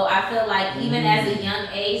 So I feel like even as a young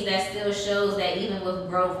age, that still shows that even with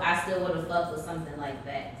growth, I still would have fucked with something like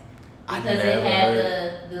that. Because it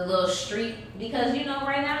had the little street. Because you know,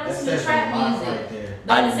 right now it's the trap music. Right,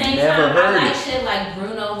 but at the same time, I like shit like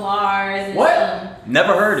Bruno Mars and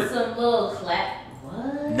Never heard it. Some little clap.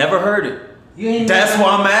 What? Never heard it. You ain't That's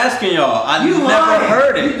why I'm asking y'all. I You never lying.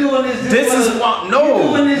 heard it. You doing this? This is why. No.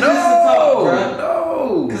 You doing this just to talk, bro.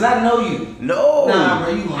 No. Cause I know you. No. Nah,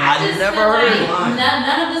 bro, you lying. I just never feel heard like it.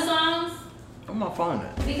 none of the songs. Where my phone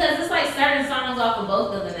at? Because it's like certain songs off of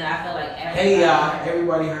both of them that I feel like Hey y'all,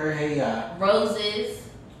 everybody heard Hey y'all. Roses.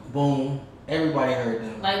 Boom. Everybody heard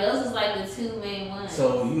them. Like those is like the two main ones.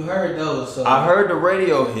 So you heard those. So I heard the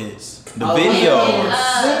radio hits. The Oh, video.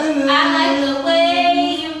 And, I like the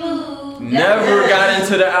way you move. Never got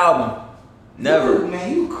into the album. Never. Dude,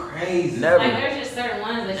 man, you crazy. Never. Like there's just certain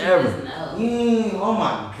ones that Never. you just know. Oh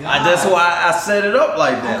my god. That's why I set it up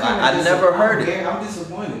like that. Like, I never heard it. I'm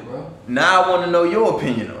disappointed, bro. Now I want to know your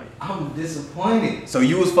opinion on it. I'm disappointed. So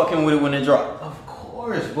you was fucking with it when it dropped. Of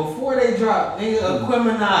course. Before they dropped, nigga,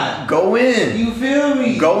 Aquemini. Go in. You feel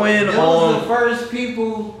me? Go in Those on. the first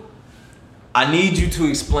people. I need you to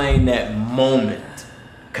explain that moment.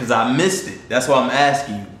 Cause I missed it. That's why I'm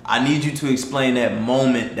asking you. I need you to explain that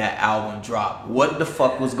moment that album dropped. What the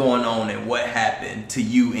fuck was going on and what happened to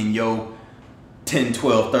you in your 10,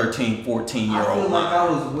 12, 13, 14 year I feel old like I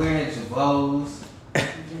mind? was wearing Jabos.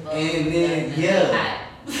 And then, yeah.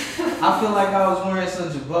 I feel like I was wearing some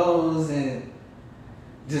Jabos and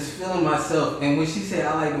just feeling myself. And when she said,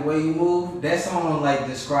 I like the way you move, that song like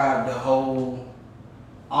described the whole,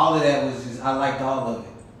 all of that was just, I liked all of it.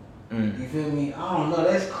 You feel me? I don't know.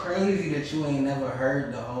 That's crazy that you ain't never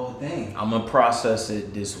heard the whole thing. I'm gonna process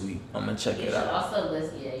it this week. I'm gonna check You it should out. also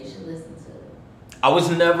listen. Yeah, you should listen to it. I was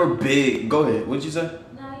never big. Go ahead. What'd you say?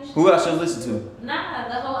 No, you should. Who I should listen to? Nah,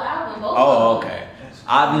 the whole album. Both Oh, of them. okay.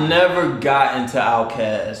 I've never got into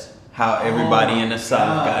Outkast. How everybody in the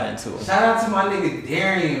South got into it. Shout out to my nigga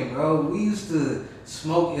Darian, bro. We used to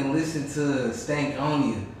smoke and listen to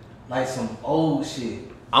Stankonia, like some old shit.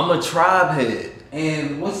 I'm a tribe head.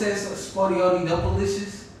 And what's that? Spodioti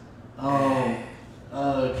Doublelicious?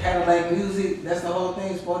 Cadillac Music. That's the whole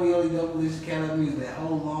thing. Spodioti Doublelicious, Cadillac Music. That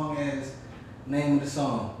whole long ass name of the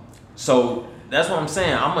song. So that's what I'm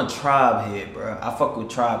saying. I'm a tribe head, bro. I fuck with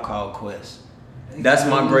Tribe Called Quest. That's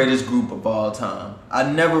my greatest group of all time.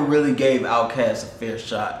 I never really gave Outkast a fair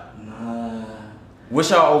shot. Nah. What's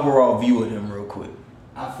your overall view of them, real quick?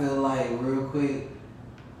 I feel like, real quick,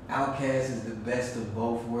 Outkast is the best of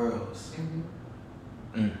both worlds.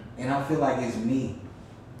 And I feel like it's me.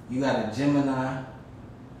 You got a Gemini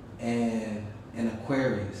and an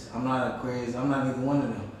Aquarius. I'm not Aquarius. I'm not either one of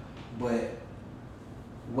them. But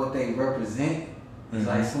what they represent is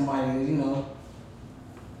like somebody, you know,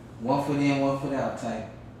 1 foot in, 1 foot out type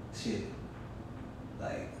shit.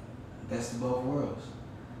 Like, best of both worlds.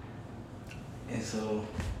 And so,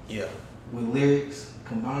 Yeah. with lyrics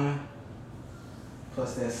combined,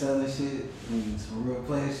 plus that southern shit, and some real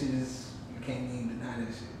player shit, is, you can't even deny that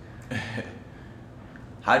shit.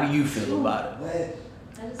 How do you feel about it?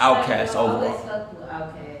 But Outkast I always overall. fuck with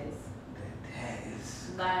Outkast. that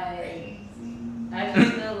is Like, crazy. I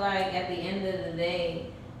just feel like at the end of the day,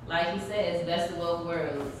 like he said, it's best of both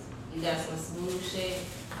worlds. You got some smooth shit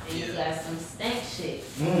and you got some stank shit.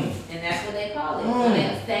 And that's what they call it. So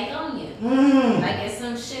they stank on you. Like it's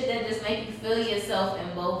some shit that just make you feel yourself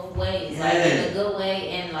in both ways. Like in a good way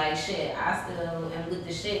and like shit, I still am with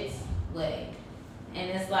the shits way. And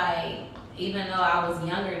it's like, even though I was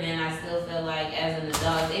younger then, I still feel like as an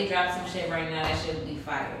adult, if they drop some shit right now, that shit would be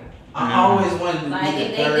fire. I always wanted to like be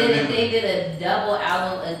if they did a double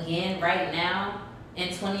album again right now in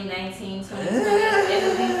 2019, 2020, it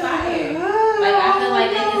would be fire. Like I feel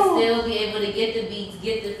like they can still be able to get the beats,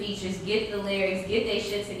 get the features, get the lyrics, get their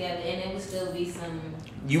shit together, and it would still be some.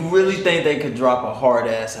 You really think they could drop a hard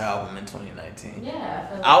ass album in 2019? Yeah. I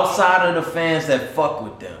feel like outside of the fans that fuck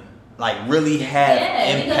with them, like really have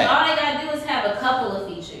impact. Because all they gotta do is have a couple of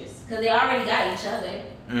features, because they already got each other.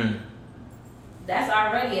 That's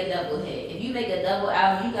already a double hit. If you make a double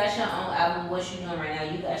album, you got your own album, what you doing right now.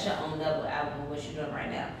 You got your own double album, what you doing right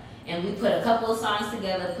now. And we put a couple of songs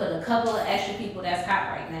together, put a couple of extra people that's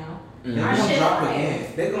hot right now. They're gonna drop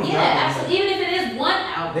again. They're gonna drop absolutely. Even if it is one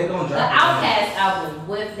album, they're gonna drop the Outkast album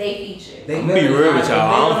with they feature. I'm gonna be real with y'all.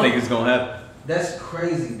 I don't think it's gonna happen. That's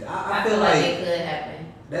crazy. I feel like it could happen.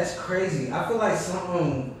 That's crazy. I feel like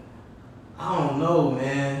something. I don't know,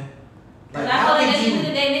 man. Like, I feel like at the end of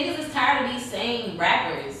the day, niggas is tired of these same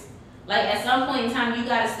rappers. Like at some point in time, you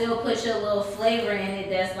gotta still put your little flavor in it.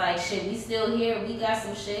 That's like shit. We still here. We got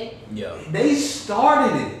some shit. Yeah. They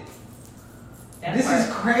started it. This is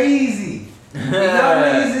crazy. Y'all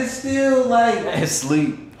niggas is still like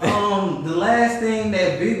asleep. The last thing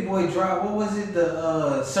that Big Boy dropped, what was it?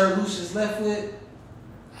 The Sir Lucius Left with.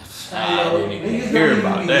 I didn't even Niggas hear don't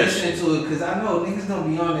about even be that listening shit. to it because I know niggas don't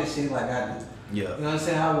be on that shit like I do. Yeah. You know what I'm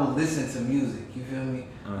saying? I will listen to music. You feel me?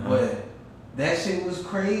 But that shit was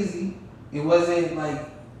crazy. It wasn't like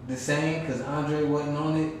the same because Andre wasn't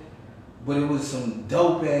on it, but it was some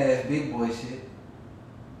dope ass Big Boy shit.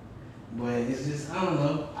 But it's just, I don't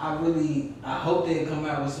know. I hope they come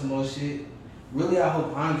out with some more shit. Really, I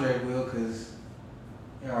hope Andre will, because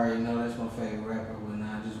you already know that's my favorite rapper. But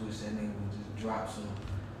now I just wish that nigga would just drop some.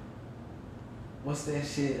 What's that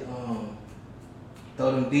shit?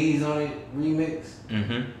 Throw Them D's on it remix.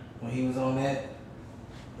 When he was on that.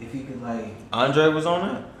 If he could like. Andre was on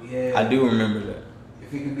that? Yeah. I do remember that. If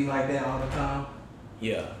he could be like that all the time.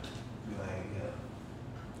 Yeah. Be like, yeah.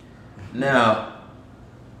 Now,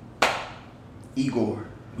 Igor,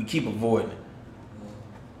 we keep avoiding it.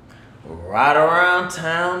 Right around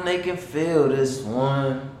town, they can feel this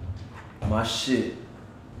one. My shit.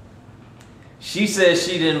 She said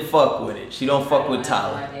she didn't fuck with it. She don't fuck with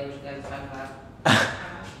Tyler.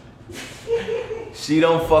 She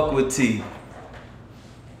don't fuck with T.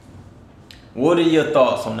 What are your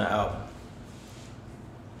thoughts on the album?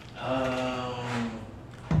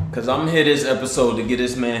 Cause I'm here this episode to get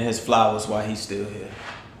this man his flowers while he's still here.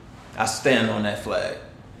 I stand on that flag.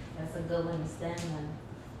 That's a good one to stand on.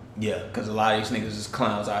 Yeah, cause a lot of these niggas is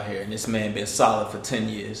clowns out here, and this man been solid for 10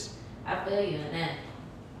 years. I feel you in that.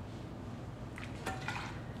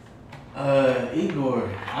 Igor,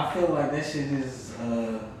 I feel like that shit is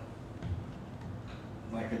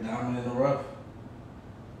like a diamond in the rough.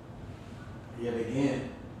 Yet again,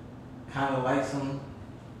 kind of like some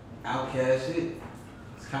Outkast shit.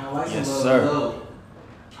 It's kind of like some love.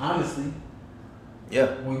 Honestly.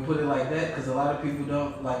 Yeah. When we put it like that, because a lot of people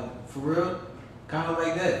don't, like, for real, kind of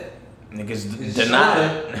like that. Niggas deny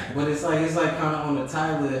it. But it's like kind of on the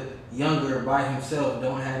Tyler Younger by himself.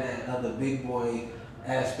 Don't have that other Big Boy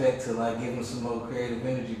aspect to like give him some more creative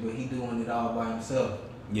energy, but he doing it all by himself.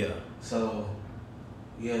 Yeah. So,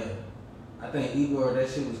 yeah, I think Igor, that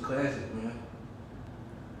shit was classic, man.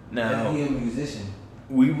 Now, he a musician.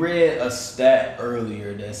 We read a stat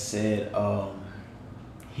earlier that said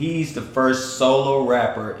he's the first solo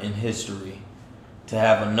rapper in history to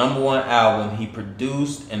have a #1 album he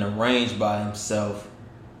produced and arranged by himself,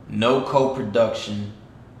 no co-production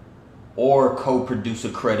or co-producer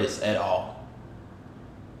credits at all.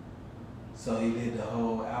 So he did the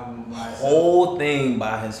whole album by himself? Whole thing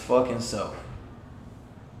by his fucking self.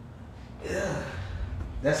 Yeah.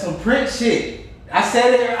 That's some Prince shit. I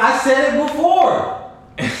said it before.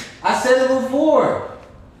 I said it before.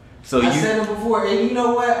 I said it before, and you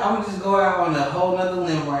know what? I'm gonna just go out on a whole nother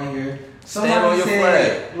limb right here. Somebody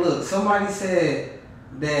said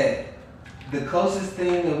that the closest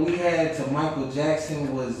thing that we had to Michael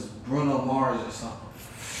Jackson was Bruno Mars or something.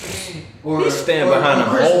 He's standing behind the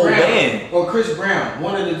whole band. Or Chris Brown,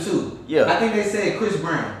 one of the two. Yeah. I think they said Chris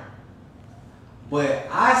Brown. But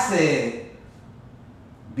I said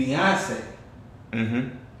Beyonce.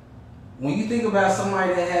 Mm-hmm. When you think about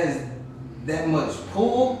somebody that has that much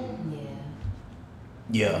pull.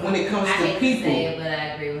 Yeah. When it comes I to hate people. To say it, but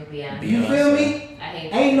I agree with Beyonce. You feel me? I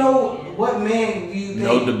hate Ain't no what man do you think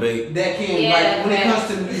No debate. that can like when it comes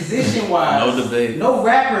to musician wise. No debate. No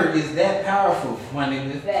rapper is that powerful, my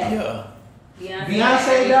nigga. Yeah.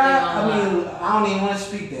 Beyonce died. I mean, I don't even want to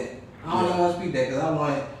speak that. I don't even want to speak that because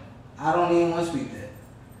I don't even want to speak that.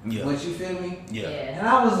 Yeah. But you feel me? Yeah. And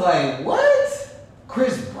I was like, what?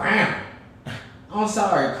 Chris Brown. I'm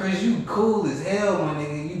sorry, Chris. You cool as hell, my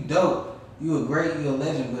nigga. You dope. You a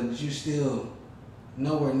legend, but you still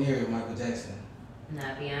nowhere near Michael Jackson.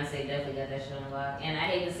 Nah, Beyonce definitely got that shit on lock. And I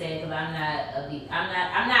hate to say it because I'm not a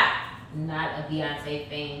Beyonce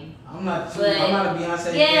fan. I'm not a Beyonce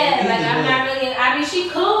fan. Yeah, like I'm not really. I mean, she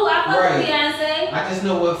cool. I fuck with Beyonce. I just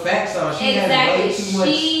know what facts are. She has way too much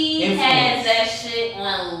influence. Has that shit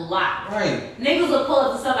on lock. Right. Niggas will pull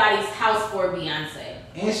up to somebody's house for Beyonce.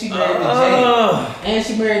 And she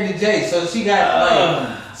married to Jay. So she got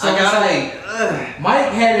like. So it's like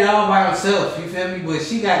Mike had it all by himself. You feel me? But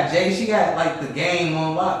she got Jay. She got like the game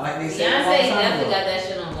on lock. Like they said. Beyonce definitely got that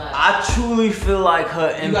shit on lock. I truly feel like her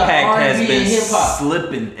impact has been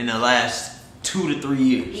slipping in the last 2 to 3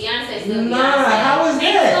 years. Beyonce still Beyonce. How is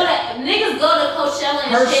that? Niggas go to Coachella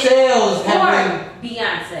and her shit sales have been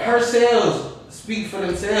Beyonce. Her sales speak for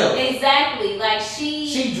themselves. Exactly. Like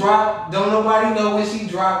she dropped. Don't nobody know when she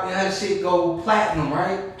dropped and her shit go platinum,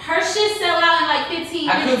 right? Her shit sell out in like 15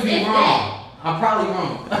 minutes. I could be wrong. I'm probably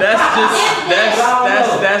wrong. That's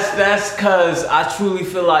cause I truly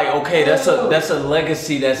feel like okay, that's a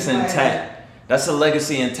legacy that's intact. That's a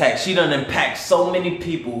legacy intact. She done impact so many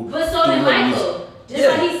people. But so did Michael.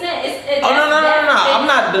 Just like he said. I'm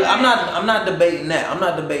not debating that.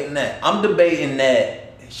 I'm debating that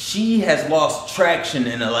she has lost traction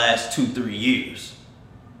in the last 2-3 years.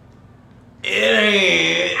 It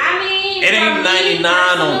ain't 99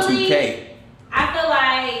 on 2K. I feel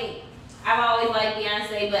like I've always liked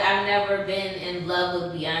Beyonce, but I've never been in love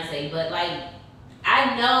with Beyonce. But like,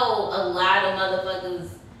 I know a lot of motherfuckers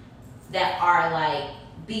that are like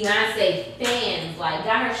Beyonce fans. Like,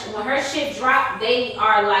 when her shit dropped, they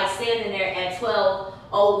are like standing there at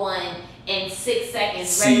 12:01 in 6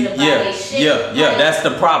 seconds ready to buy their shit. Yeah, that's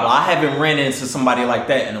the problem. I haven't ran into somebody like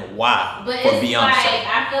that in a while. But for it's Beyonce. like,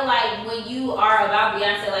 I feel like when you are about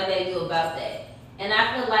Beyonce like that, you about that. And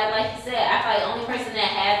I feel like you said, I feel like the only person that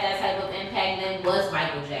had that type of impact then was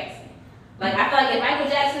Michael Jackson. Like, I feel like if Michael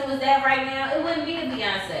Jackson was that right now, it wouldn't be a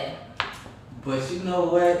Beyonce. But you know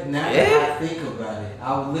what? Now that I think about it,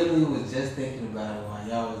 I literally was just thinking about it while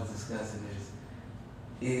y'all was discussing this.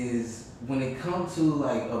 Is when it comes to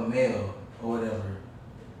like a male or whatever,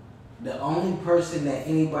 the only person that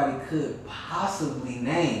anybody could possibly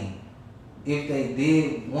name, if they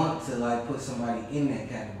did want to like put somebody in that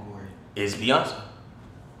category, is Beyonce.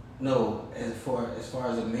 No, as far as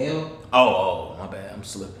a male. Oh, my bad. I'm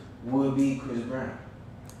slipping. Would be Chris Brown.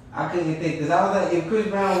 I couldn't think because I was like, if Chris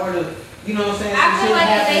Brown were to, you know what I'm saying? I feel like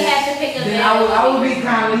if they had to pick a then male, I would be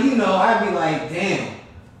kind of, I'd be like, damn.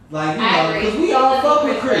 Like, because we all fuck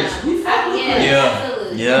with Chris. We fuck with Chris.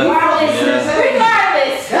 Yeah. Regardless.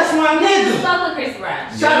 That's my nigga. We fuck with Chris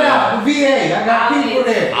Brown. Shout out to VA. I got people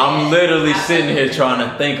there. I'm literally sitting here trying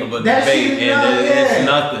to think of a debate and it's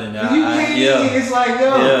nothing. It's like,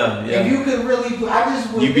 if you could really, I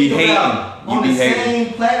just would think about on the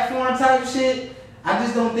same platform type shit. I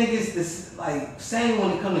just don't think it's this like same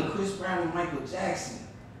when it comes to Chris Brown and Michael Jackson.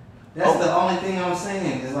 That's the only thing I'm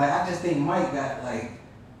saying. Is like I just think Mike got like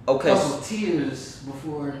a couple tears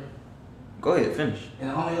before. Go ahead, finish.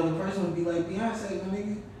 And the only other person would be like Beyonce, my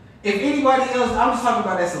nigga. If anybody else, I'm just talking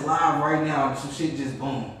about that's alive right now and some shit just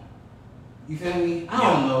boom. You feel me? I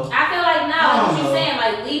don't know. I feel like what you're saying,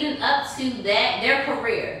 like leading up to that, their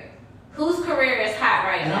career. Whose career is hot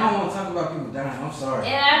right now? And I don't want to talk about people dying. I'm sorry.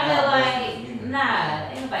 And I feel like, nah,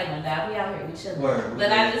 ain't nobody gonna die. We out here, we chilling.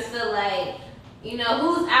 But I just feel like,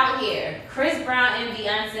 who's out here? Chris Brown and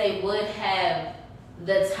Beyonce would have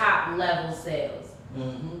the top level sales.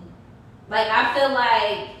 Mm-hmm. Like, I feel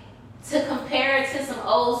like to compare it to some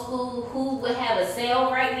old school, who would have a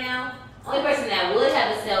sale right now? Only person that would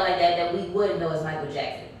have a sale like that we wouldn't know is Michael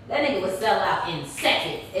Jackson. That nigga would sell out in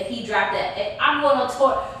seconds if he dropped that. If I'm going on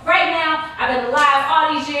tour right now. I've been alive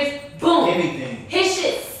all these years. Boom. Anything. His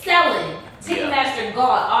shit's selling. Ticketmaster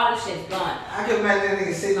gone. All them shit's gone. I can imagine that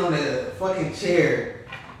nigga sitting on the fucking chair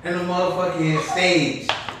and the motherfucking stage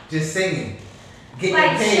just singing. Getting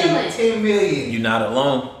like paid $10 million. You're not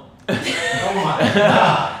alone. Oh my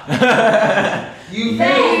God. You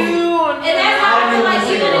know. And that's how I feel like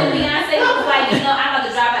even if Beyonce was like, I'm about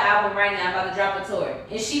to drop an album right now, I'm about to drop a tour.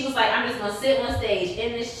 And she was like, I'm just gonna sit on stage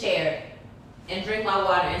in this chair and drink my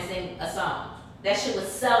water and sing a song. That shit would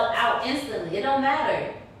sell out instantly. It don't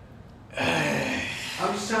matter.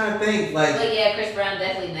 I'm just trying to think, like. But yeah, Chris Brown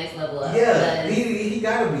definitely next level up. Yeah, he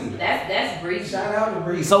gotta be. That's Breezy. Shout out to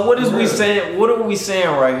Breezy. So what is we saying? What are we saying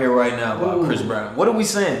right here, right now about Chris Brown? What are we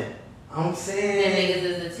saying? I'm Them saying. niggas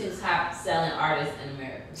is the 2 top selling artists in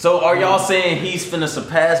America. So are y'all saying he's finna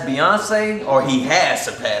surpass Beyonce, or he has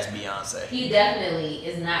surpassed Beyonce? He definitely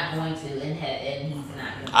is not going to, and he's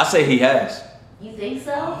not going to. I say he has. You think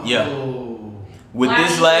so? Yeah. Oh. Why do you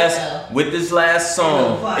think With this last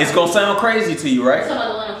song, it's gonna sound crazy to you, You right? talking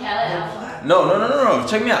about the one on Khaled album? No.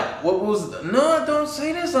 Check me out. What was? No, don't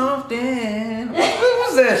say this often. What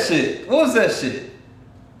was that shit? What was that shit?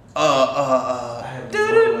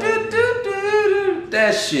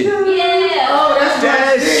 That shit. Yeah. Oh, that's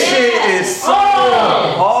That my shit. shit is so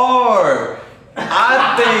hard.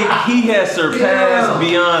 I think he has surpassed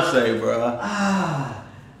Beyonce, bro.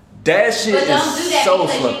 That shit But don't is do that so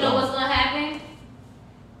because slept you know on. what's gonna happen?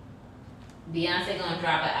 Beyonce gonna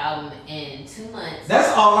drop an album in 2 months. That's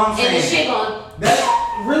all I'm And saying. the shit gonna. That's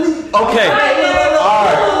really. Okay. All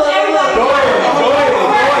right. Go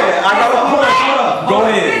ahead. I got a point.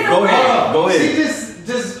 Go ahead. She just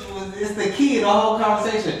it's the key to the whole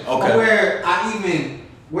conversation. Okay.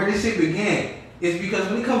 Where this shit began is because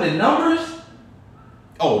when it comes to numbers.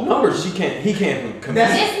 Oh, numbers. He can't compete.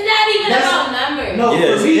 It's not even about numbers. No, Yeah,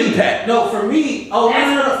 for it's me, impact. No, for me. Oh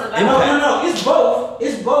That's what it's about. no. It's both.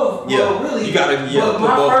 It's both. Yeah, Well, really. you gotta But put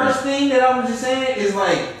my both in. first thing that I'm just saying is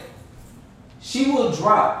like, she will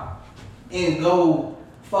drop and go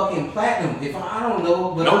fucking platinum. If I don't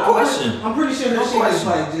know, but No question. I'm pretty sure that No shit is question.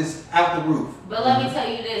 like just out the roof. But let me tell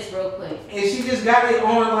you this real quick. And she just got it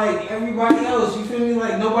on like everybody else. You feel me?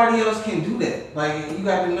 Like nobody else can do that. Like you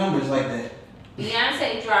got the numbers like that.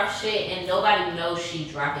 Beyonce dropped shit and nobody knows she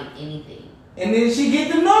dropping anything. And then she get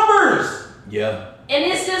the numbers. Yeah. And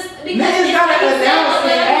it's just because Niggas it's gotta like you said, announce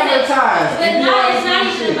but and like you said, advertise. But and do no, all it's not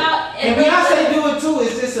this even shit. about. And Beyonce do it too.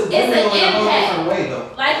 It's just a It's an in a whole impact. different way though.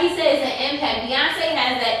 Like he said, it's an impact. Beyonce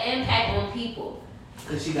has that impact on people.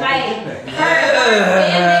 Cause she got Like the her,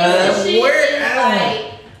 impact. her shit Where- is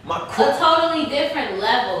like My a totally different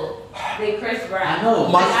level than Chris Brown. I know.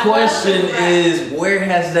 My Like, I love question Chris Brown. is, where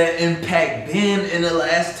has that impact been in the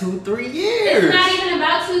last 2-3 years? It's not even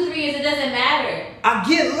about 2-3 years. It doesn't matter. I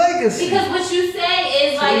get legacy. Because what you say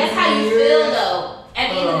is like that's how you feel though. At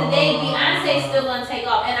the end of the day, Beyonce's still gonna take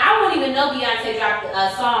off, and I won't even know Beyonce dropped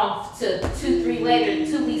a song to 2-3 later,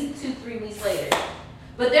 2-3 weeks later.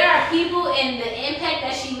 But there are people and the impact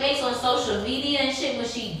that she makes on social media and shit when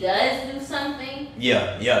she does do something.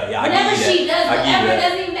 Yeah. I Whenever give you she that. does, I give you whatever that.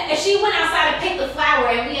 doesn't even. If she went outside and picked the flower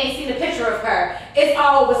and we ain't seen a picture of her, it's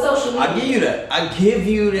all over social media. I give you that. I give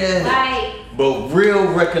you that. Like. But real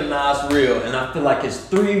recognize real, and I feel like it's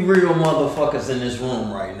 3 real motherfuckers in this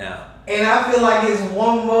room right now. And I feel like it's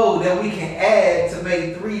one more that we can add to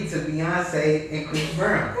make 3 to Beyonce and Chris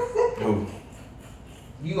Brown. Who?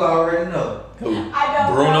 You already know. Who? I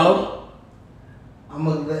don't Bruno? know. I'm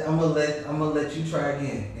gonna let you try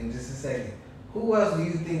again in just a second. Who else do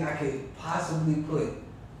you think I could possibly put?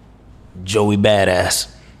 Joey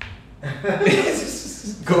Badass.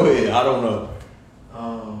 Go ahead. I don't know.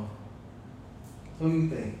 Who you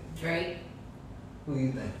think? Drake. Who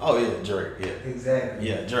you think? Oh yeah, Drake. Yeah. Exactly.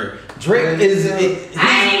 Yeah, Drake. Drake is. I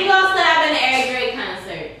ain't gonna say I've been to every Drake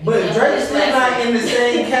concert. You But know, Drake's this still last not year. in the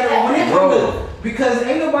same category. When it Bro. comes to, because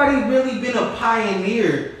ain't nobody really been a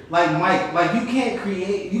pioneer like Mike. Like you can't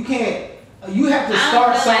create. You can't. You have to I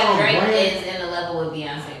start don't feel something like Drake brand. is in the level with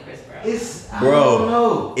Beyonce and Chris Brown. It's I Bro. don't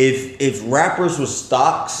know. If rappers was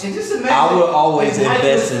stocks, And just imagine, I would always if Mike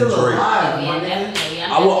invest was in still Drake. alive, Yeah, my nigga. definitely.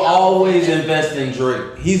 I'm I will definitely always investing. invest in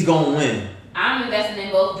Drake. He's gonna win. I'm investing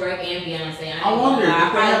in both Drake and Beyonce. I wonder if I they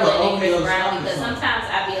have probably an wouldn't in OVO Chris Brown stock or because something. sometimes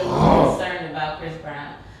I be a little concerned about Chris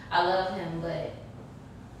Brown. I love him, but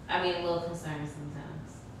I be a little concerned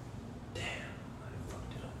sometimes.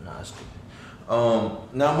 Nah, it's stupid.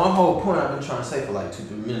 Now my whole point I've been trying to say for like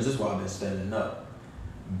 2-3 minutes. This is why I've been standing up.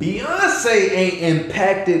 Beyonce ain't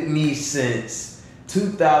impacted me since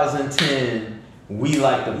 2010. We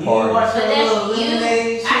Like the You Party. watch But that little that's you.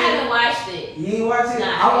 Lemonade shit? I haven't watched it. You ain't watch it?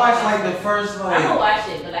 Nah, I watched like the first I'm gonna like watch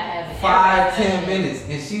it, but I haven't. 5-10 Everybody- minutes,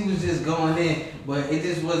 and she was just going in, but it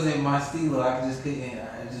just wasn't my stilo. I just couldn't.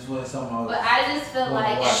 It just wasn't something I was. But I just feel Wanna like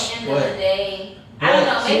at watch, the end of but- the day, I but don't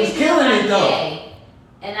know. she Maybe was because killing I'm it, though. gay,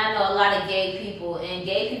 and I know a lot of gay people, and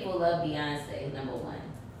gay people love Beyonce. Number one.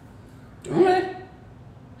 What?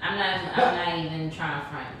 I'm not even trying to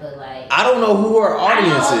front, but like I don't know who our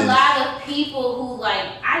audience I know a is. lot of people who like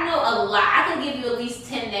I know a lot. I could give you at least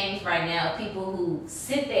 10 names right now of people who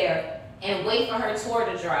sit there and wait for her tour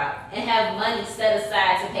to drop and have money set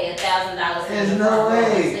aside to pay $1,000 for There's no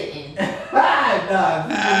way.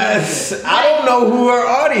 I don't know who her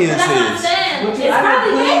audience That's what I'm is. saying. It's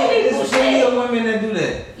probably gay people plenty of shit. women that do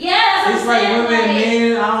that. Yeah, that's what It's I'm like saying.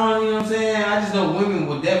 women, men. I don't, you know what I'm saying. I just know women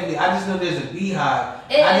will definitely. I just know there's a beehive.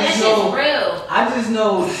 That shit's real. I just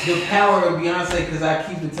know the power of Beyonce because I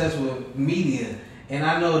keep in touch with media, and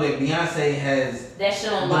I know that Beyonce has That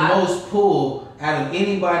shit on the lock. most pull out of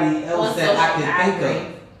anybody else On that I social- can think agree.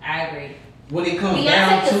 of. I agree. When it comes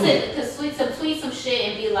down to it. Could tweet some shit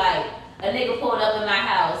and be like, a nigga pulled up in my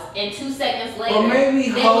house, and 2 seconds later, Or maybe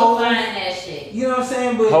they Hov- will find that shit. You know what I'm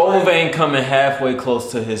saying? But Hov like, ain't coming halfway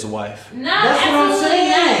close to his wife. No, That's what I'm absolutely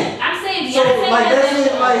saying. not. I'm saying so Beyonce like has that's that it.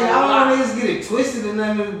 shit Like on I don't lock. want niggas get it twisted and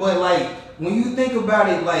nothing, but like when you think about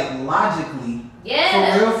it, like logically,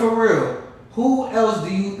 Yeah. for real, who else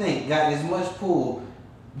do you think got as much pull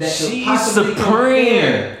that could She's possibly supreme.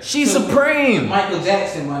 compare She's to supreme. Michael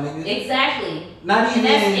Jackson, my nigga. Exactly. Not even.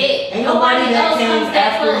 And that's it. Ain't Nobody nobody that else came comes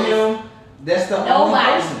that after close. him. That's the Nobody. only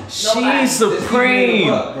person. Nobody. She's supreme.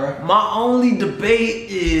 Just keep it up, My only debate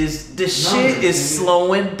is the shit is nigga.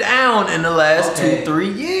 slowing down in the last Okay. 2-3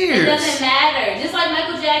 It years. doesn't matter. Just like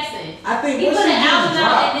Michael Jackson. I think He what put she an did album was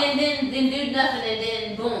out drop. and then do nothing and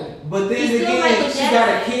then boom. But then He's still again, Michael she got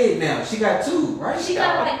a Jackson. kid now. She got 2, right? She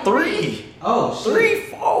got like 3. Oh shit. 3,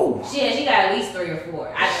 4. She got at least 3 or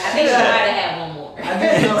 4. I think she might have had one more.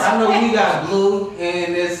 I know we got Blue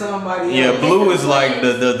and there's somebody Yeah, else. Blue is like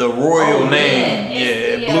the royal Oh, name.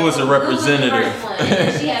 Yeah, Blue is a representative. Blue was the first one, and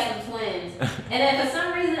then she had some twins. And then for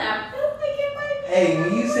some reason, I feel like it might be. Hey,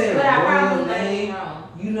 when you say But I royal probably might be name,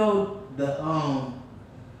 wrong. you know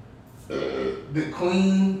the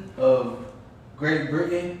Queen of Great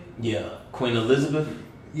Britain. Yeah, Queen Elizabeth.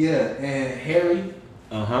 Yeah, and Harry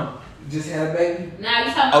Uh-huh. just had a baby. Now you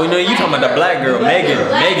talking about Oh, no, you talking about the black girl, Black Megan,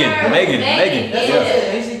 girl. Megan. That's Yeah. what I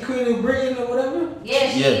said. Ain't she Queen of Britain or whatever? Yeah,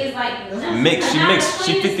 she Yeah. is like Mixed, she Nah, mixed. the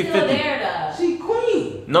She queen is 50-50. still there, though. She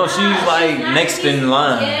Queen. No, she's Nah, like not. next She's- in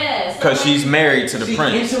line. Yeah, so Cause like- she's married to the She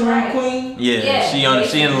prince. interim Right. Queen. Yeah, she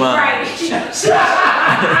in line. Right.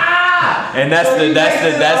 And that's So the you that's make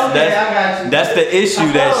the it- that's okay, I got that's you. that's the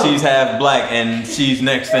issue that she's half black and she's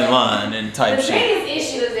next in line and The type shit.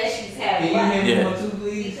 biggest issue is that she's Can having you black. hand me Yeah. one too,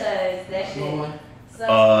 please? Because that shit. One. So,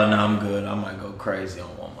 No, I'm good. I might go crazy on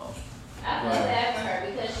one more. I feel bad for her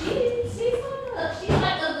because she's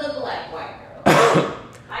like a good black white girl.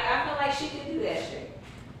 Like I feel like she could do that shit.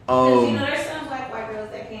 Because you know there's some black white girls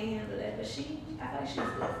that can't handle that, but I feel like she's good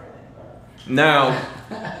for that. Now,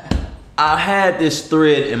 I had this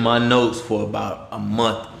thread in my notes for about a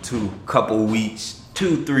month to couple weeks,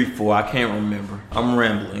 2, 3, 4. I can't remember. I'm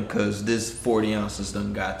rambling because this 40 ounces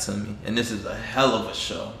done got to me, and this is a hell of a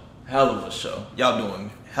show. Hell of a show. Y'all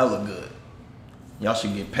doing hella good. Y'all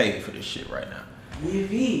should get paid for this shit right now.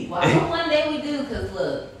 Well, I hope one day we do, cause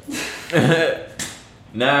look.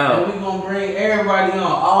 Now, And we gonna bring everybody on,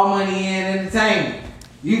 all money in entertainment.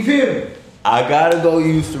 You feel me? I gotta go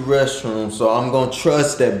use the restroom, so I'm gonna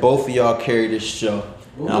trust that both of y'all carry this show.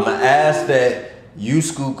 Now, I'm gonna ask that you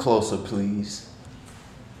scoot closer, please.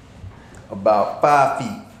 About 5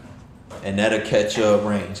 feet. And that'll catch your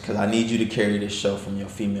range, because I need you to carry this show from your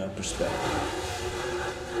female perspective.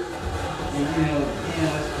 And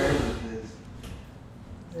that's crazy.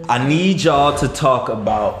 I need y'all to talk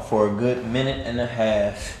about, for a good minute and a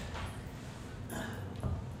half,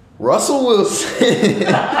 Russell Wilson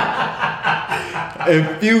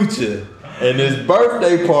and Future and his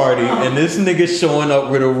birthday party, and this nigga showing up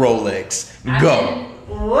with a Rolex. Go.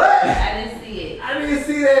 What? I didn't see it. I didn't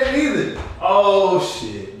see that either. Oh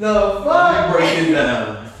shit. The fuck? Break it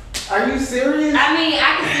down. Are you serious? I mean,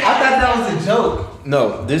 I can see. I thought that was a joke.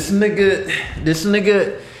 No, this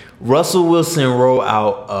nigga, Russell Wilson wrote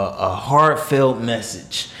out a heartfelt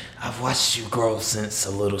message. I've watched you grow since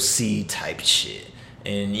a little seed type shit.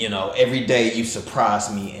 And you know, every day you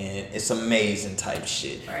surprise me and it's amazing type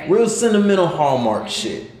shit. Right. Real sentimental Hallmark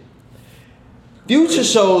shit. Future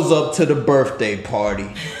shows up to the birthday party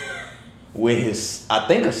with his, I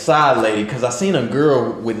think a side lady, because I seen a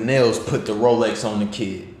girl with nails put the Rolex on the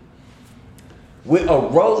kid. With a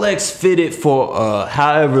Rolex fitted for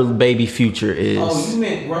however baby Future is. Oh, you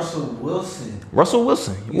meant Russell Wilson. Russell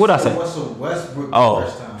Wilson. You What'd I said say? Russell Westbrook Oh, the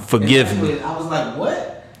first time. forgive And that's me. what- I was like, what?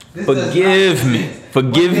 This Forgive does not me. make sense.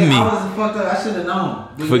 Forgive But then me. I was fucked up. I should have known.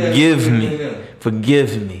 But Forgive yeah, me. yeah.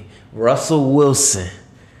 Forgive me. Russell Wilson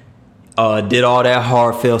did all that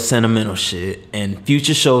heartfelt sentimental shit, and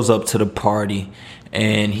Future shows up to the party,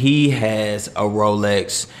 and he has a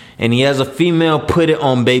Rolex, and he has a female put it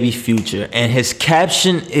on baby Future, and his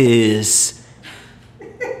caption is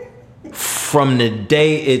From the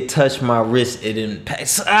day it touched my wrist, it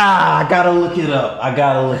impacts. I gotta look it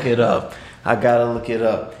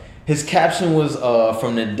up. His caption was,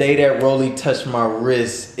 from the day that Rolly touched my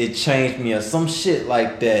wrist, it changed me, or some shit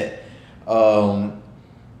like that. I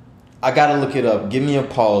gotta look it up. Give me a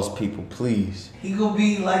pause, people, please. He gonna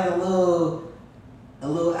be like a little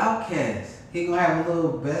outcast. He gonna have a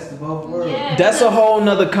little best of both worlds. Yeah. That's a whole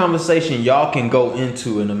nother conversation y'all can go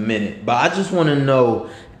into in a minute. But I just want to know,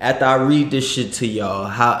 after I read this shit to y'all,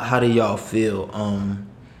 how do y'all feel?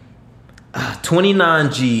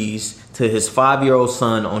 29 G's to his 5-year-old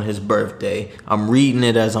son on his birthday. I'm reading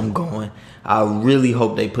it as I'm going. I really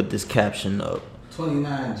hope they put this caption up.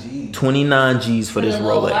 29 G's. 29 G's for this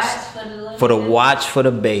Rolex. For the watch for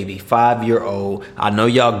the baby, 5-year-old. I know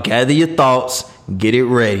y'all gather your thoughts, get it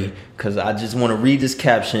ready, cause I just want to read this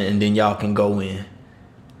caption and then y'all can go in.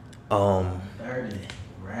 30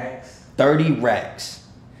 racks. 30 racks.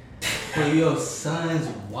 For your son's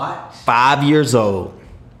watch. 5 years old.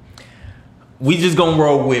 We just gonna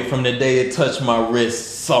roll with, from the day it touched my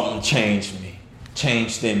wrist, something changed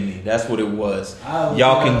in me. That's what it was.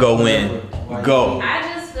 Y'all can go in. Go. I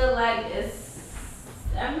just feel like it's,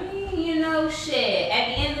 I mean, you know, shit. At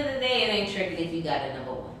the end of the day, it ain't tricky if you got a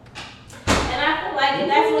number one. And I feel like if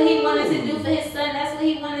that's what he wanted to do for his son, that's what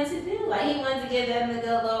he wanted to do. Like, he wanted to get that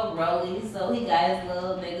nigga a little Rolly, so he got his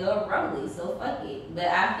little nigga a Rolly, so fuck it. But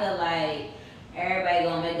I feel like everybody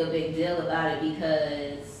gonna make a big deal about it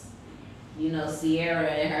because, you know, Sierra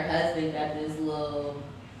and her husband got this little,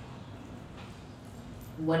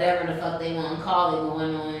 whatever the fuck they want to call it,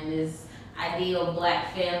 going on, this ideal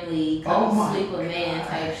black family, come sleep with man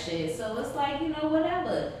type shit. So it's like, you know,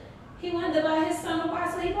 whatever. He wanted to buy his son a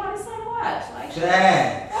watch, so he bought his son a watch. Like,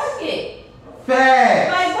 Facts. fuck it.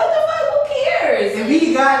 Facts. Like, what the fuck? Who cares? If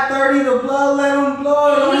he got 30 to blow, let him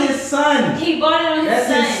blow it on his son. He bought it on his son.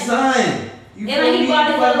 That's his son. And like he bought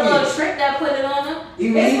it for a little trick that put it on him.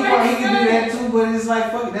 Even he can do that too, but it's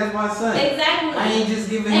like, fuck it, that's my son. Exactly. I ain't just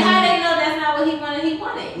giving him. And how they know that's not what he wanted? He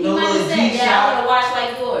wanted. He No wanted to little say, G-shot. yeah, I want to watch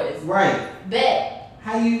like yours. Right. Bet.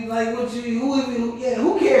 How you, like, what you,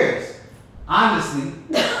 who cares? Honestly,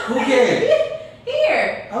 who cares?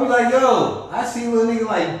 Here. I was like, yo, I see a little nigga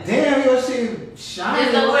like, damn, your shit shining.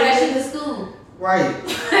 Just don't wear that shit to school. Right.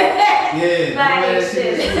 Yeah. Like don't wear that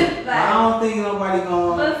shit to school. shit. I don't think nobody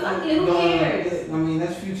gonna. But fuck it, who cares? I mean,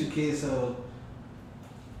 that's future kids, so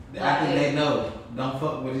I think they know. Don't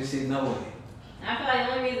fuck with this shit no way. I feel like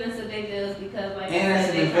the only reason it's a big deal is because, like, And that's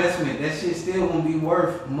an investment. That shit still gonna be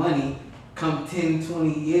worth money come 10,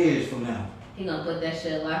 20 years from now. he gonna put that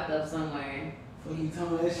shit locked up somewhere. Fuck you talking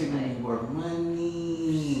about? That shit gonna be worth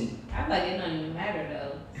money. I feel like it don't even matter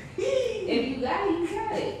though. If you got it, you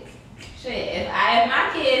got it. Shit, if my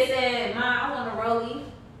kid said, "Mom, I want a Rollie,"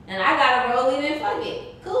 and I got a Rollie, then fuck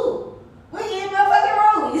it, cool. We get motherfucking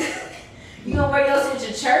Rollies. You gonna wear your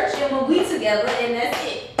shit to church, and we'll be together, and that's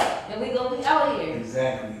it. And we gonna be out here.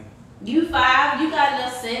 Exactly. You 5, you got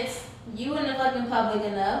enough sense. You in the fucking public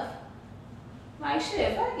enough. Like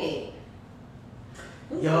shit, fuck it.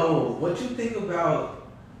 Yo, what you think about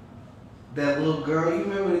that little girl? You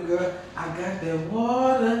remember the girl? I got that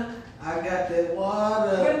water. I got that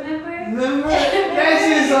water. Remember? That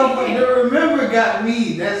shit so funny. The remember got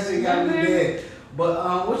me. That shit got me dead.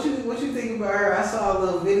 But what you think about her? I saw a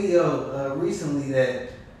little video recently that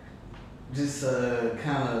just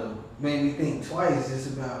kind of made me think twice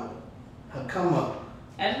just about her come up.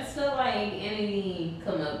 I just feel like anything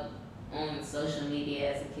come up on social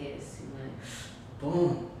media as a kid is too much.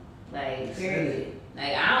 Boom. Like, period.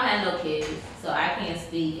 Like, I don't have no kids, so I can't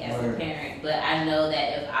speak as a parent. But I know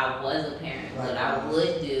that if I was a parent, what I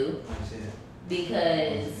would do,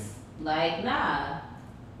 because, like, nah,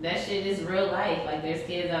 that shit is real life. Like, there's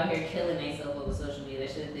kids out here killing themselves over social media.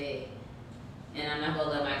 That shit's dead. And I'm not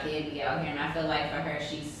gonna let my kid be out here. And I feel like for her,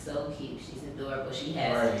 she's so cute. She's adorable. She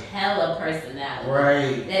has hella personality.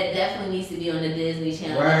 Right. That definitely needs to be on the Disney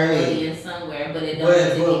Channel. Right. In somewhere, but it don't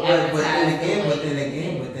need to be advertised. But then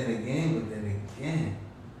again,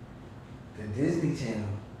 the Disney Channel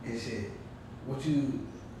and shit. What you?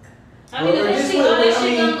 I mean, eventually all this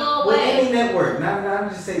shit gonna go away. With any network, not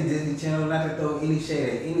just say Disney Channel, not to throw any shade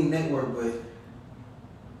at any network, but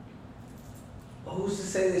who's to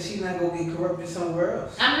say that she's not gonna get corrupted somewhere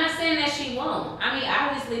else? I'm not saying that she won't. I mean,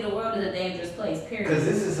 obviously the world is a dangerous place, period. Because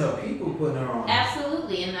this is her people putting her on.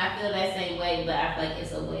 Absolutely, and I feel that same way, but I feel like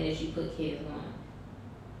it's a way that you put kids on.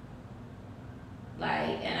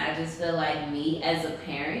 Like, and I just feel like me as a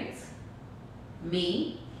parent,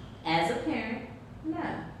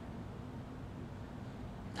 nah.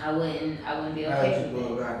 I wouldn't be okay with it. How would you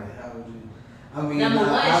go about it? I mean, number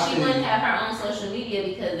one, she wouldn't have her own social media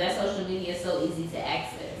because that social media is so easy to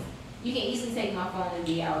access. You can easily take my phone and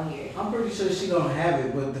be out here. I'm pretty sure she don't have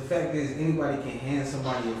it, but the fact is, anybody can hand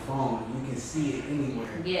somebody a phone. You can see it anywhere.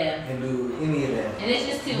 Yeah. And do any of that. And it's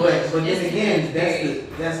just too much. But then again,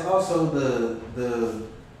 that's also the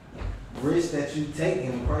risk that you take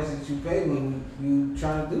and the price that you pay when you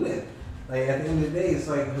trying to do that. Like at the end of the day, it's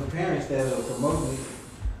like her parents that are promoting it.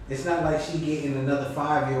 It's not like she getting another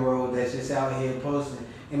 5-year-old that's just out here posting.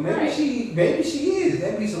 And maybe she is.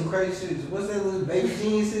 That'd be some crazy shit. What's that little Baby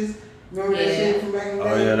Geniuses? Remember that shit from back in the day?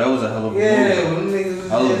 Oh yeah, that was a hell of a movie. Yeah, when them niggas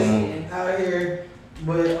was movie. just out here.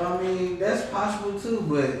 But I mean, that's possible too.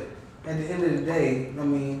 But at the end of the day, I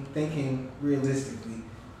mean, thinking realistically,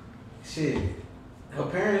 shit, her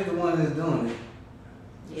parents the one that's doing it.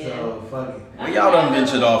 Yeah. So fuck it. What y'all done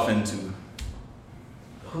ventured off into?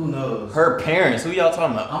 Who knows? Her parents. Who y'all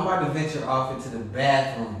talking about? I'm about to venture off into the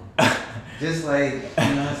bathroom. Just like, you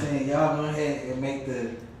know what I'm saying? Y'all go ahead and make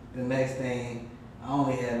the next thing. I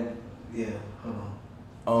only had, hold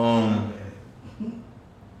on.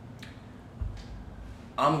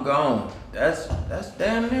 I'm gone. That's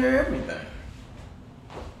damn near everything.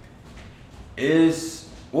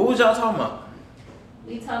 What was y'all talking about?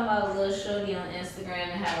 We talking about Lil Shorty on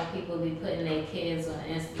Instagram and how people be putting their kids on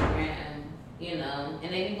Instagram, you know,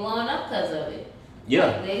 and they be blowing up because of it. Yeah.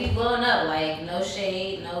 Like, they be blowing up, like, no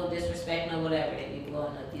shade, no disrespect, no whatever. They be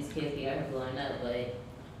blowing up. These kids be out here blowing up, but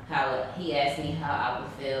he asked me how I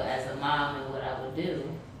would feel as a mom and what I would do.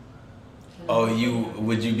 Oh,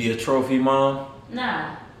 would you be a trophy mom?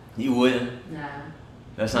 Nah. You wouldn't? Nah.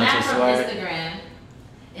 That's not your from swag? Instagram.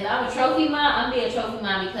 If I'm a trophy mom, I'm be a trophy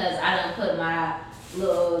mom because I done put my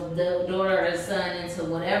the daughter or son into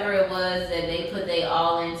whatever it was that they put they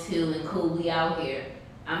all into, and cool, we out here.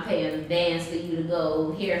 I'm paying bands for you to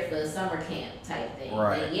go here for summer camp type thing.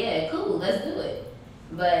 Right. Like, yeah, cool, let's do it.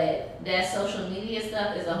 But that social media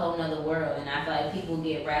stuff is a whole nother world, and I feel like people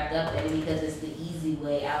get wrapped up in it because it's the easy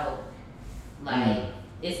way out. Like,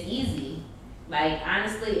 it's easy. Like,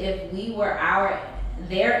 honestly, if we were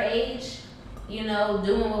their age, you know,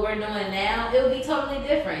 doing what we're doing now, it would be totally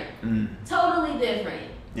different. Totally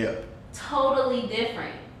different. Yeah. Totally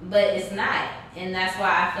different. But it's not. And that's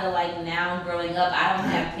why I feel like now growing up, I don't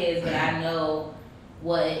have kids, but I know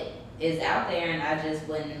what is out there, and I just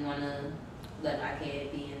wouldn't want to let my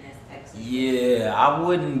kid be in this type of situation. Yeah, I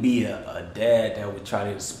wouldn't be a dad that would try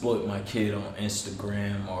to exploit my kid on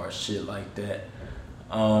Instagram or shit like that.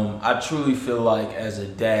 I truly feel like as a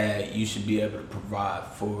dad, you should be able to provide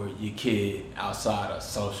for your kid outside of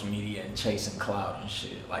social media and chasing clout and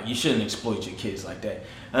shit. Like, you shouldn't exploit your kids like that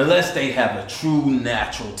unless they have a true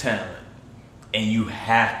natural talent and you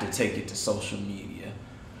have to take it to social media.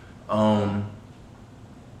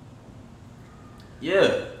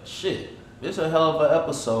 Yeah, shit. It's a hell of an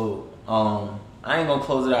episode. I ain't gonna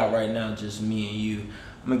close it out right now, just me and you.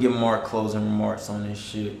 I'm gonna give Mark closing remarks on this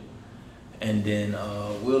shit. And then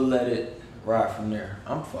we'll let it ride from there.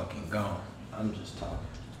 I'm fucking gone. I'm just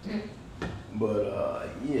talking. But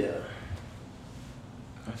yeah.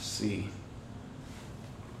 Let's see.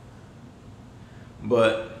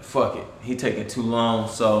 But fuck it. He taking too long,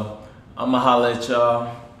 so I'ma holla at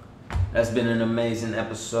y'all. That's been an amazing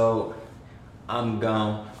episode. I'm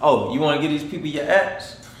gone. Oh, you wanna give these people your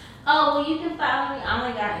apps? Oh, well, you can follow me. I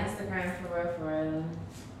only got Instagram for real.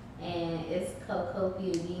 And it's Coco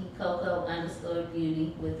Beauty,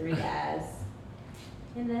 Coco_Beauty with 3 eyes.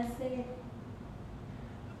 And that's it.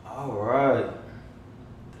 Alright.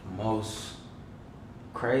 The most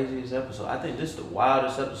craziest episode. I think this is the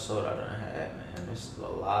wildest episode I done had, man. This is a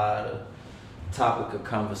lot of topic of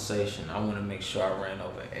conversation. I want to make sure I ran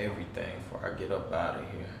over everything before I get up out of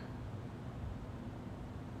here.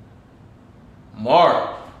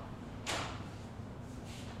 Mark.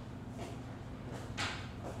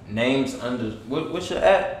 Names under what's your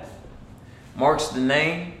app? Mark's the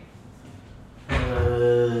name. I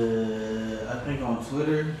think on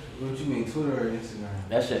Twitter. What you mean, Twitter or Instagram?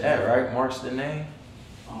 That's your app, right? Mark's the name.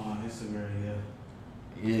 On Instagram, yeah.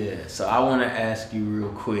 Yeah. So I want to ask you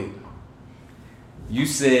real quick. You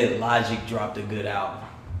said Logic dropped a good album.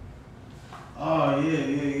 Oh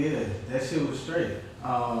yeah. That shit was straight.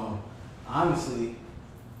 Honestly,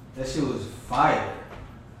 that shit was fire.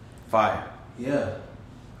 Fire. Yeah.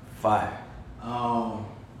 Fire.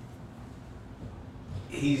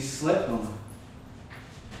 He slept on him.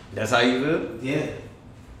 That's how you feel? Yeah.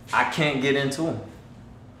 I can't get into him.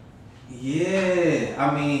 Yeah.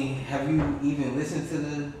 I mean, have you even listened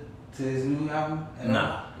to his new album?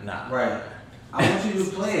 Nah. Right. I want you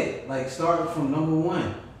to play it. Like, start from number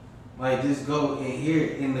 1. Like, just go and hear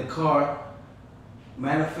it in the car.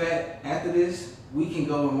 Matter of fact, after this, we can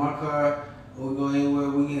go in my car or go anywhere,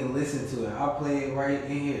 we can listen to it. I'll play it right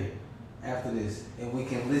in here after this, and we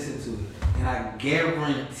can listen to it. And I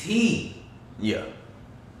guarantee, yeah,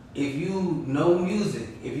 if you know music,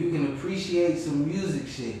 if you can appreciate some music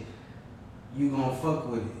shit, you gonna fuck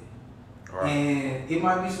with it. Right. And it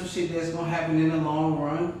might be some shit that's gonna happen in the long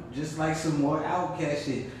run, just like some more Outkast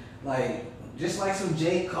shit, like just like some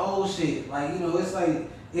J. Cole shit. Like, you know, it's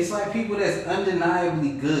like people that's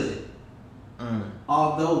undeniably good,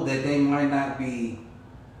 although that they might not be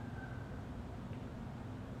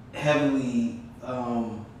heavily,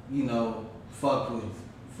 you know, fucked with,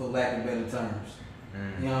 for lack of better terms.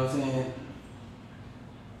 You know what I'm saying?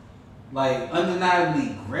 Like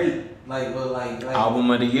undeniably great. Like album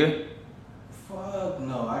of the year? Fuck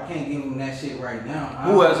no, I can't give him that shit right now.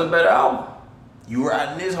 Who has a better album? You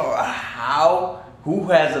riding this hard? How? Who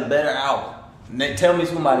has a better album? Tell me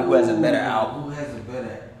somebody who has a better album. Who has a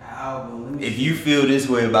better album? If you feel this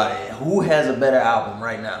way about it, who has a better album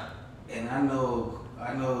right now? And I know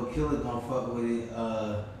Killer gonna fuck with it.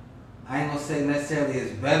 I ain't gonna say necessarily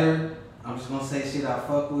it's better. I'm just gonna say shit I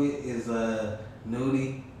fuck with is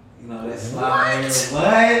Nudie. You know, that slime. What?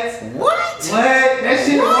 That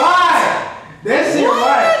shit right. That shit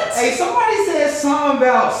right. Hey, somebody said something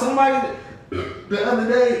about somebody the other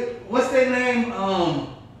day. What's their name?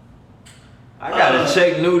 I gotta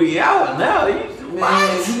check Nudie out now.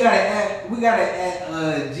 Man, we gotta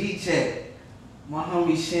add G-Check, my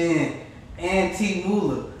homie Shan, and T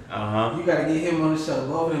Moolah. You gotta get him on the show.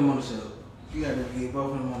 Both of them on the show. You gotta get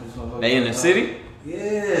both of them on the show. They in the city?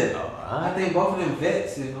 Yeah. I think both of them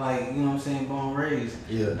vets is like, you know what I'm saying, born raised.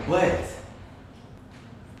 Yeah. But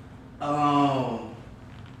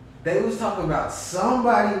they was talking about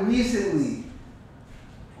somebody recently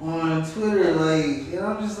on Twitter, like, and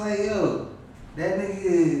I'm just like, yo, that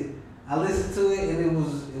nigga, I listened to it and it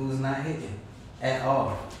was not hitting at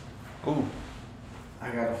all. Ooh. I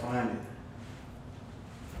gotta find it.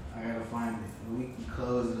 We can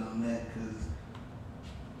close it on that because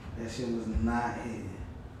that shit was not hitting.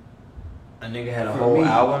 A nigga had a whole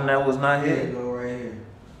album that was not hitting? Go right here.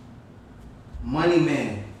 Money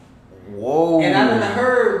Man. Whoa. And I done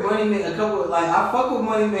heard Money Man a couple, like, I fuck with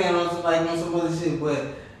Money Man on some other shit,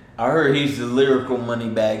 but I heard he's the lyrical money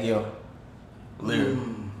bag, yo.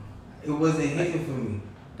 Lyrical. It wasn't hitting for me.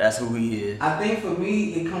 That's who he is. I think for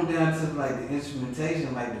me, it come down to like the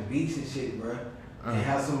instrumentation, like the beats and shit, bro. And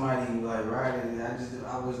how somebody like write it.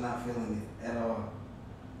 I was not feeling it at all.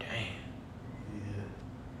 Damn. Yeah.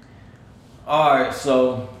 All right,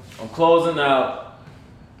 so I'm closing out.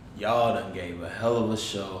 Y'all done gave a hell of a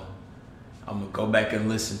show. I'm gonna go back and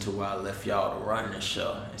listen to where I left y'all to run the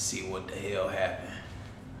show and see what the hell happened.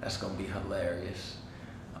 That's gonna be hilarious.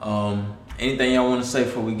 Anything y'all want to say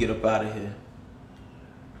before we get up out of here?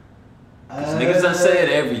 Cause niggas done said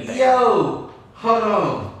everything. Yo, hold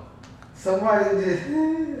on. Somebody just.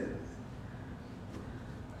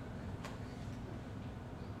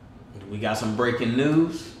 We got some breaking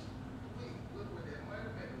news.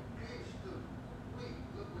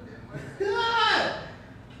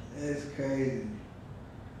 That's crazy.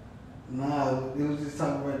 Nah, it was just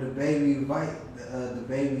talking about the baby the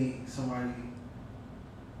baby, somebody.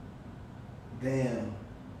 Damn.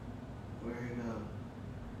 Where'd it go?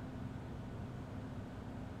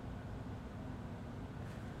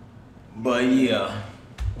 But yeah.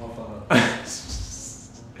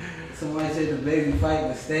 Somebody said the baby fight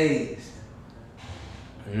was staged.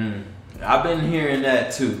 I've been hearing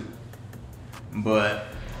that too. But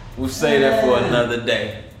we'll say that for another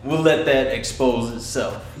day. We'll let that expose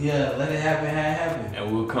itself. Yeah, let it happen how it happened.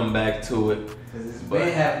 And we'll come back to it. Because it's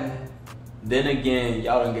been happening. Then again,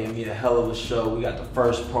 y'all done gave me a hell of a show. We got the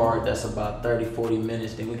first part that's about 30, 40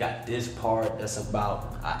 minutes. Then we got this part that's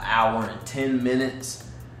about an hour and 10 minutes.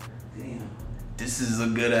 Damn. This is a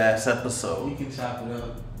good ass episode. You can chop it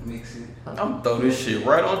up, mix it. I'm gonna throw this shit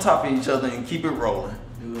right on top of each other and keep it rolling.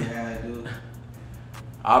 Do it how I do it.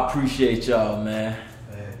 I appreciate y'all, man.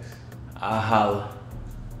 Thanks. I holla.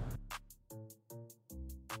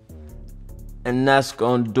 And that's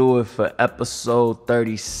gonna do it for episode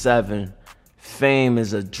 37. Fame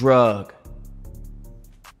is a drug.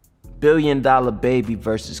 $1 Billion Baby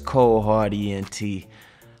versus Cold Hard ENT.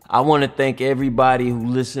 I want to thank everybody who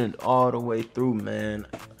listened all the way through, man.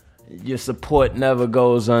 Your support never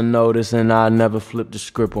goes unnoticed, and I never flip the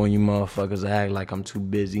script on you motherfuckers. I act like I'm too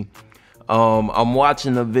busy. I'm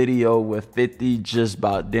watching a video where 50 just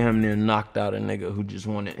about damn near knocked out a nigga who just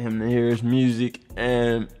wanted him to hear his music,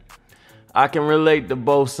 and I can relate to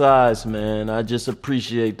both sides, man. I just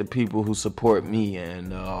appreciate the people who support me,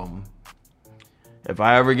 and if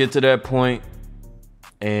I ever get to that point,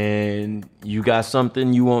 and you got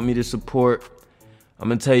something you want me to support, I'm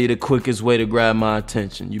gonna tell you the quickest way to grab my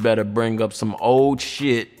attention. You better bring up some old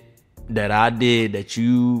shit that I did that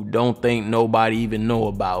you don't think nobody even know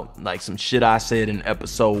about. Like some shit I said in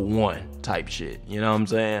episode 1 type shit. You know what I'm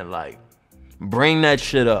saying? Like, bring that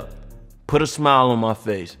shit up. Put a smile on my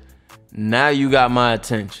face. Now you got my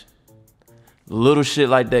attention. Little shit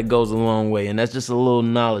like that goes a long way, and that's just a little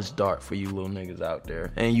knowledge dart for you little niggas out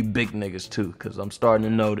there. And you big niggas too, because I'm starting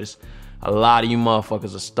to notice a lot of you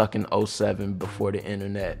motherfuckers are stuck in 07 before the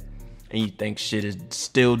internet. And you think shit is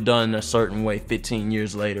still done a certain way 15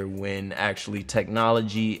 years later, when actually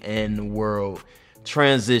technology and the world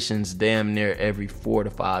transitions damn near every 4 to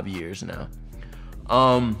 5 years now.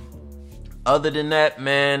 Other than that,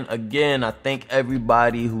 man, again, I thank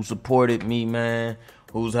everybody who supported me, man,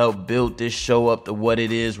 who's helped build this show up to what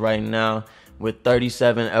it is right now. With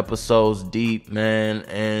 37 episodes deep, man,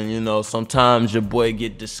 and you know, sometimes your boy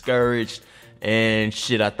get discouraged and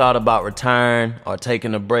shit. I thought about retiring or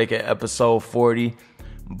taking a break at episode 40,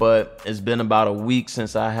 but it's been about a week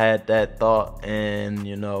since I had that thought, and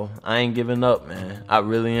you know, I ain't giving up, man. I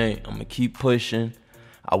really ain't. I'm gonna keep pushing.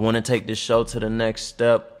 I want to take this show to the next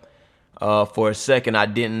step. For a second, I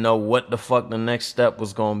didn't know what the fuck the next step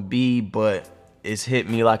was gonna be, but it's hit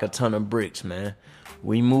me like a ton of bricks, man.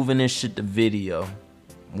 We moving this shit to video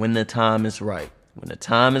when the time is right. When the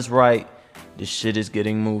time is right, this shit is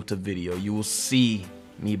getting moved to video. You will see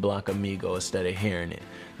me Blanca Amigo instead of hearing it.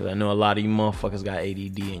 Because I know a lot of you motherfuckers got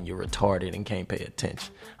ADD and you're retarded and can't pay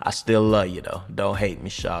attention. I still love you though. Don't hate me,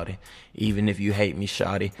 shawty. Even if you hate me,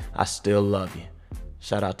 shawty, I still love you.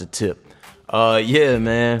 Shout out to Tip. Yeah,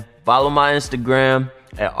 man. Follow my Instagram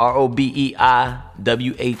at ROBEIWHY.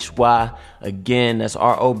 Again, that's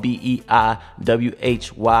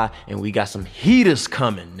ROBEIWHY. And we got some heaters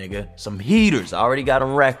coming, nigga. Some heaters. I already got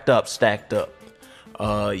them racked up, stacked up.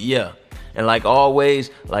 Yeah. And like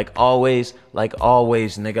always, nigga,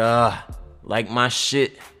 like my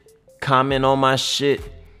shit, comment on my shit,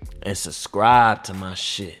 and subscribe to my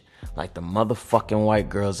shit. Like the motherfucking white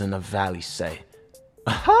girls in the valley say.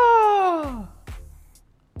 Aha!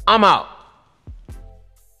 I'm out.